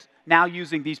get now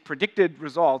using these predicted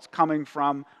results coming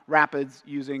from Rapids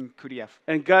using CUDA-F.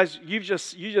 And guys, you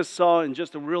just saw in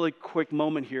just a really quick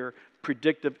moment here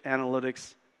predictive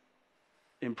analytics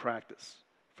in practice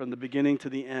from the beginning to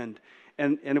the end.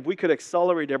 And if we could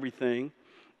accelerate everything,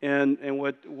 and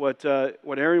what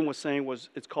Aaron was saying was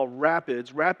it's called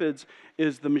Rapids. Rapids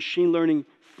is the machine learning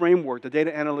framework, the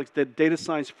data analytics, the data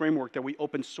science framework that we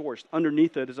open sourced.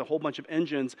 Underneath it is a whole bunch of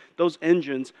engines. Those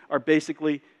engines are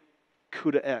basically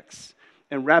CUDA-X.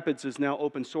 And Rapids is now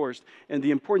open sourced. And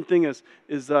the important thing is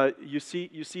you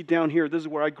see down here, this is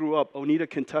where I grew up, Oneida,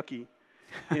 Kentucky.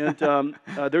 And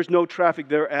there's no traffic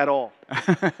there at all.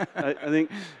 I think,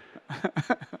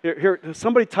 here,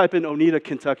 somebody type in Oneida,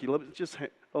 Kentucky. Let me just,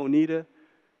 Oneida,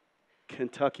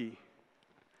 Kentucky.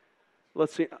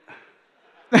 Let's see.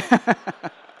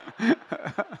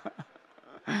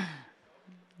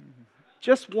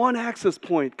 Just one access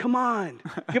point. Come on.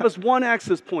 Give us one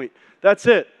access point. That's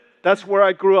it. That's where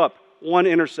I grew up. One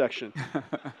intersection.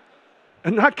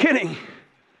 I'm not kidding.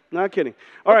 Not kidding.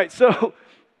 All right, so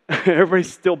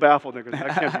everybody's still baffled. They're going,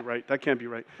 that can't be right. That can't be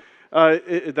right.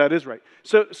 That is right.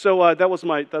 So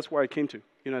that's where I came to,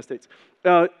 United States.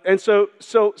 And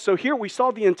so here we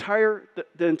saw the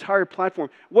entire platform.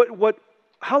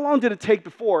 How long did it take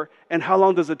before, and how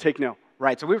long does it take now?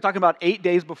 Right, so we were talking about 8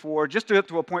 days before, just to get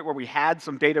to a point where we had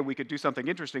some data we could do something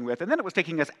interesting with, and then it was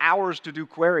taking us hours to do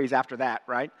queries after that,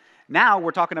 right? Now we're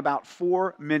talking about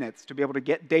 4 minutes to be able to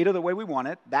get data the way we want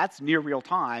it. That's near real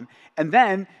time. And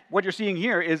then what you're seeing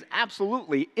here is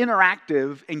absolutely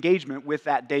interactive engagement with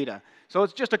that data. So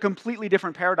it's just a completely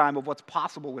different paradigm of what's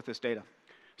possible with this data.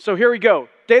 So here we go.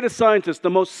 Data scientists,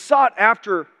 the most sought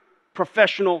after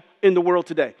professional in the world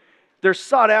today. They're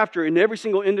sought after in every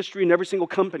single industry and every single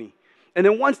company. And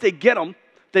then once they get them,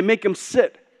 they make them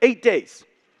sit 8 days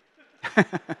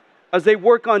as they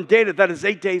work on data that is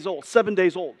 8 days old, 7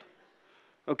 days old.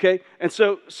 Okay? And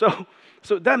so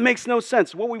that makes no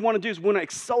sense. What we want to do is we want to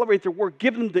accelerate their work,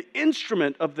 give them the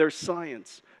instrument of their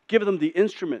science, give them the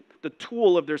instrument, the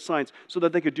tool of their science, so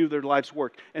that they could do their life's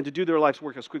work, and to do their life's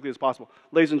work as quickly as possible.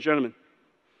 Ladies and gentlemen,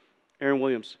 Aaron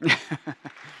Williams.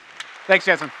 Thanks,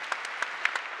 Jensen.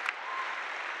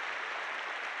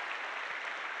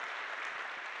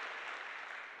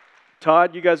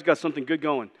 Todd, you guys got something good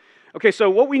going. Okay, so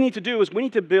what we need to do is we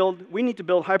need to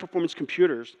build high-performance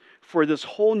computers for this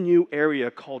whole new area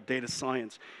called data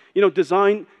science. You know,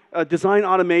 design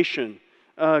automation,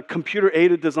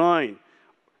 computer-aided design,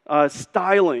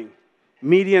 styling,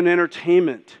 media and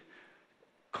entertainment,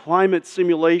 climate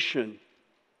simulation,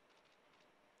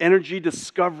 energy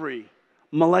discovery,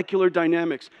 molecular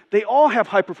dynamics. They all have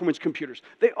high-performance computers.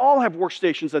 They all have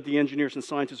workstations that the engineers and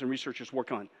scientists and researchers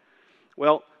work on.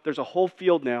 Well, there's a whole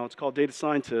field now. It's called data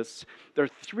scientists. There are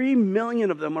 3 million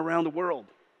of them around the world.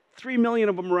 3 million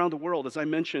of them around the world, as I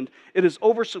mentioned. It is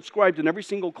oversubscribed in every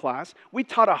single class. We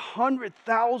taught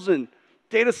 100,000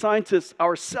 data scientists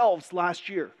ourselves last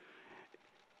year.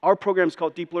 Our program is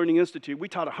called Deep Learning Institute. We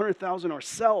taught 100,000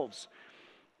 ourselves.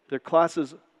 There are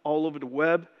classes all over the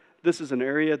web. This is an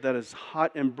area that is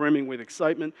hot and brimming with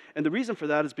excitement. And the reason for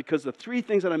that is because the 3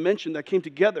 things that I mentioned that came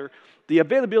together, the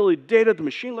availability of data, the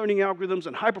machine learning algorithms,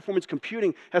 and high-performance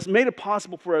computing has made it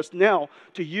possible for us now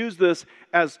to use this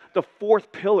as the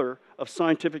 4th pillar of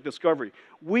scientific discovery.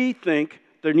 We think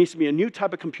there needs to be a new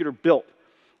type of computer built.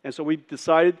 And so we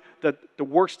decided that the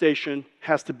workstation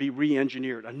has to be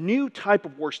re-engineered, a new type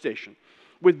of workstation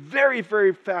with very,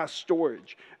 very fast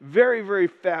storage, very, very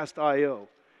fast I/O.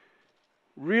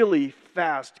 Really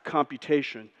fast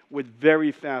computation with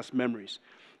very fast memories.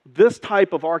 This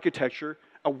type of architecture,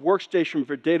 a workstation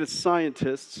for data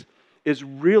scientists, is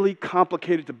really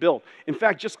complicated to build. In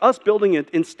fact, just us building it,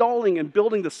 installing and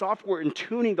building the software and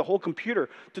tuning the whole computer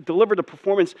to deliver the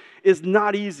performance is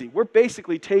not easy. We're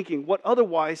basically taking what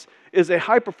otherwise is a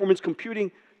high-performance computing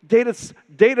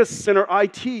data center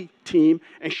IT team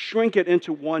and shrink it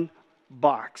into one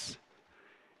box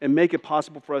and make it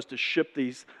possible for us to ship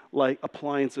these like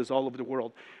appliances all over the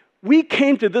world. We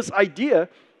came to this idea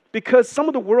because some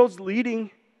of the world's leading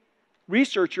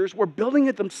researchers were building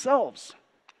it themselves.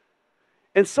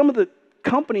 And some of the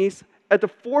companies at the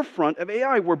forefront of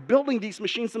AI were building these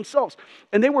machines themselves.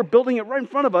 And they were building it right in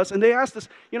front of us, and they asked us,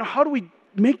 how do we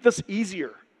make this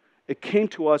easier? It came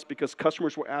to us because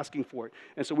customers were asking for it.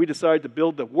 And so we decided to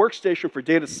build the workstation for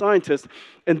data scientists,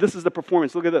 and this is the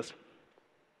performance. Look at this.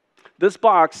 This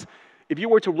box, if you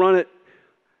were to run it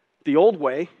the old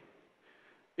way,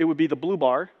 it would be the blue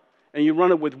bar, and you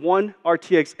run it with 1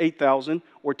 RTX 8000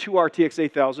 or 2 RTX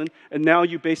 8000, and now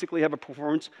you basically have a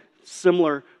performance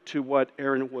similar to what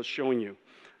Aaron was showing you.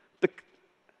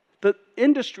 The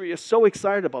industry is so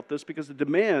excited about this because the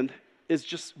demand is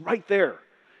just right there.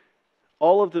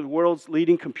 All of the world's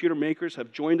leading computer makers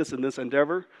have joined us in this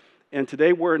endeavor, and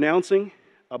today we're announcing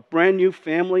a brand new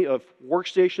family of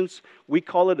workstations. We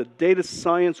call it a Data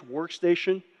Science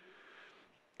Workstation,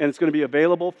 and it's going to be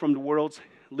available from the world's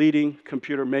leading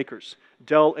computer makers,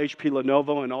 Dell, HP,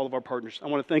 Lenovo, and all of our partners. I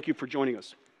want to thank you for joining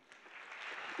us.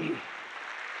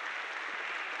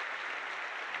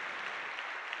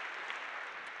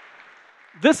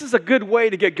 This is a good way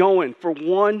to get going for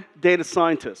one data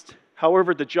scientist.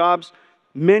 However, the jobs,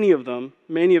 many of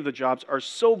the jobs are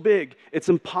so big, it's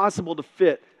impossible to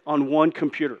fit on one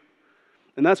computer.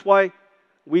 And that's why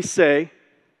we say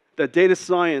that data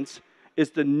science is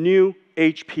the new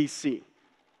HPC.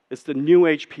 It's the new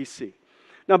HPC.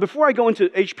 Now, before I go into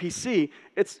HPC,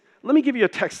 let me give you a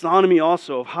taxonomy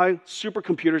also of how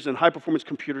supercomputers and high-performance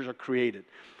computers are created.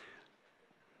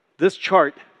 This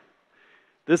chart,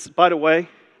 by the way,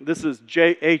 this is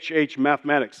JHH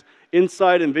mathematics.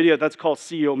 Inside NVIDIA, that's called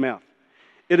CEO math.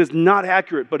 It is not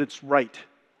accurate, but it's right.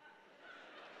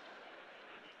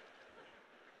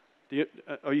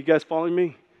 Are you guys following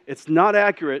me? It's not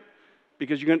accurate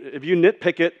because if you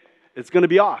nitpick it, it's going to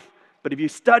be off. But if you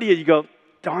study it, you go,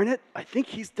 darn it, I think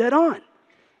he's dead on.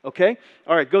 Okay?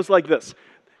 All right, it goes like this.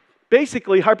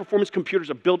 Basically, high-performance computers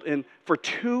are built in for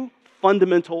two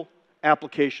fundamental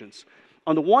applications.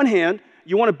 On the one hand,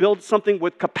 you want to build something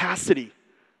with capacity.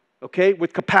 Okay?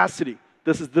 With capacity.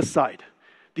 This is this side.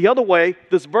 The other way,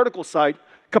 this vertical side,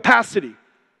 capacity,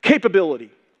 capability.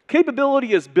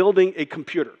 Capability is building a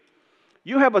computer.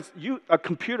 You have a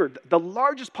computer, the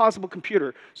largest possible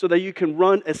computer, so that you can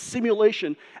run a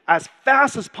simulation as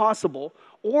fast as possible,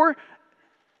 or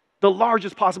the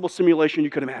largest possible simulation you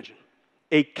could imagine.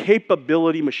 A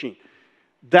capability machine.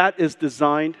 That is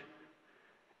designed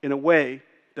in a way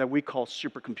that we call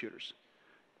supercomputers.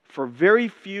 For very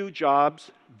few jobs,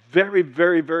 very,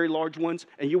 very, very large ones,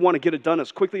 and you want to get it done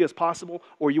as quickly as possible,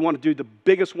 or you want to do the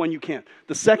biggest one you can.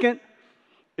 The second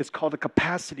is called a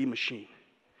capacity machine.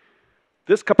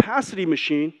 This capacity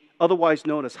machine, otherwise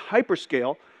known as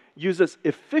hyperscale, uses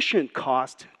efficient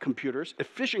cost computers,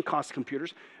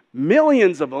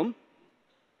 millions of them.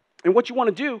 And what you want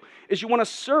to do is you want to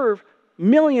serve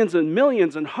millions and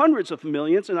millions and hundreds of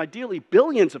millions and ideally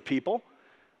billions of people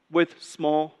with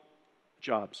small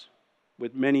jobs,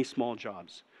 with many small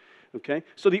jobs. Okay?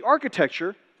 So the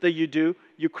architecture that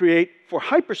you create for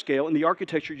hyperscale and the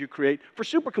architecture you create for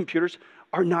supercomputers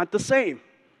are not the same.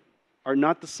 Are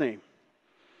not the same.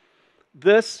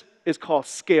 This is called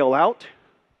scale out.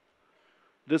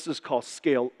 This is called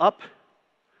scale up.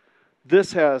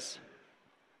 This has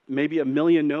maybe 1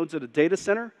 million nodes at a data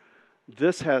center.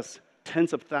 This has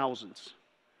tens of thousands.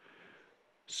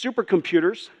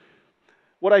 Supercomputers,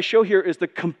 what I show here is the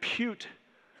compute.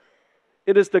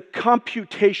 It is the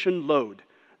computation load.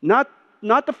 Not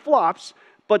the flops,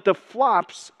 but the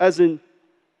flops as in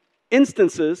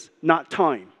instances, not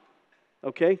time.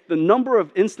 Okay? The number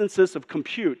of instances of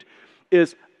compute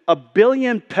is 1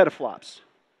 billion petaflops,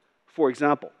 for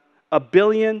example. 1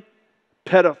 billion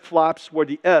petaflops where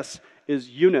the S is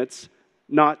units,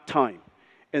 not time.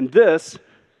 And this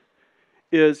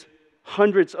is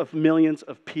hundreds of millions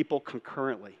of people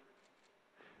concurrently.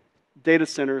 Data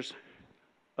centers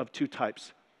of two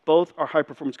types. Both are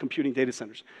high-performance computing data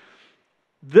centers.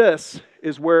 This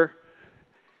is where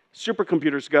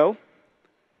supercomputers go.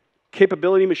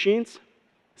 Capability machines,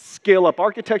 scale-up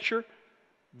architecture.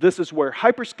 This is where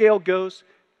hyperscale goes.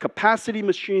 Capacity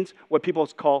machines, what people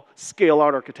call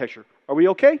scale-out architecture. Are we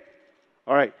okay?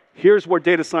 All right, here's where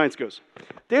data science goes.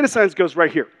 Data science goes right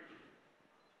here.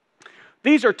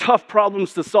 These are tough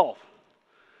problems to solve.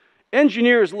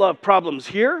 Engineers love problems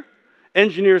here.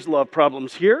 Engineers love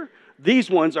problems here. These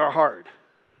ones are hard.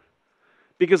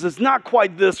 Because it's not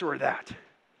quite this or that.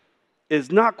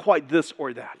 It's not quite this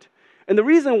or that. And the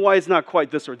reason why it's not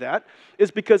quite this or that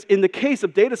is because in the case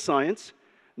of data science,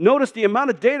 notice the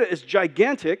amount of data is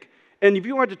gigantic, and if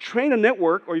you want to train a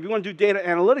network or if you want to do data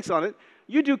analytics on it,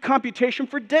 you do computation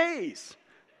for days.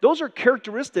 Those are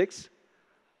characteristics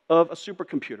of a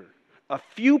supercomputer. A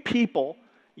few people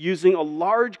using a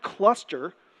large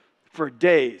cluster for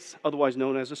days, otherwise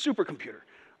known as a supercomputer.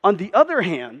 On the other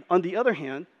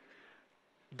hand,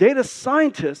 data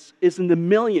scientists is in the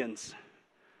millions.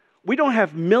 We don't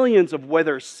have millions of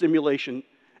weather simulation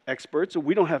experts, or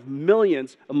we don't have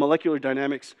millions of molecular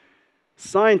dynamics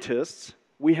scientists.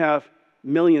 We have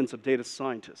millions of data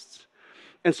scientists.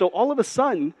 And so all of a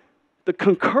sudden, the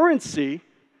concurrency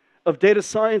of data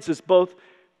science is both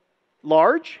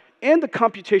large and the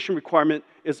computation requirement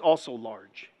is also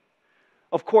large.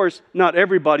 Of course, not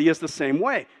everybody is the same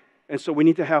way. And so we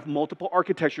need to have multiple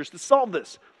architectures to solve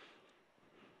this.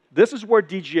 This is where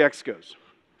DGX goes.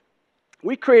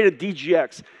 We created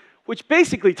DGX, which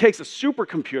basically takes a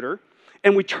supercomputer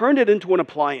and we turned it into an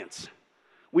appliance.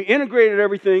 We integrated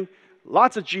everything,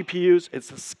 lots of GPUs.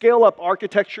 It's a scale-up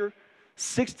architecture,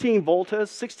 16 voltas,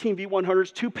 16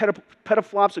 V100s, 2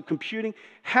 petaflops of computing,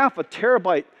 half a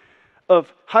terabyte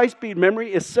of high-speed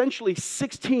memory, essentially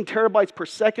 16 terabytes per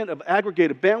second of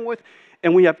aggregated bandwidth,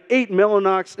 and we have 8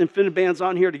 Mellanox InfiniBands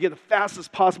on here to get the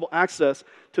fastest possible access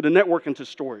to the network and to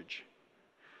storage.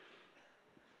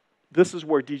 This is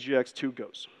where DGX2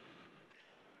 goes.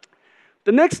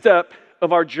 The next step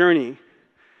of our journey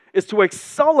is to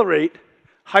accelerate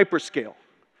hyperscale.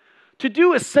 To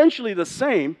do essentially the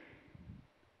same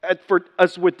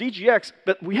as with DGX,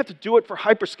 but we have to do it for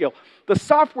hyperscale. The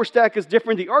software stack is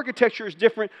different, the architecture is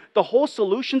different, the whole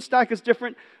solution stack is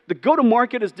different, the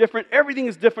go-to-market is different, everything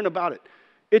is different about it.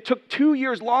 It took 2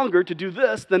 years longer to do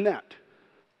this than that.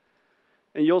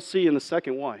 And you'll see in a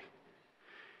second why.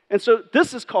 And so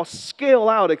this is called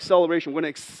scale-out acceleration. We're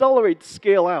going to accelerate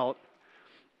scale-out,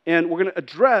 and we're going to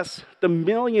address the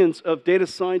millions of data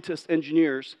scientists,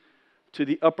 engineers to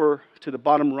the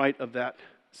bottom right of that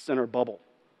center bubble.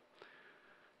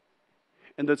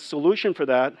 And the solution for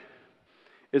that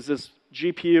is this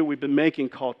GPU we've been making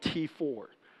called T4.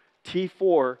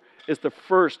 T4 is the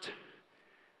first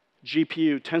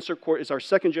GPU, Tensor Core, is our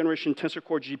second generation Tensor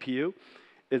Core GPU.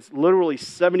 It's literally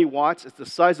 70 watts. It's the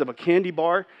size of a candy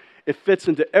bar. It fits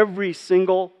into every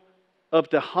single of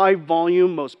the high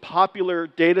volume, most popular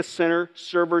data center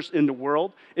servers in the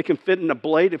world. It can fit in a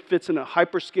blade. It fits in a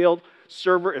hyperscale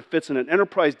server. It fits in an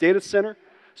enterprise data center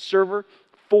server.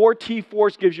 4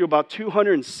 T4s gives you about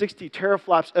 260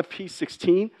 teraflops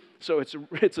FP16. So it's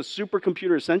a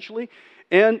supercomputer essentially.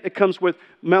 And it comes with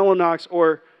Mellanox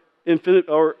or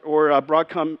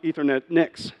Broadcom Ethernet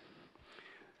NICs.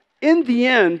 In the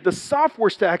end, the software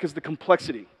stack is the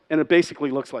complexity, and it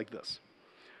basically looks like this.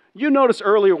 You noticed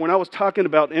earlier when I was talking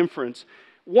about inference,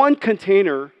 one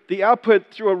container, the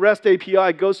output through a REST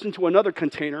API goes into another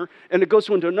container, and it goes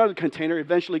into another container,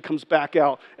 eventually comes back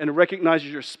out, and it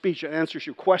recognizes your speech and answers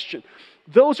your question.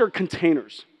 Those are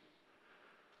containers.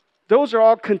 Those are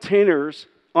all containers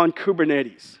on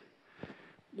Kubernetes.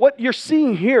 What you're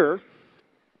seeing here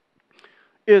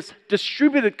is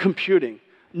distributed computing.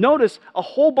 Notice a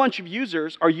whole bunch of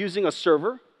users are using a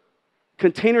server.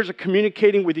 Containers are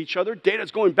communicating with each other. Data is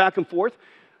going back and forth.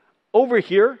 Over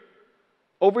here,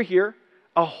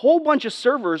 a whole bunch of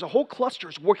servers, a whole cluster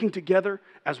is working together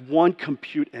as one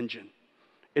compute engine.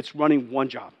 It's running one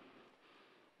job.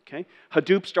 Okay?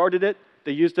 Hadoop started it.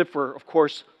 They used it for, of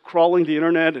course, crawling the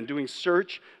internet and doing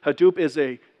search. Hadoop is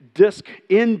a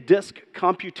in-disk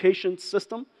computation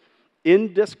system.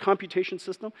 In-disk computation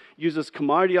system, uses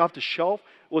commodity off the shelf,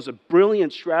 was a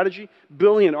brilliant strategy,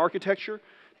 brilliant architecture.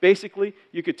 Basically,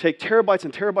 you could take terabytes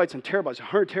and terabytes and terabytes,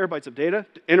 100 terabytes of data,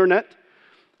 the internet,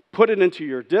 put it into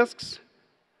your disks,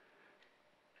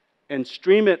 and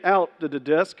stream it out to the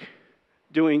disk,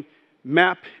 doing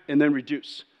map and then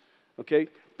reduce. Okay?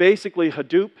 Basically,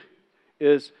 Hadoop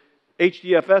is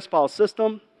HDFS file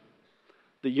system,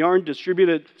 the Yarn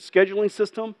distributed scheduling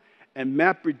system, and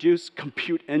MapReduce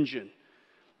compute engine.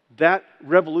 That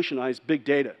revolutionized big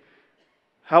data.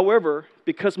 However,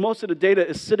 because most of the data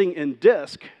is sitting in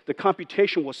disk, the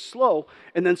computation was slow,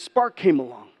 and then Spark came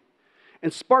along.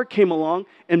 And Spark came along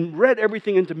and read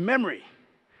everything into memory.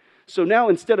 So now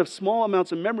instead of small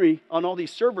amounts of memory on all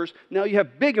these servers, now you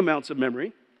have big amounts of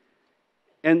memory,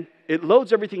 and it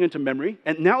loads everything into memory,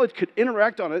 and now it could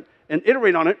interact on it and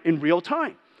iterate on it in real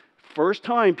time. First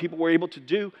time people were able to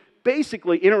do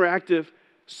basically interactive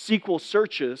SQL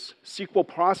searches, SQL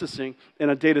processing in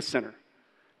a data center.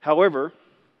 However,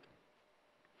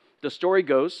 the story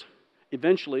goes,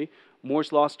 eventually,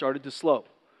 Moore's law started to slow.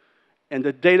 And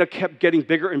the data kept getting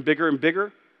bigger and bigger and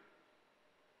bigger.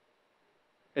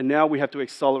 And now we have to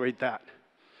accelerate that.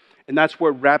 And that's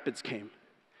where Rapids came.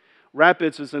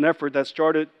 Rapids is an effort that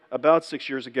started about 6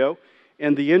 years ago,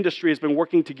 and the industry has been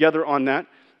working together on that.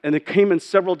 And it came in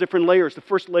several different layers. The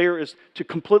first layer is to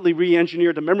completely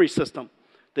re-engineer the memory system.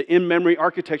 The in-memory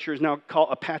architecture is now called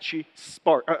Apache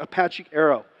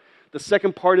Arrow. The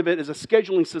second part of it is a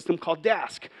scheduling system called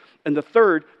Dask. And the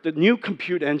third, the new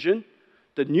compute engine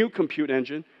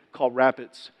called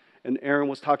Rapids. And Aaron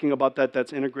was talking about that.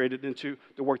 That's integrated into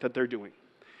the work that they're doing.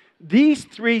 These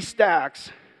three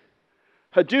stacks,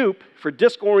 Hadoop for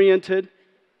disk-oriented,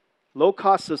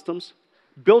 low-cost systems,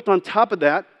 built on top of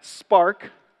that, Spark,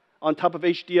 on top of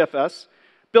HDFS,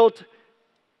 built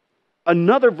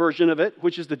another version of it,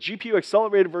 which is the GPU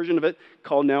accelerated version of it,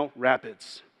 called now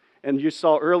Rapids. And you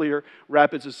saw earlier,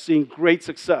 Rapids is seeing great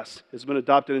success. It's been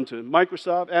adopted into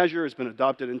Microsoft Azure. It's been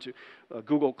adopted into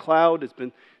Google Cloud. It's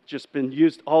just been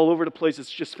used all over the place.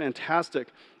 It's just fantastic.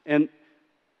 And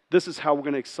this is how we're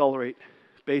going to accelerate,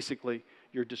 basically,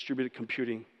 your distributed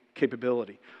computing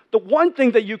capability. The one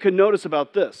thing that you can notice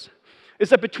about this is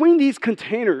that between these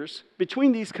containers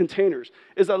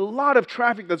is a lot of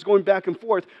traffic that's going back and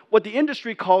forth, what the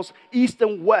industry calls east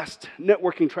and west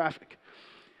networking traffic.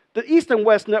 The east and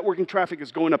west networking traffic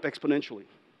is going up exponentially.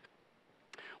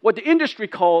 What the industry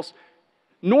calls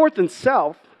north and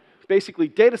south, basically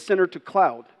data center to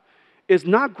cloud, is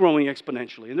not growing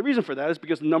exponentially. And the reason for that is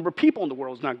because the number of people in the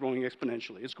world is not growing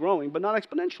exponentially. It's growing, but not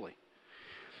exponentially.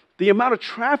 The amount of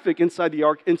traffic inside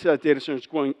that data center is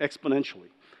growing exponentially.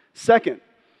 Second,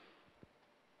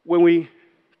 when we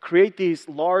create these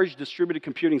large distributed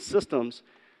computing systems,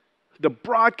 the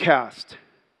broadcast,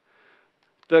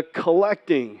 the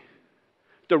collecting,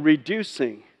 the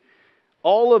reducing,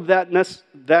 all of those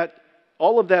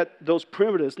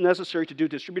primitives necessary to do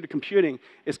distributed computing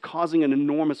is causing an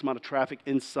enormous amount of traffic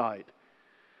inside.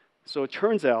 So it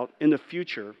turns out, in the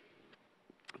future,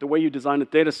 the way you design a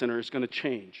data center is going to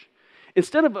change.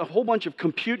 Instead of a whole bunch of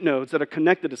compute nodes that are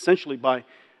connected essentially by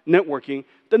networking,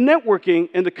 the networking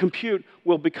and the compute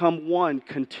will become one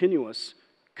continuous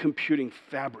computing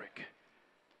fabric.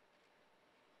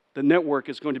 The network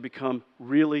is going to become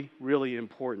really, really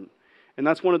important. And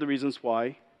that's one of the reasons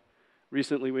why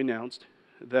recently we announced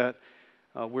that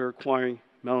we're acquiring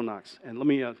Mellanox. And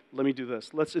let me do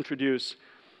this. Let's introduce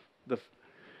the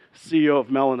CEO of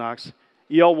Mellanox,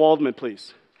 E.L. Waldman,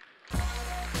 please.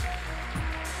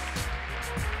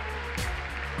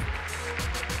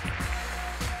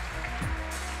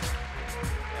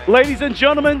 Ladies and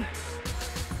gentlemen,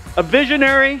 a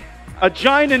visionary, a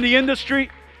giant in the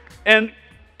industry, and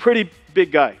pretty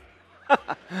big guy.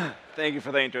 Thank you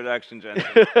for the introduction,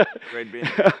 Jensen. Great being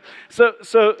here.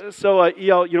 So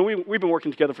EL, you know, we've been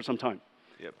working together for some time.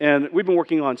 Yep. And we've been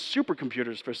working on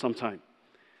supercomputers for some time.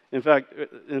 In fact,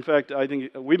 I think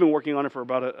we've been working on it for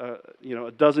about a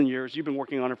dozen years. You've been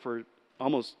working on it for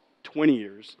almost 20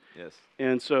 years. Yes.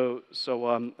 And so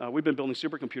we've been building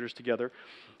supercomputers together.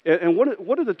 And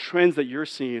what are the trends that you're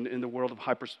seeing in the world of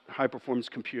high-performance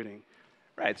computing?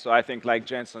 Right, so I think like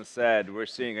Jensen said, we're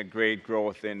seeing a great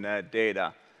growth in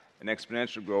data, an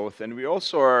exponential growth. And we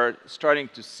also are starting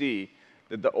to see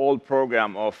that the old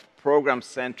program of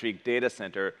program-centric data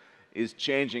center is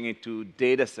changing into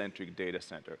data-centric data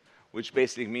center, which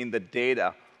basically means the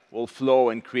data will flow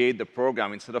and create the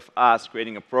program. Instead of us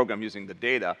creating a program using the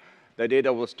data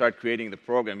will start creating the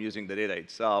program using the data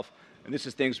itself. And this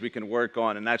is things we can work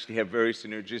on and actually have very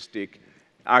synergistic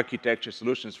architecture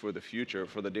solutions for the future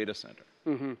for the data center.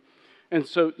 Mm-hmm. And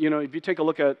so, you know, if you take a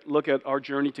look at our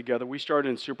journey together, we started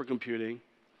in supercomputing,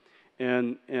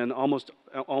 and almost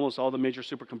all the major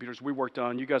supercomputers we worked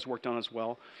on, you guys worked on as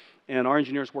well, and our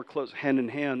engineers worked close hand in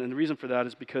hand. And the reason for that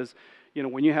is because, you know,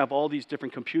 when you have all these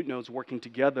different compute nodes working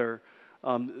together,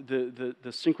 the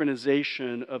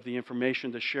synchronization of the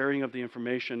information, the sharing of the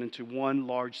information into one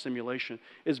large simulation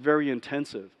is very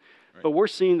intensive. Right. But we're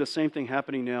seeing the same thing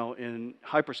happening now in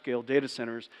hyperscale data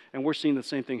centers, and we're seeing the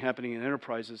same thing happening in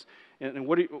enterprises. And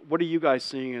what are you guys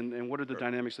seeing, and what are the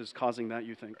dynamics that's causing that,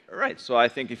 you think? Right, so I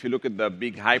think if you look at the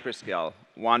big hyperscale,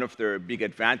 one of their big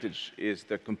advantage is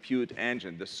the compute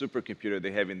engine, the supercomputer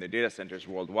they have in the data centers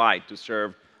worldwide to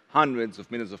serve hundreds of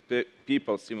millions of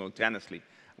people simultaneously.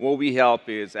 What we help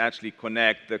is actually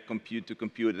connect the compute to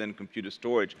compute and compute to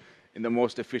storage in the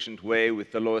most efficient way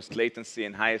with the lowest latency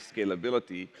and highest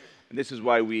scalability. And this is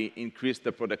why we increase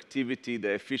the productivity, the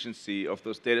efficiency of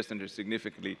those data centers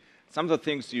significantly. Some of the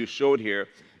things you showed here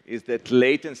is that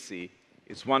latency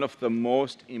is one of the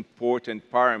most important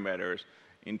parameters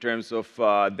in terms of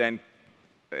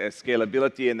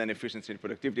scalability and then efficiency and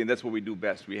productivity, and that's what we do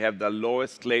best. We have the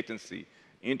lowest latency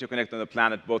interconnect on the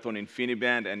planet, both on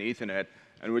InfiniBand and Ethernet,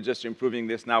 and we're just improving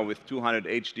this now with 200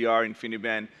 HDR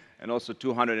InfiniBand and also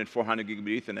 200 and 400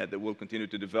 gigabit Ethernet that we'll continue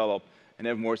to develop and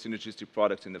have more synergistic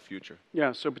products in the future.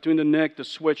 Yeah, so between the NIC, the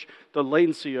switch, the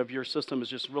latency of your system is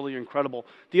just really incredible.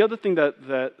 The other thing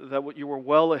that what you were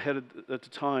well ahead of at the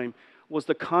time was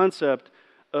the concept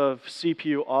of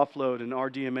CPU offload and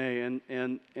RDMA,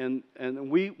 and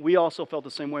we also felt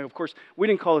the same way. Of course, we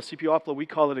didn't call it CPU offload, we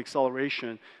call it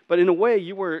acceleration. But in a way,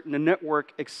 you were a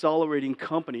network accelerating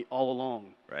company all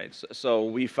along. Right, so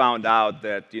we found out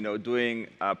that, you know, doing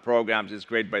programs is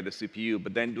great by the CPU,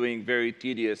 but then doing very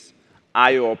tedious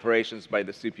I/O operations by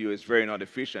the CPU is very not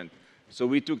efficient. So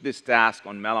we took this task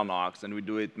on Mellanox, and we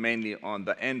do it mainly on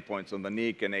the endpoints, on the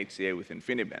NIC and HCA with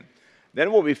InfiniBand.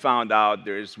 Then what we found out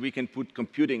is we can put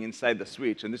computing inside the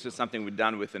switch, and this is something we've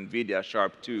done with NVIDIA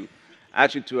Sharp 2.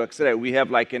 Actually, to accelerate, we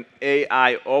have like an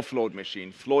AI offload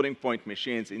machine, floating point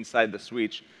machines inside the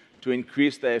switch to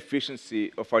increase the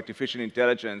efficiency of artificial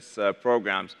intelligence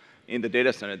programs in the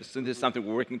data center. This is something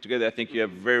we're working together. I think you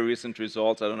have very recent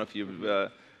results. I don't know if you've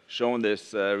shown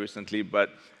this recently,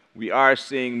 but we are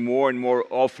seeing more and more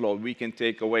offload we can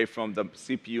take away from the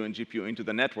CPU and GPU into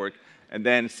the network and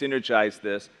then synergize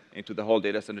this into the whole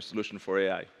data center solution for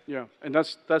AI. Yeah, and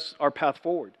that's our path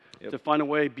forward, to find a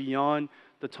way beyond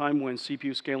the time when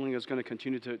CPU scaling is going to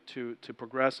continue to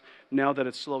progress. Now that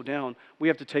it's slowed down, we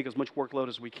have to take as much workload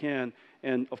as we can.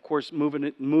 And of course, moving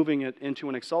it into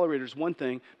an accelerator is one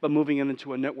thing, but moving it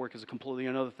into a network is a completely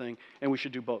another thing, and we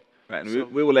should do both. Right, and so,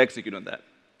 we will execute on that.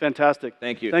 Fantastic.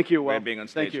 Thank you. Thank you, for being on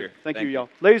stage here. Thank you, Yale.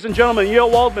 Ladies and gentlemen, Yale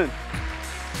Waldman.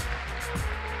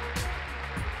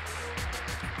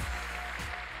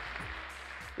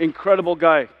 Incredible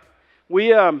guy.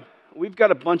 We've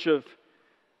got a bunch of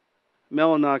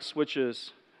Mellanox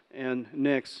switches and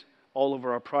NICs all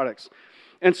over our products.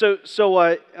 And so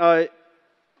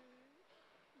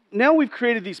now we've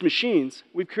created these machines.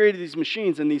 We've created these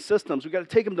machines and these systems. We've got to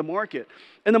take them to market.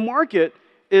 And the market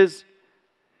is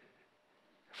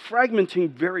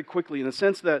fragmenting very quickly in the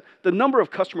sense that the number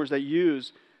of customers that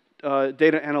use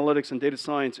data analytics and data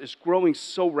science is growing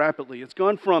so rapidly. It's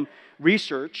gone from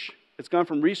research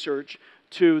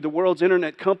to the world's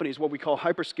internet companies, what we call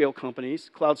hyperscale companies,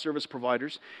 cloud service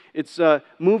providers. It's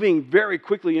moving very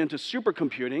quickly into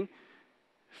supercomputing,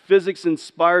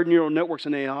 physics-inspired neural networks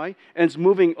and AI, and it's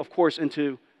moving, of course,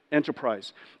 into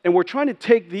enterprise. And we're trying to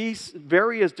take these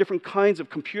various different kinds of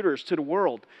computers to the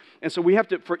world. And so we have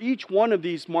to, for each one of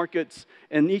these markets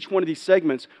and each one of these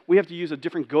segments, we have to use a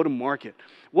different go-to-market.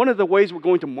 One of the ways we're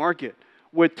going to market,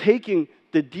 we're taking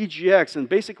the DGX and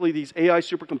basically these AI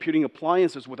supercomputing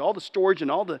appliances with all the storage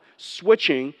and all the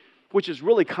switching, which is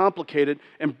really complicated,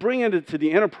 and bringing it to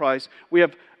the enterprise. We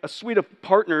have a suite of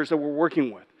partners that we're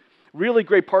working with. Really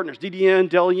great partners, DDN,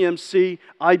 Dell EMC,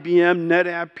 IBM,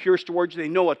 NetApp, Pure Storage. They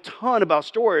know a ton about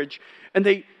storage, and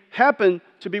they happen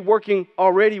to be working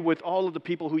already with all of the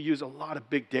people who use a lot of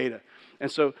big data. And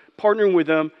so partnering with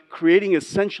them, creating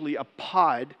essentially a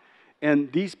pod, and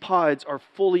these pods are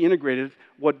fully integrated,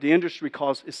 what the industry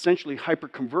calls essentially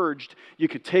hyper-converged. You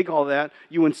could take all that,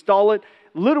 you install it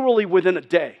literally within a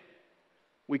day.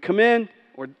 We come in,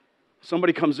 or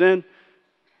somebody comes in.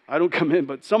 I don't come in,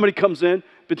 but somebody comes in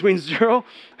between zero.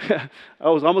 I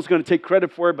was almost going to take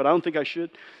credit for it, but I don't think I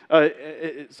should.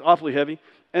 It's awfully heavy.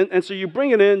 And so you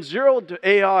bring it in. Zero to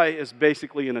AI is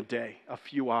basically in a day, a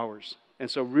few hours. And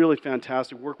so really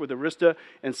fantastic. Work with Arista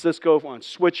and Cisco on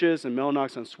switches and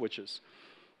Mellanox on switches.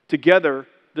 Together,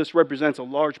 this represents a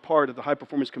large part of the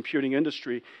high-performance computing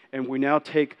industry, and we now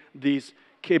take these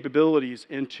capabilities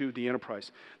into the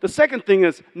enterprise. The second thing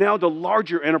is now the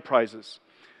larger enterprises.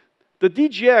 The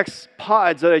DGX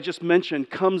pods that I just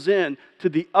mentioned comes in to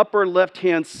the upper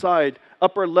left-hand side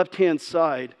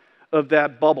of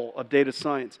that bubble of data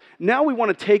science. Now we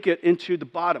want to take it into the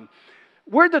bottom.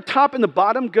 Where the top and the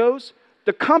bottom goes,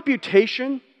 the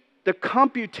computation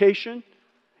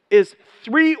is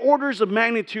 3 orders of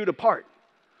magnitude apart.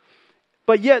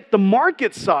 But yet the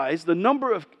market size, the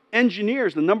number of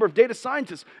engineers, the number of data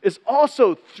scientists is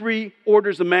also 3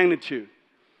 orders of magnitude.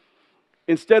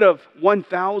 Instead of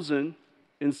 1,000,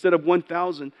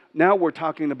 now we're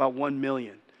talking about 1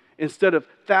 million. Instead of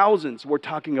thousands, we're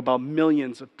talking about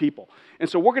millions of people. And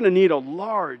so we're going to need a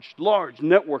large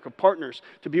network of partners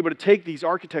to be able to take these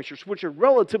architectures, which are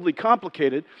relatively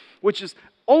complicated, which is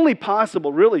only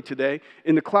possible really today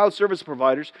in the cloud service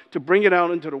providers, to bring it out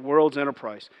into the world's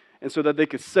enterprise, and so that they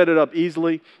could set it up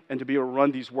easily and to be able to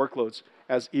run these workloads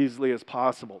as easily as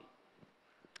possible.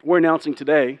 We're announcing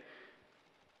today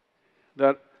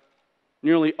that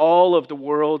nearly all of the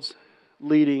world's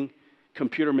leading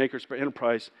computer makers for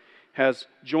enterprise has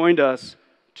joined us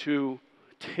to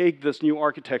take this new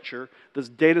architecture, this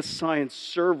data science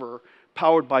server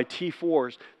powered by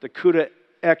T4s, the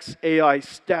CUDA-X AI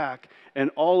stack, and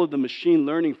all of the machine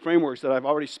learning frameworks that I've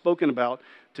already spoken about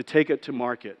to take it to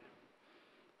market.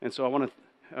 And so I want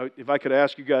to, if I could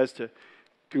ask you guys to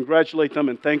congratulate them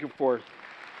and thank them for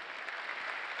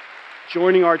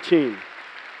joining our team.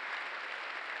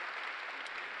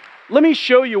 Let me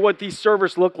show you what these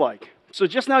servers look like. So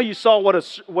just now you saw what a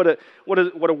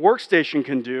workstation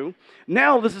can do.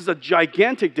 Now this is a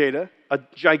gigantic data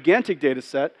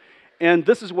set, and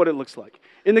this is what it looks like.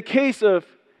 In the case of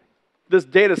this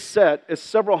data set, it's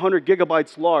several hundred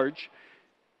gigabytes large.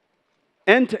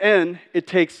 End to end, it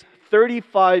takes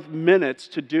 35 minutes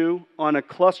to do on a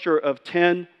cluster of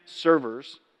 10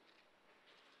 servers.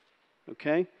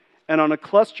 okay? And on a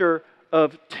cluster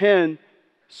of 10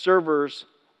 servers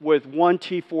with one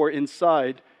T4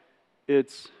 inside,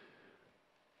 it's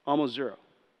almost 0.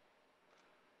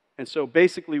 And so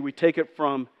basically, we take it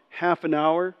from half an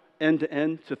hour end to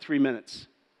end to 3 minutes.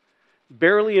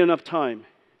 Barely enough time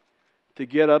to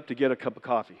get up to get a cup of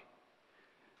coffee.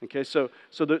 Okay, so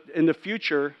in the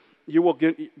future, you will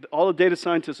get, all the data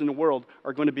scientists in the world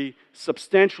are going to be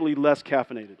substantially less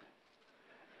caffeinated.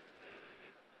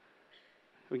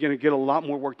 We're going to get a lot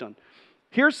more work done.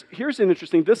 Here's an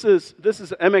interesting, this is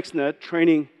MXNet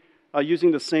training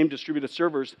using the same distributed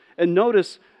servers. And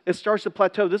notice it starts to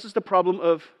plateau. This is the problem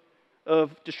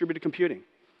of distributed computing.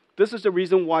 This is the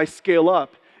reason why scale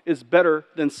up is better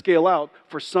than scale out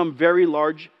for some very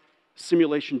large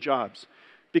simulation jobs.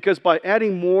 Because by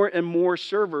adding more and more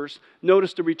servers,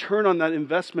 notice the return on that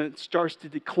investment starts to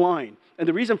decline. And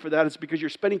the reason for that is because you're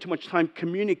spending too much time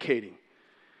communicating.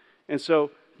 And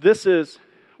so this is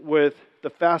with the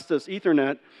fastest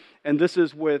Ethernet, and this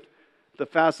is with the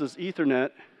fastest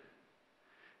Ethernet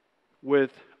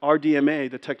with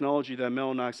RDMA, the technology that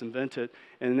Mellanox invented,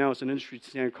 and now it's an industry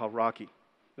standard called Rocky.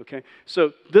 Okay?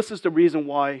 So this is the reason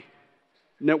why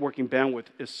networking bandwidth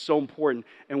is so important,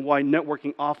 and why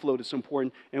networking offload is so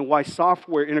important, and why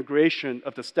software integration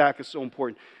of the stack is so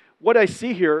important. What I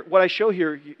see here, what I show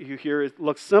here, it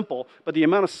looks simple, but the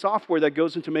amount of software that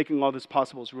goes into making all this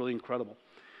possible is really incredible.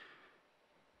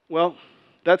 Well,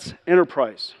 that's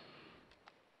enterprise.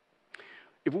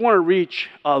 If we want to reach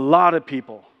a lot of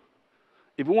people,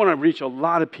 and want to reach a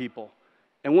lot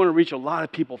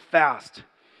of people fast,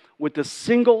 with the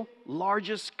single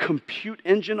largest compute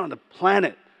engine on the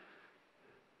planet,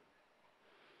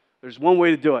 there's one way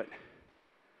to do it.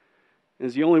 And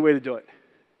it's the only way to do it.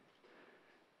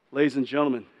 Ladies and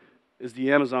gentlemen, is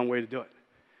the Amazon way to do it.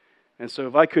 And so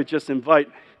if I could just invite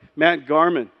Matt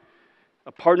Garman,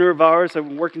 a partner of ours, I've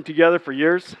been working together for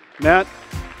years. Matt.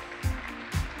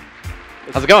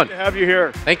 How's it going? Great to have you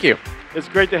here. Thank you. It's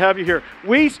great to have you here.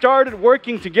 We started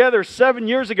working together 7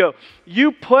 years ago.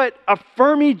 You put a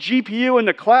Fermi GPU in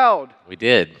the cloud. We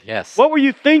did, yes. What were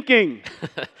you thinking?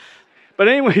 But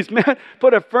anyways, Matt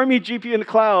put a Fermi GPU in the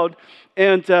cloud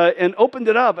and opened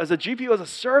it up as a GPU as a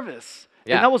service.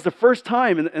 Yeah. And that was the first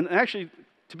time. And actually,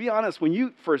 to be honest, when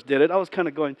you first did it, I was kind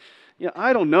of going, yeah,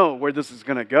 I don't know where this is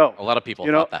going to go. A lot of people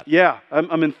thought that. Yeah,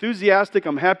 I'm enthusiastic.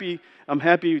 I'm happy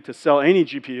to sell any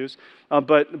GPUs.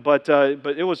 But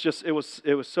it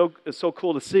was so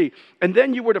cool to see. And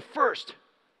then you were the first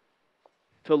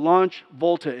to launch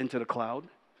Volta into the cloud,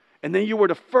 and then you were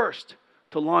the first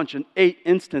to launch an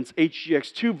 8-instance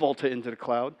HGX2 Volta into the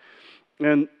cloud,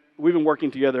 and we've been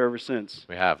working together ever since.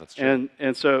 We have, that's true.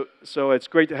 And so it's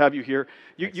great to have you here.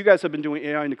 You guys have been doing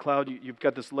AI in the cloud. You've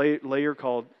got this layer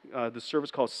called, the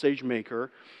service called SageMaker,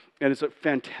 and it's a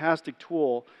fantastic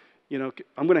tool. You know,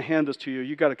 I'm going to hand this to you.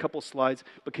 You got a couple slides,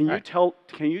 but can you tell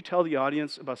the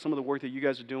audience about some of the work that you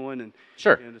guys are doing and,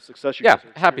 sure. And the success you guys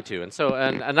are happy to. And so,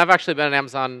 and I've actually been at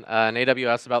Amazon and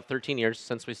AWS about 13 years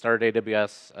since we started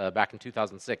AWS back in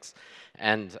 2006.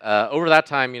 And over that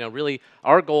time, you know, really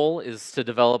our goal is to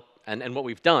develop, and what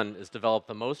we've done is develop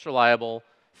the most reliable,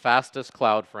 fastest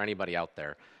cloud for anybody out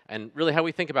there. And really how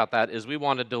we think about that is we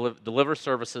want to deliver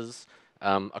services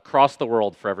across the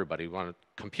world for everybody. We want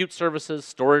compute services,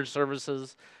 storage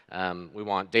services, we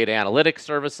want data analytics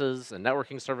services and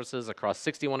networking services across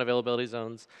 61 availability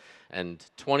zones and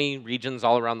 20 regions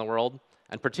all around the world,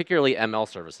 and particularly ML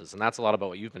services. And that's a lot about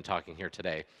what you've been talking here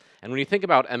today. And when you think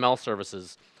about ML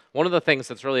services, one of the things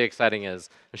that's really exciting is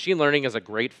machine learning is a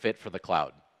great fit for the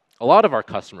cloud. A lot of our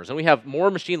customers, and we have more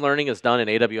machine learning is done in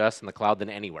AWS in the cloud than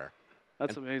anywhere.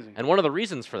 That's amazing. And one of the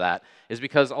reasons for that is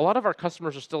because a lot of our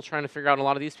customers are still trying to figure out, and a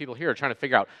lot of these people here are trying to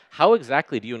figure out how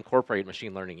exactly do you incorporate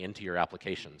machine learning into your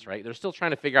applications, right? They're still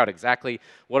trying to figure out exactly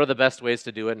what are the best ways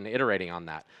to do it and iterating on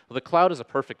that. Well, the cloud is a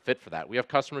perfect fit for that. We have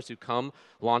customers who come,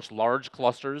 launch large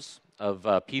clusters of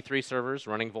P3 servers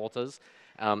running Voltas,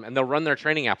 and they'll run their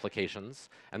training applications,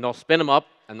 and they'll spin them up,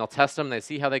 and they'll test them, they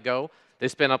see how they go. They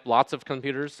spin up lots of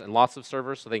computers and lots of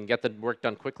servers so they can get the work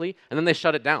done quickly, and then they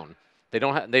shut it down. They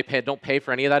don't pay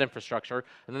for any of that infrastructure,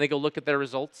 and then they go look at their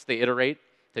results, they iterate,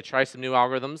 they try some new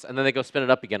algorithms, and then they go spin it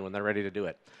up again when they're ready to do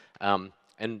it. And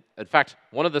in fact,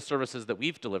 one of the services that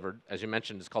we've delivered, as you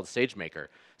mentioned, is called SageMaker.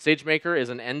 SageMaker is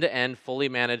an end-to-end, fully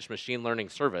managed machine learning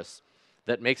service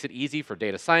that makes it easy for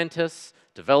data scientists,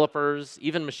 developers,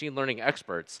 even machine learning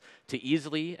experts to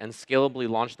easily and scalably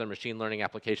launch their machine learning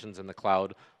applications in the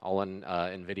cloud, all in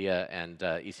NVIDIA and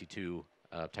EC2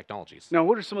 technologies. Now,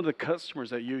 what are some of the customers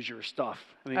that use your stuff?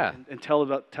 I mean, and tell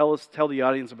the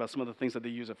audience about some of the things that they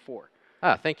use it for.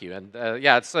 Thank you. And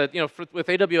yeah, it's with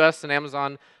AWS and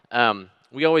Amazon,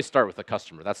 we always start with the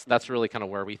customer. That's really kind of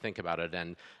where we think about it.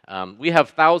 And we have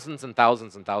thousands and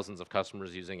thousands and thousands of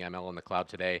customers using ML in the cloud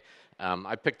today.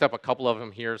 I picked up a couple of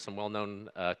them here, some well-known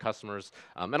customers,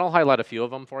 and I'll highlight a few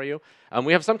of them for you.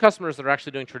 We have some customers that are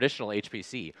actually doing traditional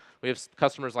HPC. We have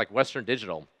customers like Western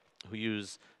Digital, who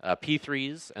use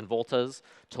P3s and Voltas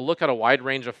to look at a wide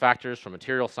range of factors from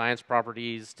material science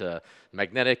properties to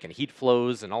magnetic and heat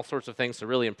flows and all sorts of things to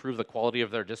really improve the quality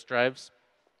of their disk drives.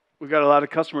 We've got a lot of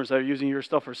customers that are using your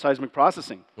stuff for seismic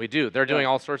processing. We do. They're doing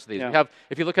all sorts of these. Yeah. We have,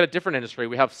 if you look at a different industry,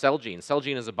 we have Celgene.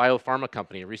 Celgene is a biopharma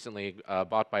company recently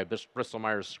bought by Bristol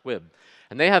Myers Squibb.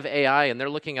 And they have AI, and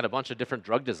they're looking at a bunch of different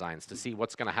drug designs to see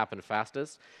what's going to happen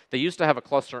fastest. They used to have a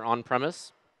cluster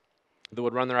on-premise that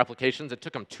would run their applications. It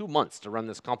took them 2 months to run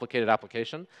this complicated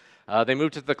application. They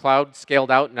moved to the cloud, scaled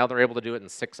out, and now they're able to do it in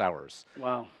 6 hours.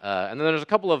 Wow. And then there's a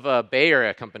couple of Bay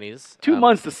Area companies. 2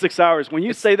 months to 6 hours. When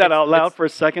you say that out loud for a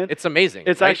second, it's amazing.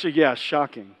 It's right? actually, yeah,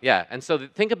 shocking. Yeah, and so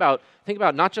think about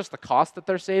not just the cost that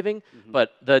they're saving,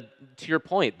 but to your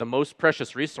point, the most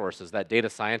precious resources, that data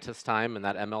scientist time and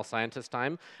that ML scientist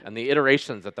time, and the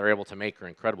iterations that they're able to make are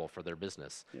incredible for their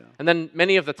business. Yeah. And then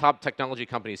many of the top technology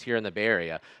companies here in the Bay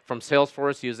Area, from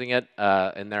Salesforce using it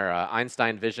in their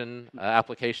Einstein Vision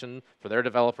application for their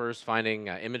developers, finding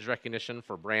image recognition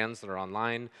for brands that are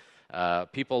online,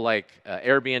 people like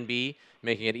Airbnb,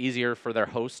 making it easier for their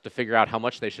hosts to figure out how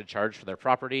much they should charge for their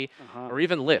property, or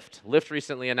even Lyft. Lyft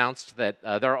recently announced that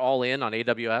they're all in on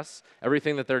AWS.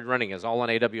 Everything that they're running is all on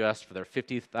AWS for their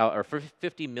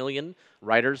 50 million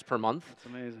riders per month. That's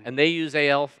amazing. And they use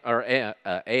AI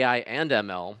and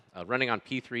ML running on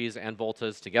P3s and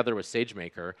Voltas together with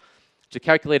SageMaker to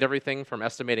calculate everything from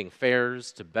estimating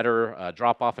fares to better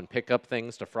drop-off and pick-up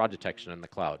things to fraud detection in the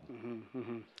cloud.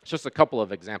 It's just a couple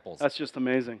of examples. That's just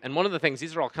amazing. And one of the things,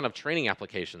 these are all kind of training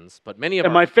applications, but many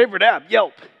of my favorite app,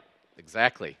 Yelp.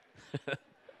 Exactly.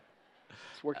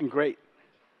 It's working great.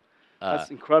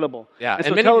 That's incredible. Yeah. And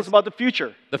so tell us about the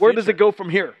future. Where does it go from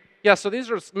here? Yeah, so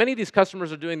many of these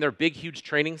customers are doing their big, huge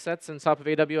training sets on top of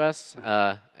AWS,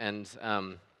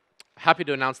 happy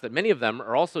to announce that many of them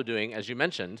are also doing, as you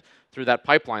mentioned, through that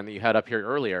pipeline that you had up here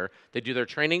earlier, they do their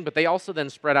training, but they also then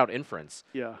spread out inference.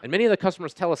 Yeah. And many of the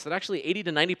customers tell us that actually 80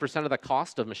 to 90% of the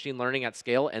cost of machine learning at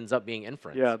scale ends up being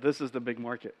inference. Yeah, this is the big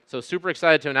market. So super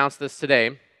excited to announce this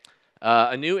today.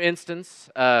 A new instance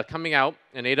coming out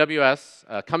in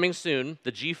AWS, coming soon,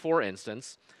 the G4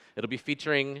 instance. It'll be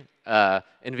featuring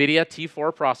NVIDIA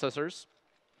T4 processors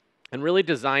and really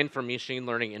designed for machine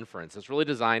learning inference. It's really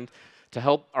designed to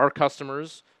help our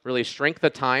customers really shrink the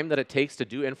time that it takes to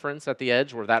do inference at the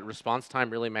edge, where that response time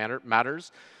really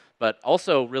matters, but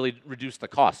also really reduce the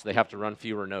cost. They have to run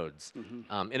fewer nodes.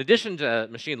 In addition to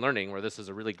machine learning, where this is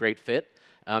a really great fit,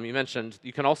 you mentioned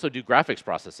you can also do graphics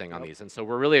processing on these. And so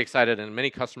we're really excited, and many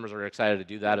customers are excited to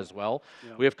do that as well.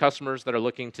 We have customers that are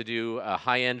looking to do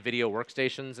high-end video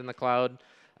workstations in the cloud.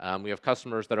 We have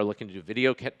customers that are looking to do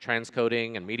video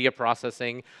transcoding and media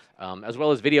processing, as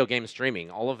well as video game streaming.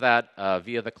 All of that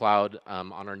via the cloud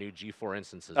on our new G4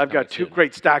 instances. I've got two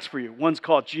great stacks for you. One's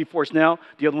called GeForce Now.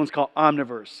 The other one's called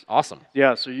Omniverse. Awesome.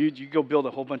 Yeah, so you go build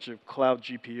a whole bunch of cloud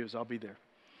GPUs. I'll be there.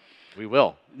 We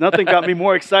will. Nothing got me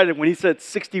more excited when he said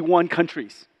 61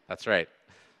 countries. That's right.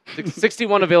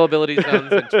 61 availability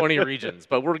zones in 20 regions,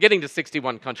 but we're getting to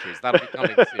 61 countries. That'll be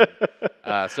coming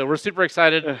soon. So we're super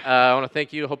excited. I want to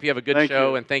thank you. Hope you have a good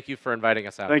show, and thank you for inviting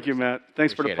us out. Thank you, Matt.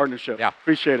 Thanks for the partnership. Yeah.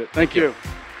 Appreciate it. Thank you.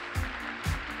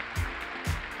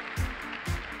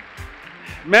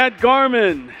 Matt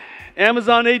Garman,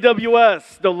 Amazon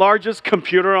AWS, the largest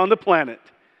computer on the planet.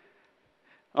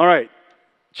 All right,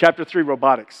 Chapter 3,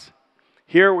 robotics.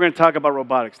 Here we're going to talk about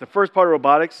robotics. The first part of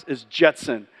robotics is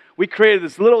Jetson. We created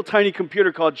this little tiny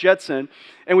computer called Jetson,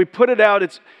 and we put it out.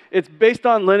 It's based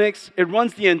on Linux. It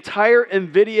runs the entire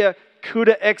NVIDIA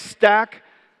CUDA-X stack.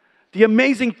 The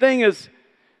amazing thing is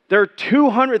there are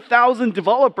 200,000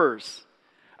 developers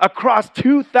across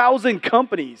 2,000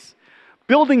 companies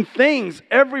building things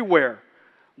everywhere.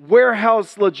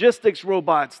 Warehouse logistics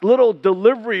robots, little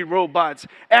delivery robots,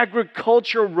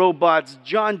 agriculture robots,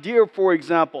 John Deere, for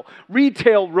example,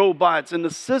 retail robots and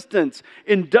assistants,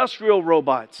 industrial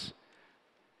robots.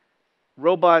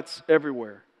 Robots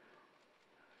everywhere,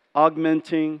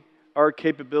 augmenting our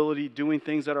capability, doing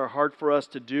things that are hard for us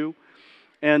to do.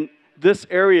 And this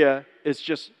area is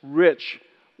just rich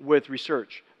with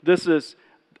research. This is,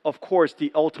 of course,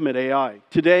 the ultimate AI.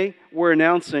 Today, we're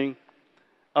announcing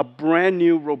a brand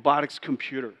new robotics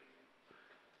computer.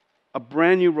 A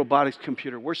brand new robotics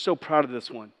computer. We're so proud of this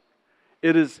one.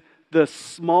 It is the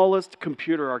smallest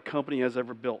computer our company has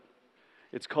ever built.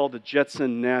 It's called the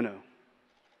Jetson Nano.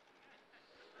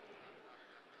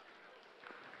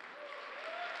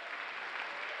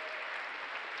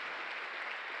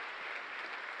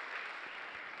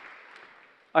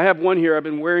 I have one here. I've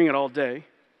been wearing it all day.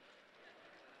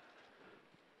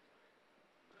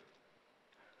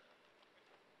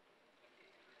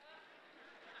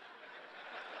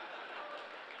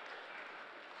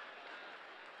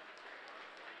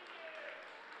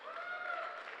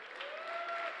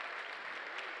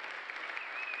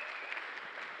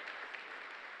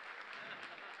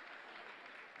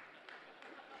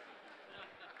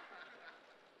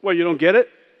 What, you don't get it?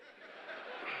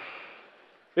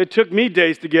 It took me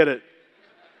days to get it.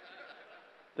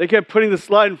 They kept putting the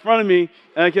slide in front of me,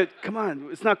 and I kept, come on,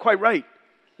 it's not quite right.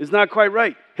 It's not quite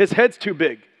right. His head's too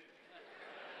big.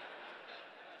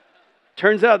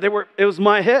 Turns out it was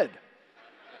my head.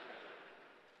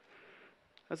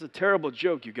 That's a terrible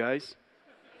joke, you guys.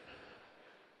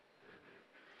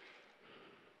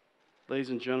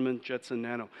 Ladies and gentlemen, Jetson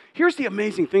Nano. Here's the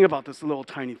amazing thing about this little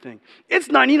tiny thing. It's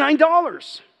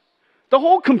 $99. The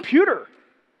whole computer.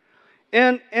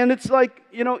 And it's like,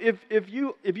 you know, if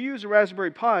you use a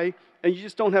Raspberry Pi and you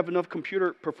just don't have enough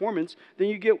computer performance, then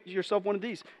you get yourself one of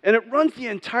these. And it runs the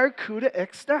entire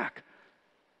CUDA-X stack.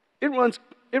 It runs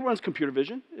computer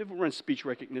vision. It runs speech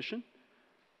recognition.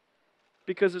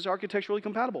 Because it's architecturally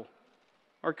compatible.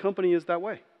 Our company is that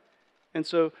way. And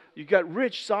so you've got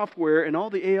rich software and all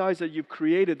the AIs that you've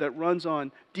created that runs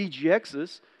on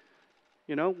DGXs.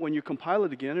 You know, when you compile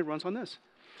it again, it runs on this.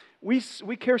 We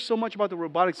care so much about the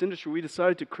robotics industry, we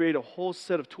decided to create a whole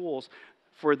set of tools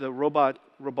for the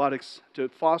robotics, to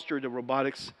foster the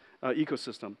robotics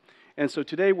ecosystem. And so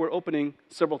today we're opening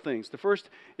several things. The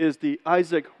first is the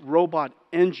Isaac Robot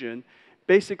Engine,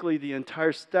 basically the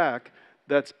entire stack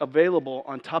that's available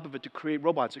on top of it to create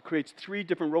robots. It creates 3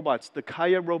 different robots, the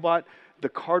Kaya robot, the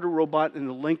Carter robot, and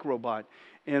the Link robot.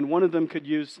 And one of them could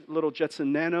use little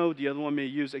Jetson Nano, the other one may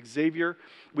use Xavier.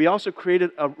 We also created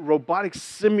a robotics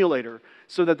simulator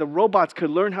so that the robots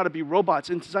could learn how to be robots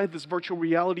inside this virtual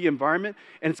reality environment,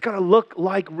 and it's got to look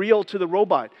like real to the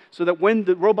robot, so that when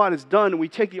the robot is done, and we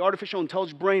take the artificial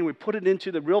intelligent brain, we put it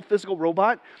into the real physical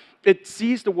robot, it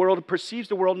sees the world, it perceives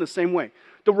the world in the same way.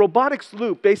 The robotics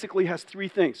loop basically has 3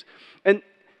 things. And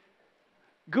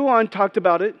Guan talked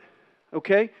about it,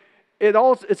 okay?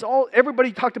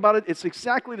 Everybody talked about it. It's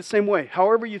exactly the same way,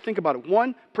 however you think about it.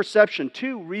 1, perception.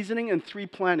 2, reasoning. And 3,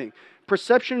 planning.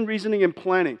 Perception, reasoning, and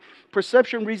planning.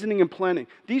 Perception, reasoning, and planning.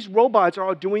 These robots are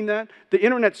all doing that. The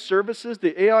internet services,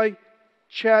 the AI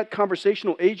chat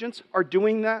conversational agents are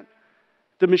doing that.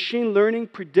 The machine learning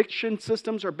prediction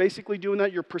systems are basically doing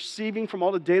that. You're perceiving from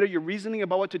all the data, you're reasoning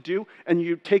about what to do, and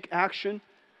you take action.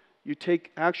 You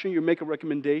take action, you make a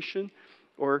recommendation,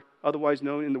 or otherwise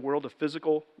known in the world of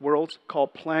physical worlds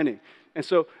called planning. And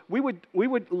so we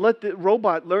would let the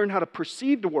robot learn how to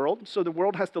perceive the world, so the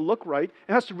world has to look right.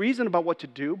 It has to reason about what to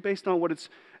do based on what it's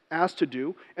asked to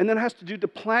do, and then it has to do the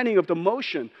planning of the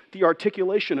motion, the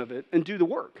articulation of it, and do the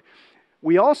work.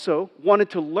 We also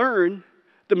wanted to learn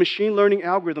the machine learning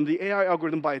algorithm, the AI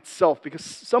algorithm by itself, because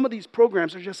some of these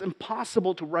programs are just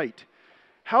impossible to write.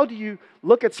 How do you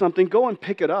look at something, go and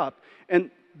pick it up,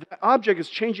 and the object is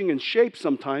changing in shape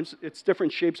sometimes. It's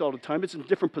different shapes all the time. It's in a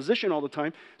different position all the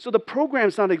time. So the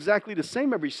program's not exactly the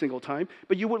same every single time,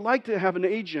 but you would like to have an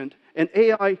agent, an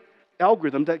AI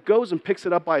algorithm that goes and picks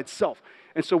it up by itself.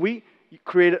 And so we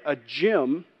created a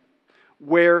gym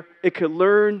where it could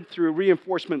learn through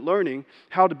reinforcement learning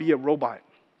how to be a robot.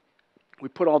 We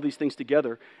put all these things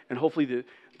together, and hopefully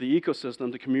the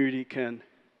ecosystem, the community can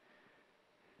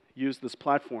use this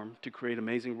platform to create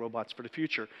amazing robots for the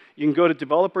future. You can go to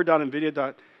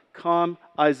developer.nvidia.com,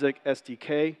 Isaac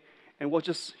SDK, and we'll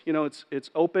just, you know, it's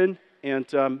open, and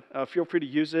feel free to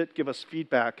use it, give us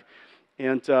feedback.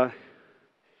 And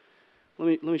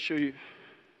let me show you.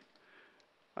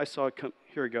 I saw it come,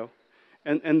 here we go.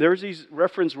 And there's these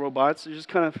reference robots. They're just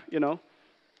kind of, you know.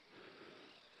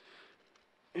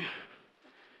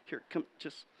 Here, come,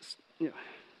 just, you know.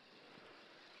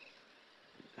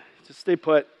 Just stay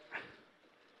put.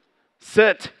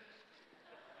 Sit.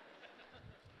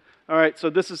 All right, so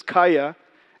this is Kaya,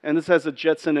 and this has a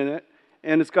Jetson in it,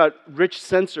 and it's got rich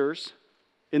sensors.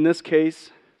 In this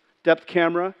case, depth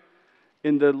camera.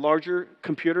 In the larger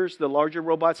computers, the larger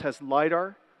robots has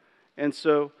LiDAR, and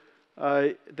so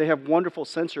they have wonderful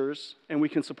sensors, and we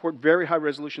can support very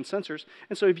high-resolution sensors.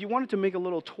 And so if you wanted to make a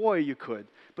little toy, you could.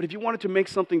 But if you wanted to make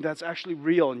something that's actually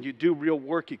real and you do real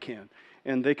work, you can.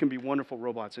 And they can be wonderful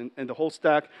robots. And the whole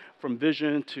stack, from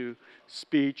vision to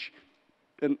speech,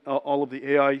 and all of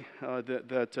the AI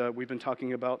that we've been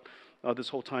talking about this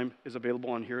whole time is available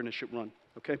on here, and it should run.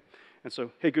 Okay? And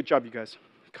so, hey, good job, you guys.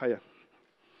 Kaya.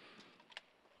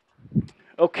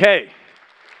 Okay.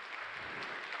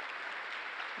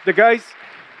 The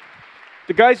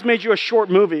guys made you a short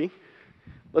movie.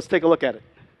 Let's take a look at it.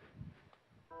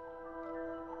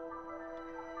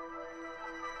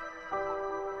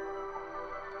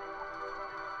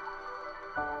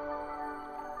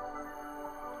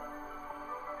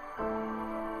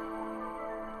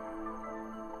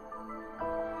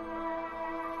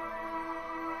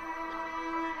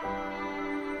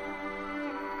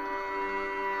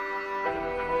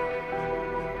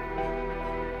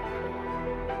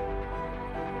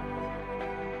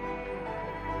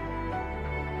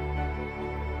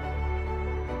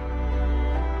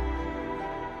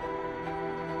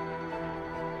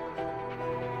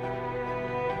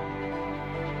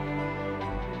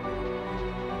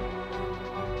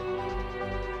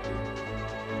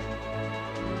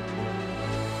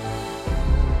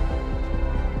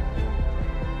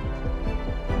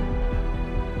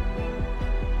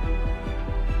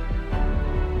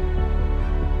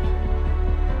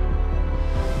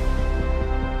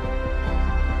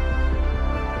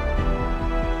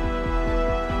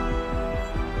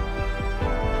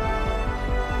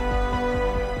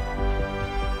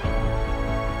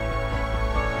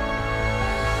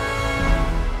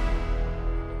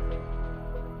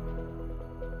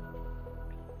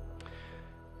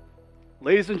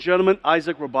 Ladies and gentlemen,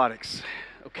 Isaac Robotics,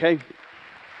 okay?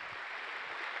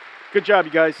 Good job,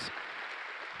 you guys.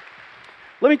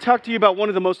 Let me talk to you about one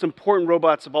of the most important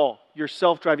robots of all, your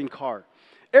self-driving car.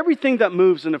 Everything that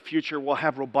moves in the future will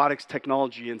have robotics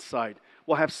technology inside,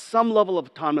 will have some level of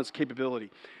autonomous capability.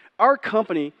 Our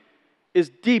company is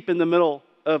deep in the middle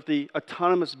of the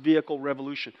autonomous vehicle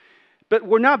revolution. But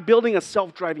we're not building a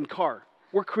self-driving car.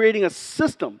 We're creating a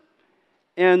system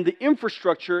and the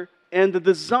infrastructure and the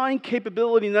design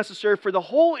capability necessary for the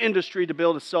whole industry to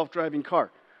build a self-driving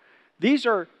car. These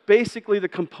are basically the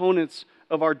components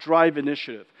of our Drive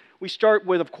initiative. We start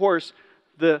with, of course,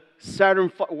 the Saturn,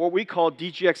 what we call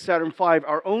DGX Saturn V,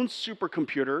 our own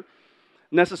supercomputer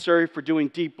necessary for doing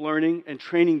deep learning and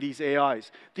training these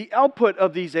AIs. The output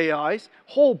of these AIs,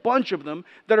 whole bunch of them,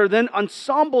 that are then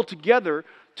ensembled together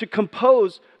to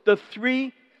compose the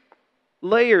three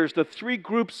layers, the three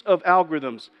groups of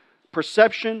algorithms: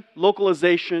 perception,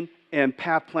 localization, and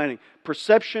path planning.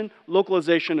 Perception,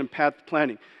 localization, and path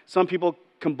planning. Some people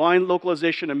combine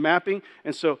localization and mapping,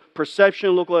 and so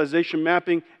perception, localization,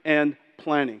 mapping, and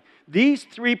planning. These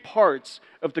three parts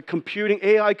of the computing,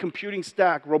 AI computing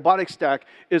stack, robotic stack,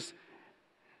 is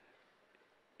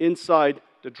inside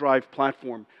the Drive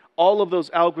platform. All of those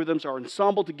algorithms are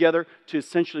ensembled together to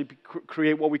essentially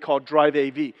create what we call Drive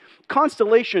AV.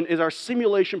 Constellation is our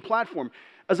simulation platform.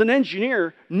 As an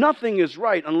engineer, nothing is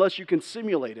right unless you can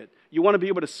simulate it. You want to be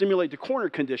able to simulate the corner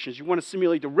conditions. You want to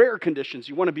simulate the rare conditions.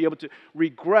 You want to be able to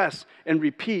regress and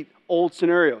repeat old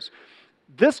scenarios.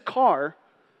 This car,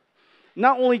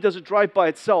 not only does it drive by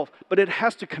itself, but it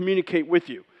has to communicate with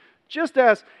you. Just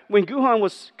as when Guhan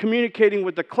was communicating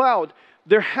with the cloud,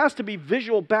 there has to be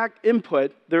visual back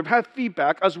input, there has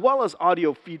feedback, as well as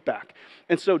audio feedback.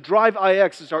 And so Drive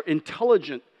IX is our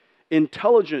intelligent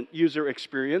user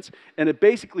experience, and it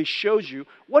basically shows you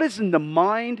what is in the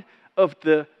mind of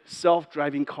the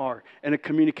self-driving car, and it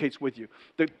communicates with you.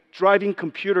 The driving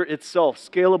computer itself,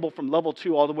 scalable from level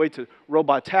 2 all the way to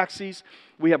robot taxis.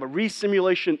 We have a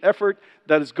re-simulation effort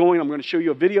that is going. I'm going to show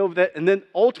you a video of that, and then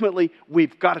ultimately,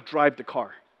 we've got to drive the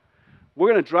car. We're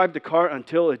going to drive the car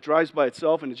until it drives by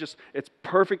itself, and it's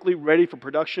perfectly ready for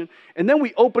production. And then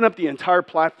we open up the entire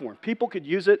platform. People could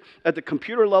use it at the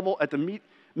computer level, at the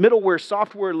middleware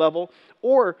software level,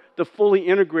 or the fully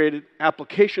integrated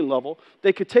application level.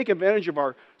 They could take advantage of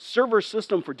our server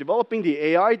system for developing the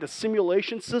AI, the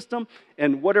simulation system,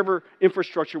 and whatever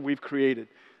infrastructure we've created.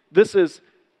 This is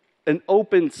an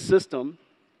open system.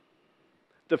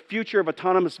 The future of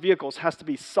autonomous vehicles has to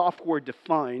be software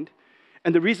defined.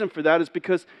 And the reason for that is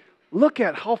because look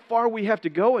at how far we have to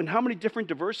go and how many different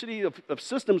diversity of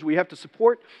systems we have to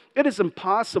support. It is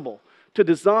impossible to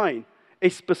design a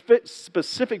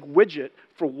specific widget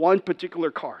for one particular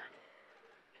car.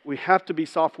 We have to be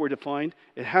software defined.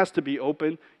 It has to be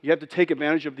open. You have to take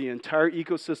advantage of the entire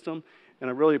ecosystem. And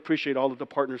I really appreciate all of the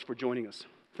partners for joining us.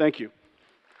 Thank you.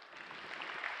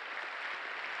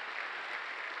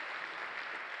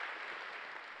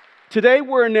 Today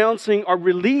we're announcing our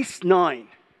Release 9.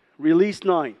 Release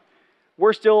 9.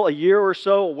 We're still a year or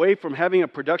so away from having a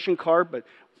production car, but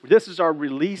this is our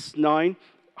Release 9.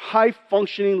 High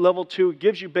functioning level 2. It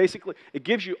gives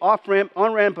you off-ramp,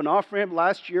 on-ramp, and off-ramp.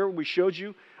 Last year we showed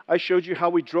you. I showed you how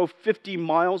we drove 50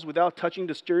 miles without touching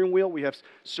the steering wheel. We have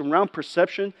surround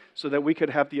perception so that we could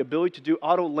have the ability to do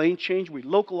auto lane change. We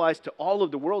localize to all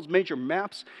of the world's major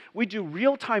maps. We do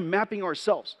real-time mapping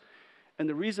ourselves. And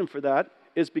the reason for that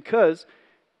is because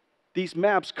these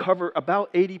maps cover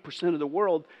about 80% of the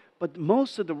world, but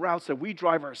most of the routes that we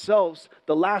drive ourselves,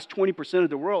 the last 20% of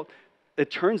the world, it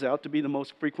turns out to be the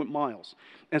most frequent miles.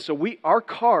 And so our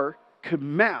car could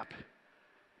map,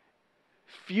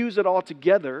 fuse it all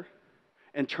together,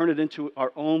 and turn it into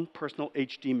our own personal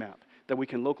HD map that we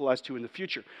can localize to in the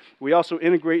future. We also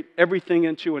integrate everything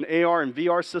into an AR and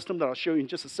VR system that I'll show you in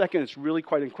just a second. It's really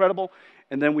quite incredible.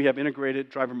 And then we have integrated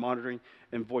driver monitoring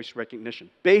and voice recognition.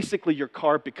 Basically, your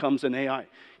car becomes an AI.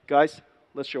 Guys,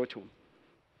 let's show it to them.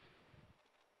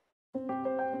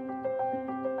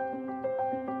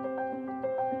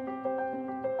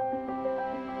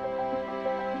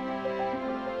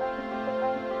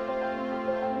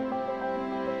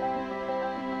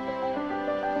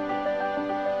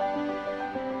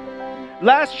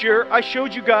 Last year, I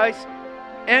showed you guys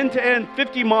end-to-end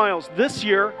 50 miles. This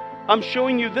year, I'm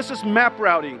showing you, this is map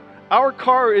routing. Our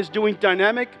car is doing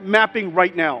dynamic mapping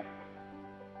right now.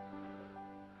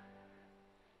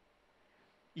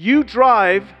 You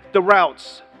drive the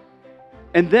routes,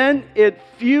 and then it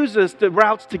fuses the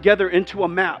routes together into a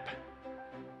map.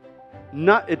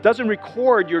 It doesn't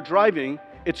record your driving,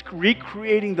 it's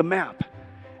recreating the map.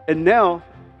 And now,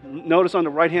 notice on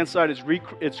the right-hand side,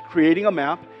 it's creating a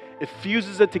map. It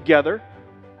fuses it together.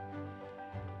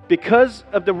 Because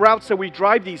of the routes that we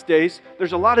drive these days,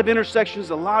 there's a lot of intersections,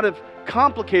 a lot of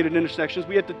complicated intersections.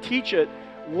 We have to teach it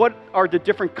what are the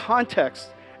different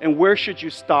contexts and where should you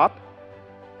stop.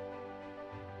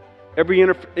 Every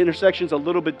intersection is a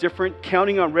little bit different.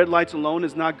 Counting on red lights alone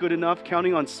is not good enough.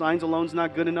 Counting on signs alone is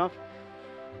not good enough.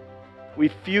 We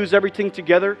fuse everything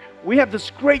together. We have this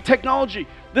great technology.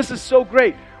 This is so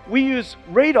great. We use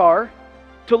radar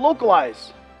to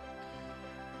localize.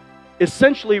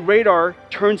 Essentially, radar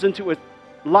turns into a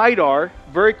LiDAR,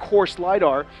 very coarse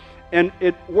LiDAR, and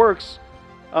it works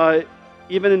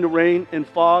even in the rain and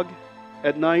fog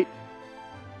at night,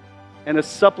 and it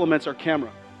supplements our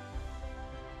camera.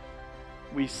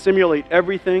 We simulate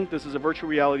everything. This is a virtual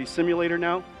reality simulator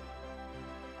now.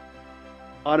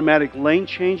 Automatic lane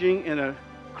changing in a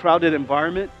crowded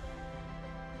environment.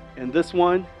 And this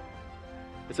one,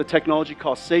 it's a technology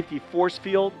called safety force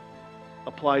field.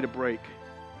 Apply to brake.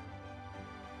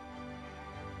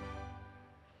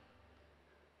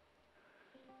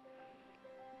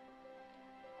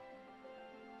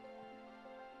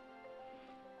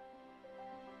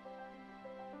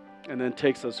 And then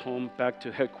takes us home back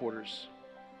to headquarters.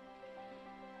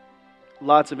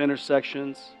 Lots of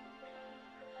intersections,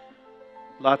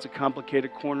 lots of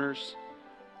complicated corners.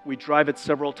 We drive it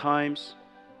several times.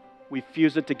 We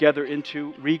fuse it together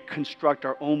into reconstruct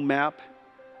our own map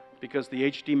because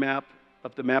the HD map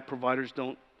of the map providers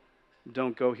don't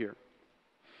go here.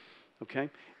 Okay?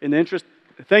 In the interest,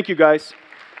 thank you guys.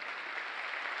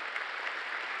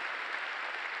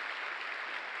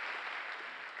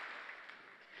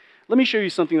 Let me show you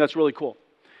something that's really cool.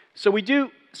 So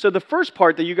the first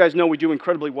part that you guys know we do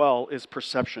incredibly well is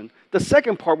perception. The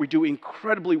second part we do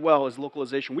incredibly well is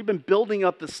localization. We've been building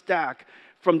up the stack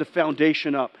from the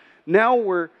foundation up. Now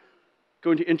we're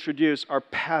going to introduce our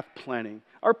path planning.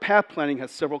 Our path planning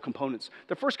has several components.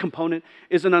 The first component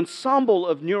is an ensemble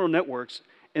of neural networks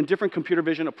and different computer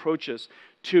vision approaches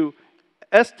to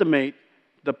estimate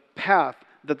the path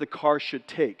that the car should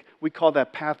take. We call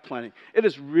that path planning. It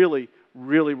is really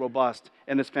robust,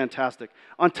 and it's fantastic.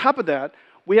 On top of that,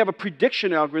 we have a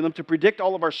prediction algorithm to predict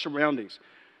all of our surroundings.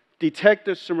 Detect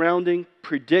the surrounding,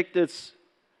 predict its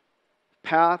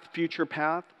path, future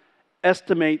path,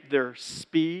 estimate their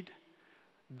speed.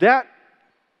 That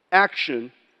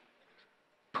action,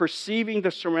 perceiving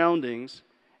the surroundings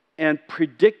and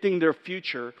predicting their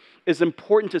future, is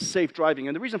important to safe driving.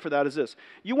 And the reason for that is this.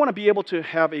 You want to be able to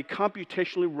have a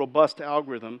computationally robust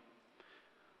algorithm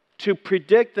to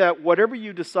predict that whatever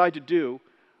you decide to do,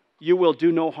 you will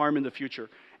do no harm in the future.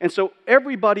 And so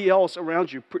everybody else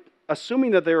around you,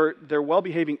 assuming that they're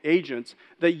well-behaving agents,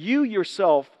 that you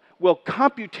yourself will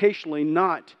computationally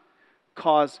not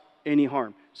cause any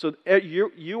harm. So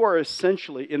you are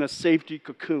essentially in a safety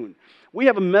cocoon. We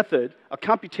have a method, a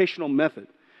computational method,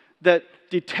 that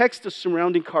detects the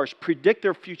surrounding cars, predict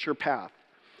their future path,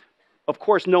 of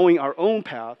course knowing our own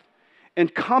path,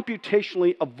 and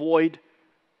computationally avoid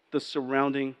the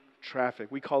surrounding traffic.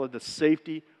 We call it the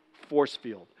safety force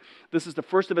field. This is the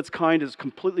first of its kind. It's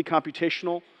completely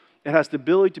computational. It has the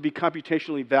ability to be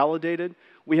computationally validated.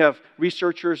 We have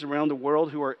researchers around the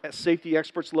world who are safety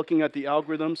experts looking at the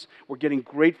algorithms. We're getting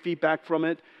great feedback from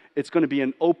it. It's going to be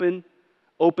an open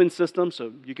system,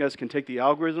 so you guys can take the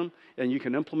algorithm and you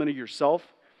can implement it yourself.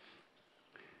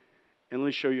 And let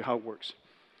me show you how it works.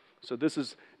 So this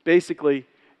is basically,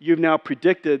 you've now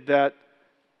predicted that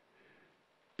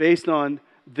based on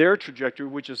their trajectory,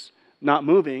 which is not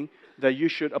moving, that you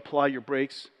should apply your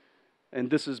brakes. And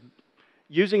this is,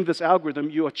 using this algorithm,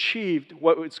 you achieved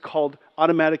what is called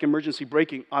automatic emergency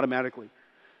braking automatically.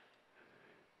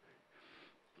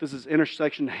 This is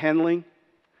intersection handling.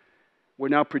 We're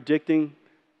now predicting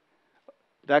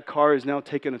that car is now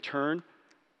taking a turn,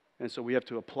 and so we have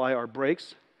to apply our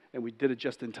brakes, and we did it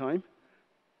just in time.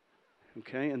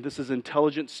 Okay, and this is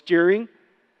intelligent steering.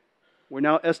 We're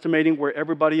now estimating where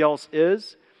everybody else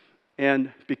is,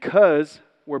 and because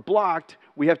we're blocked,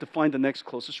 we have to find the next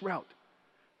closest route.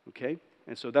 Okay,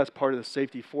 and so that's part of the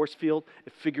safety force field.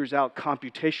 It figures out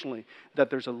computationally that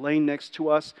there's a lane next to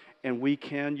us, and we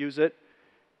can use it.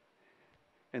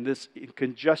 And this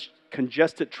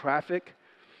congested traffic,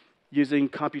 using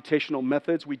computational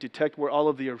methods, we detect where all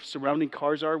of the surrounding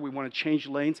cars are. We want to change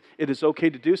lanes. It is okay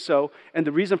to do so. And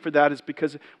the reason for that is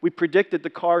because we predicted the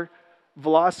car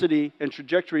velocity and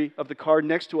trajectory of the car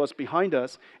next to us, behind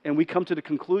us, and we come to the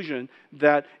conclusion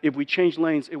that if we change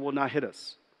lanes, it will not hit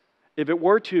us. If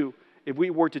we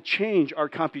were to change our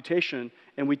computation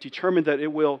and we determine that it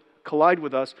will collide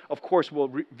with us, of course,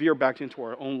 we'll veer back into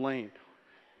our own lane.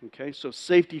 Okay, so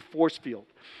safety force field.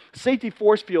 Safety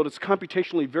force field is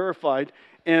computationally verified,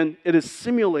 and it is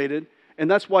simulated,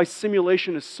 and that's why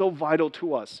simulation is so vital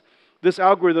to us. This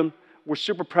algorithm, we're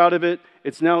super proud of it.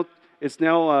 It's now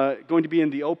going to be in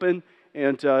the open,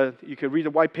 and you can read the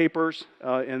white papers,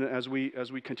 and as we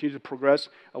continue to progress,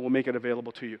 we'll make it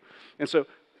available to you. And so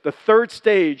the third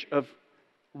stage of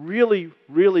really,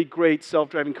 really great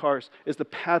self-driving cars is the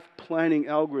path planning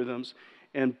algorithms,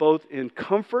 and both in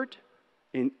comfort,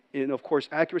 in of course,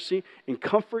 accuracy, in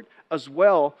comfort, as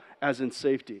well as in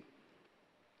safety.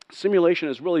 Simulation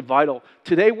is really vital.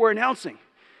 Today, we're announcing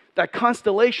that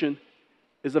Constellation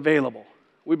is available.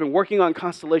 We've been working on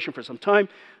Constellation for some time.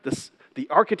 The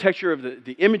architecture of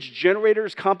the image generator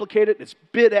is complicated. It's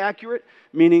bit accurate,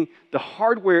 meaning the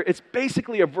hardware, it's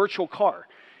basically a virtual car.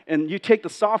 And you take the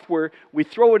software, we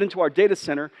throw it into our data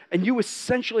center, and you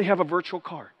essentially have a virtual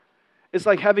car. It's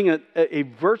like having a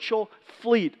virtual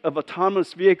fleet of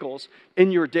autonomous vehicles in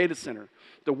your data center.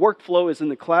 The workflow is in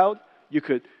the cloud. You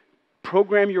could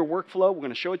program your workflow. We're going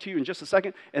to show it to you in just a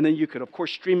second. And then you could, of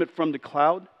course, stream it from the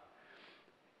cloud.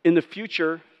 In the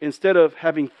future, instead of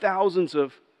having thousands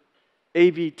of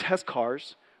AV test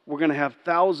cars, we're going to have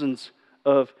thousands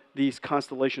of these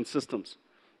Constellation systems.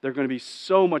 They're going to be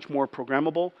so much more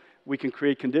programmable. We can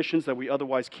create conditions that we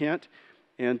otherwise can't.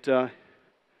 And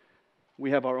we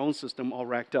have our own system all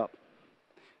racked up.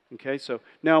 Okay, so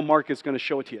now Mark is going to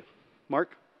show it to you.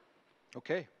 Mark?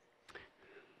 Okay.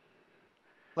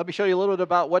 Let me show you a little bit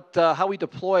about how we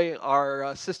deploy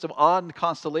our system on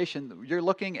Constellation. You're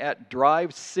looking at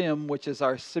Drive Sim, which is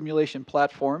our simulation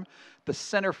platform. The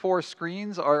center four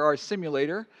screens are our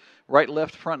simulator, right,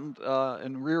 left, front,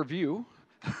 and rear view.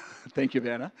 Thank you,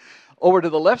 Vanna. Over to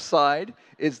the left side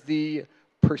is the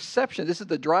perception. This is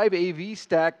the Drive AV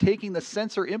stack taking the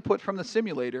sensor input from the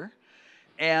simulator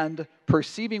and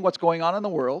perceiving what's going on in the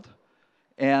world,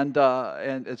 and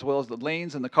as well as the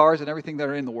lanes and the cars and everything that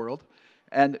are in the world,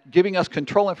 and giving us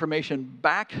control information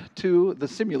back to the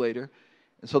simulator.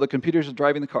 And so the computers are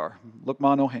driving the car. Look,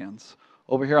 ma, no hands.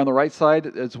 Over here on the right side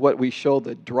is what we show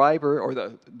the driver or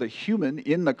the human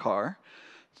in the car,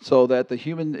 so that the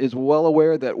human is well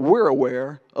aware that we're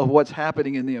aware of what's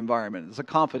happening in the environment. It's a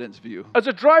confidence view. As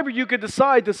a driver, you could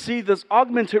decide to see this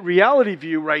augmented reality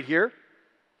view right here,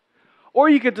 or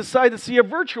you could decide to see a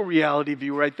virtual reality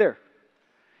view right there.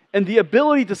 And the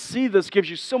ability to see this gives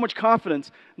you so much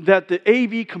confidence that the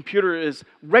AV computer is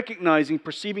recognizing,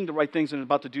 perceiving the right things, and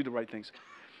about to do the right things.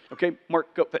 Okay,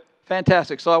 Mark, go.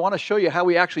 Fantastic. So I want to show you how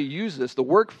we actually use this, the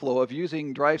workflow of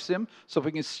using Drive Sim. So if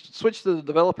we can switch to the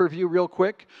developer view real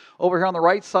quick. Over here on the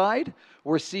right side,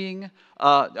 we're seeing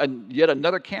yet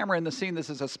another camera in the scene. This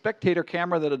is a spectator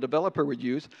camera that a developer would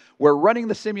use. We're running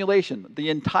the simulation the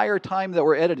entire time that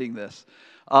we're editing this.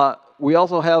 We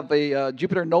also have a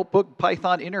Jupyter Notebook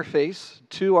Python interface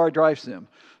to our Drive Sim,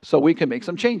 so we can make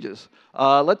some changes.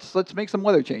 Let's make some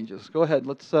weather changes. Go ahead.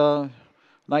 Let's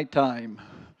nighttime.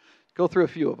 Go through a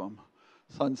few of them.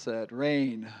 Sunset,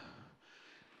 rain.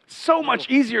 So much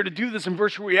easier to do this in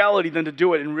virtual reality than to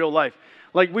do it in real life.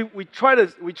 Like we try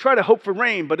to hope for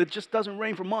rain, but it just doesn't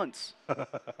rain for months.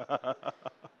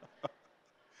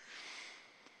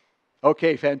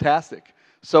 Okay, fantastic.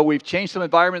 So we've changed some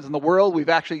environments in the world. We've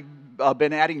actually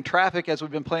been adding traffic as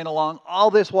we've been playing along.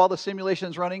 All this while the simulation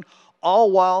is running,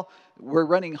 all while we're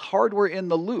running hardware in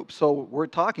the loop. So we're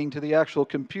talking to the actual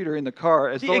computer in the car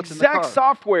as though it's in the car. The exact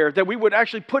software that we would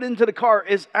actually put into the car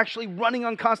is actually running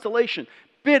on Constellation.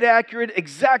 Bit accurate,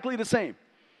 exactly the same.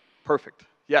 Perfect.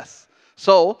 Yes.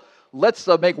 So let's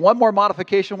make one more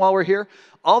modification while we're here.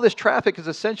 All this traffic is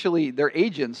essentially, they're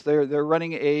agents. They're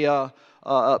running a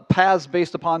paths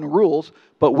based upon rules,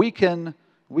 but we can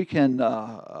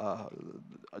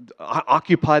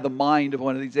occupy the mind of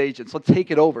one of these agents. Let's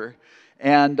take it over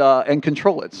and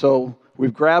control it. So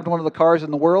we've grabbed one of the cars in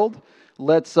the world.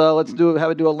 Let's have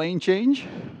it do a lane change.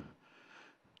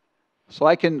 So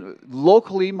I can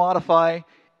locally modify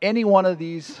any one of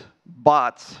these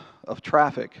bots of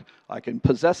traffic. I can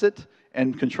possess it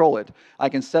and control it. I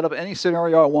can set up any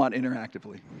scenario I want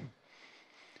interactively.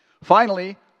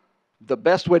 Finally, the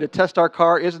best way to test our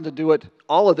car isn't to do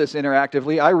all of this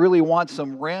interactively. I really want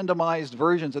some randomized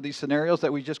versions of these scenarios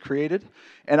that we just created,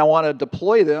 and I want to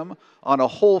deploy them on a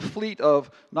whole fleet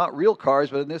of, not real cars,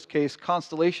 but in this case,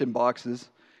 Constellation boxes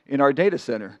in our data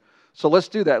center. So let's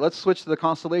do that. Let's switch to the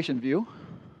Constellation view.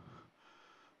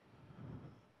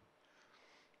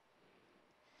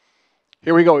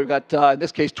 Here we go. We've got, in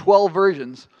this case, 12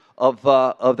 versions of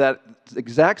that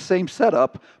exact same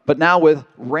setup, but now with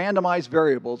randomized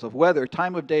variables of weather,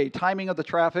 time of day, timing of the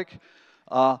traffic,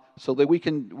 so that we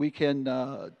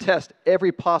can test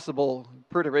every possible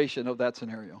perturbation of that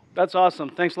scenario. That's awesome.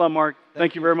 Thanks a lot, Mark.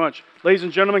 Thank you very much. Ladies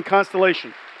and gentlemen,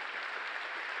 Constellation.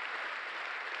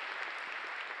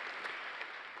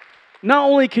 Not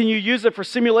only can you use it for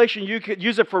simulation, you could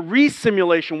use it for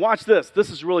re-simulation. Watch this.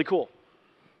 This is really cool.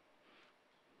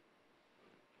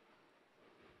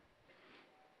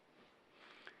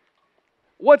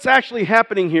 What's actually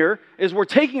happening here is we're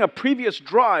taking a previous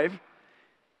drive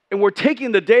and we're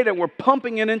taking the data and we're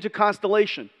pumping it into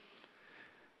Constellation.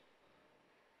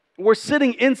 We're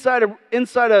sitting inside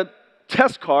a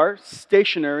test car,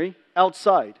 stationary,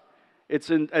 outside.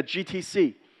 It's at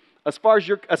GTC. As far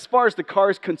as the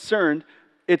car is concerned,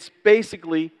 it's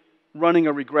basically running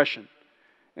a regression.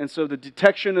 And so the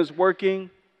detection is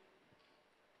working,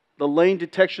 the lane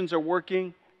detections are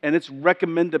working, and its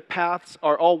recommended paths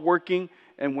are all working.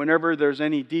 And whenever there's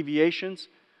any deviations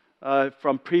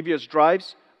from previous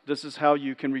drives, this is how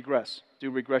you can regress,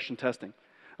 do regression testing.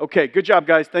 Okay, good job,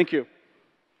 guys. Thank you.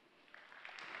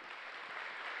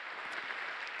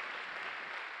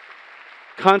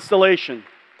 Constellation.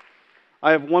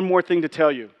 I have one more thing to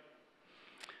tell you.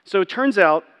 So it turns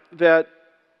out that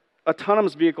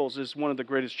autonomous vehicles is one of the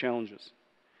greatest challenges.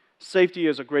 Safety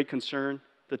is a great concern.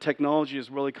 The technology is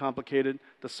really complicated.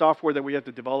 The software that we have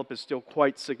to develop is still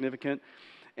quite significant.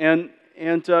 And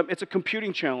it's a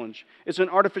computing challenge. It's an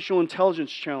artificial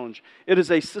intelligence challenge. It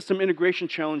is a system integration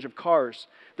challenge of cars.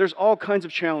 There's all kinds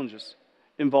of challenges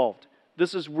involved.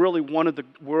 This is really one of the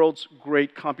world's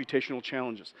great computational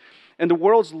challenges. And the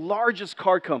world's largest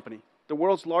car company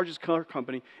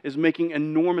is making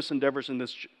enormous endeavors in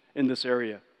this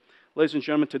area. Ladies and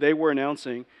gentlemen, today we're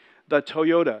announcing that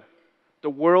Toyota, the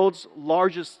world's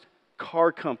largest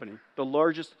car company, the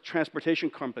largest transportation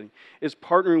company, is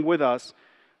partnering with us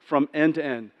from end to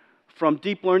end, from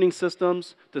deep learning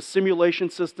systems to simulation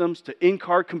systems to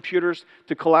in-car computers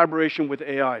to collaboration with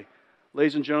AI.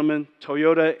 Ladies and gentlemen,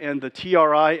 Toyota and the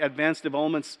TRI Advanced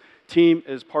Developments team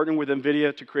is partnering with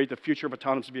NVIDIA to create the future of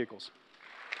autonomous vehicles.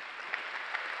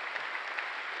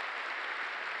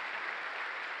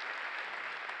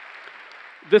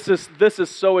 This is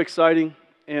so exciting,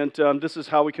 and this is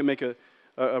how we can make a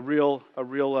real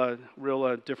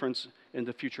difference in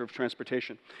the future of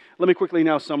transportation. Let me quickly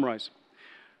now summarize.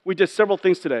 We did several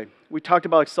things today. We talked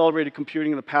about accelerated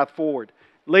computing and the path forward.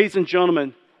 Ladies and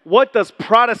gentlemen, what does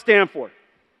PRADA stand for?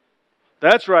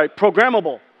 That's right,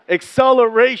 programmable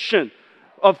acceleration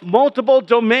of multiple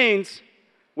domains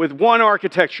with one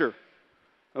architecture.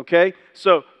 Okay?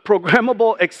 So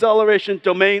programmable acceleration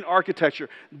domain architecture.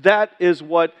 That is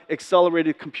what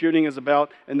accelerated computing is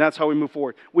about, and that's how we move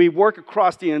forward. We work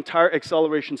across the entire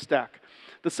acceleration stack.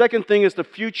 The second thing is the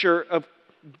future of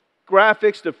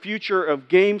graphics, the future of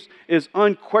games is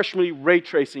unquestionably ray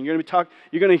tracing. You're going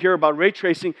to hear about ray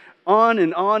tracing on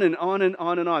and on and on and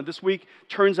on and on. This week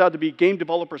turns out to be Game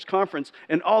Developers Conference,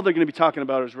 and all they're going to be talking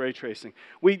about is ray tracing.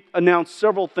 We announced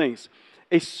several things.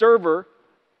 A server,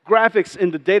 graphics in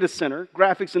the data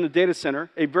center,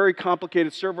 a very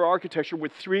complicated server architecture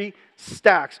with 3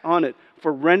 stacks on it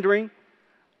for rendering,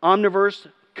 Omniverse,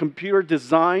 computer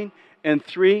design, and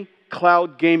 3,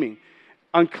 cloud gaming.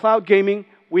 On cloud gaming,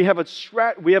 we have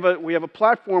a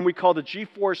platform we call the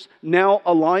GeForce Now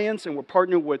Alliance, and we're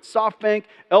partnering with SoftBank.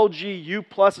 LG U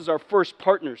Plus is our first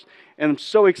partners. And I'm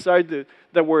so excited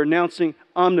that we're announcing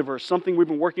Omniverse, something we've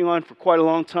been working on for quite a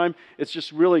long time. It's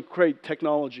just really great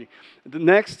technology. The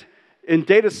next, in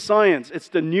data science, it's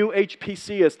the new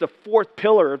HPC. It's the fourth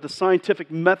pillar of the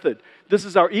scientific method. This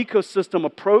is our ecosystem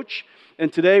approach.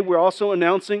 And today we're also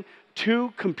announcing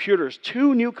two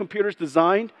new computers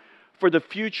designed for the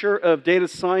future of data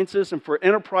sciences and for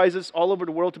enterprises all over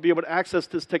the world to be able to access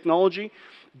this technology.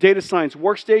 Data science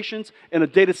workstations and a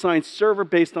data science server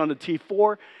based on the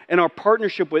T4, and our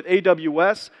partnership with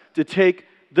AWS to take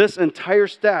this entire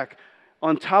stack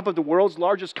on top of the world's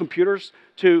largest computers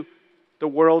to the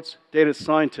world's data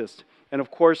scientists. And of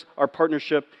course, our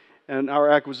partnership and our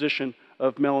acquisition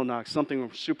of Mellanox, something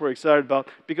we're super excited about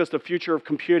because the future of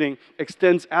computing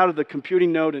extends out of the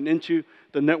computing node and into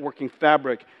the networking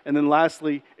fabric. And then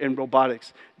lastly, in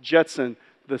robotics, Jetson,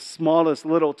 the smallest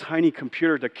little tiny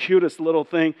computer, the cutest little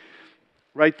thing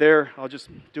right there. I'll just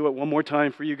do it one more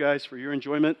time for you guys, for your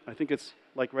enjoyment. I think it's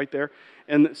like right there.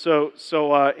 And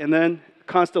and then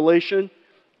Constellation,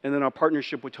 and then our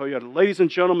partnership with Toyota. Ladies and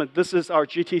gentlemen, this is our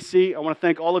GTC. I want to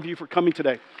thank all of you for coming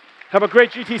today. Have a great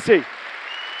GTC.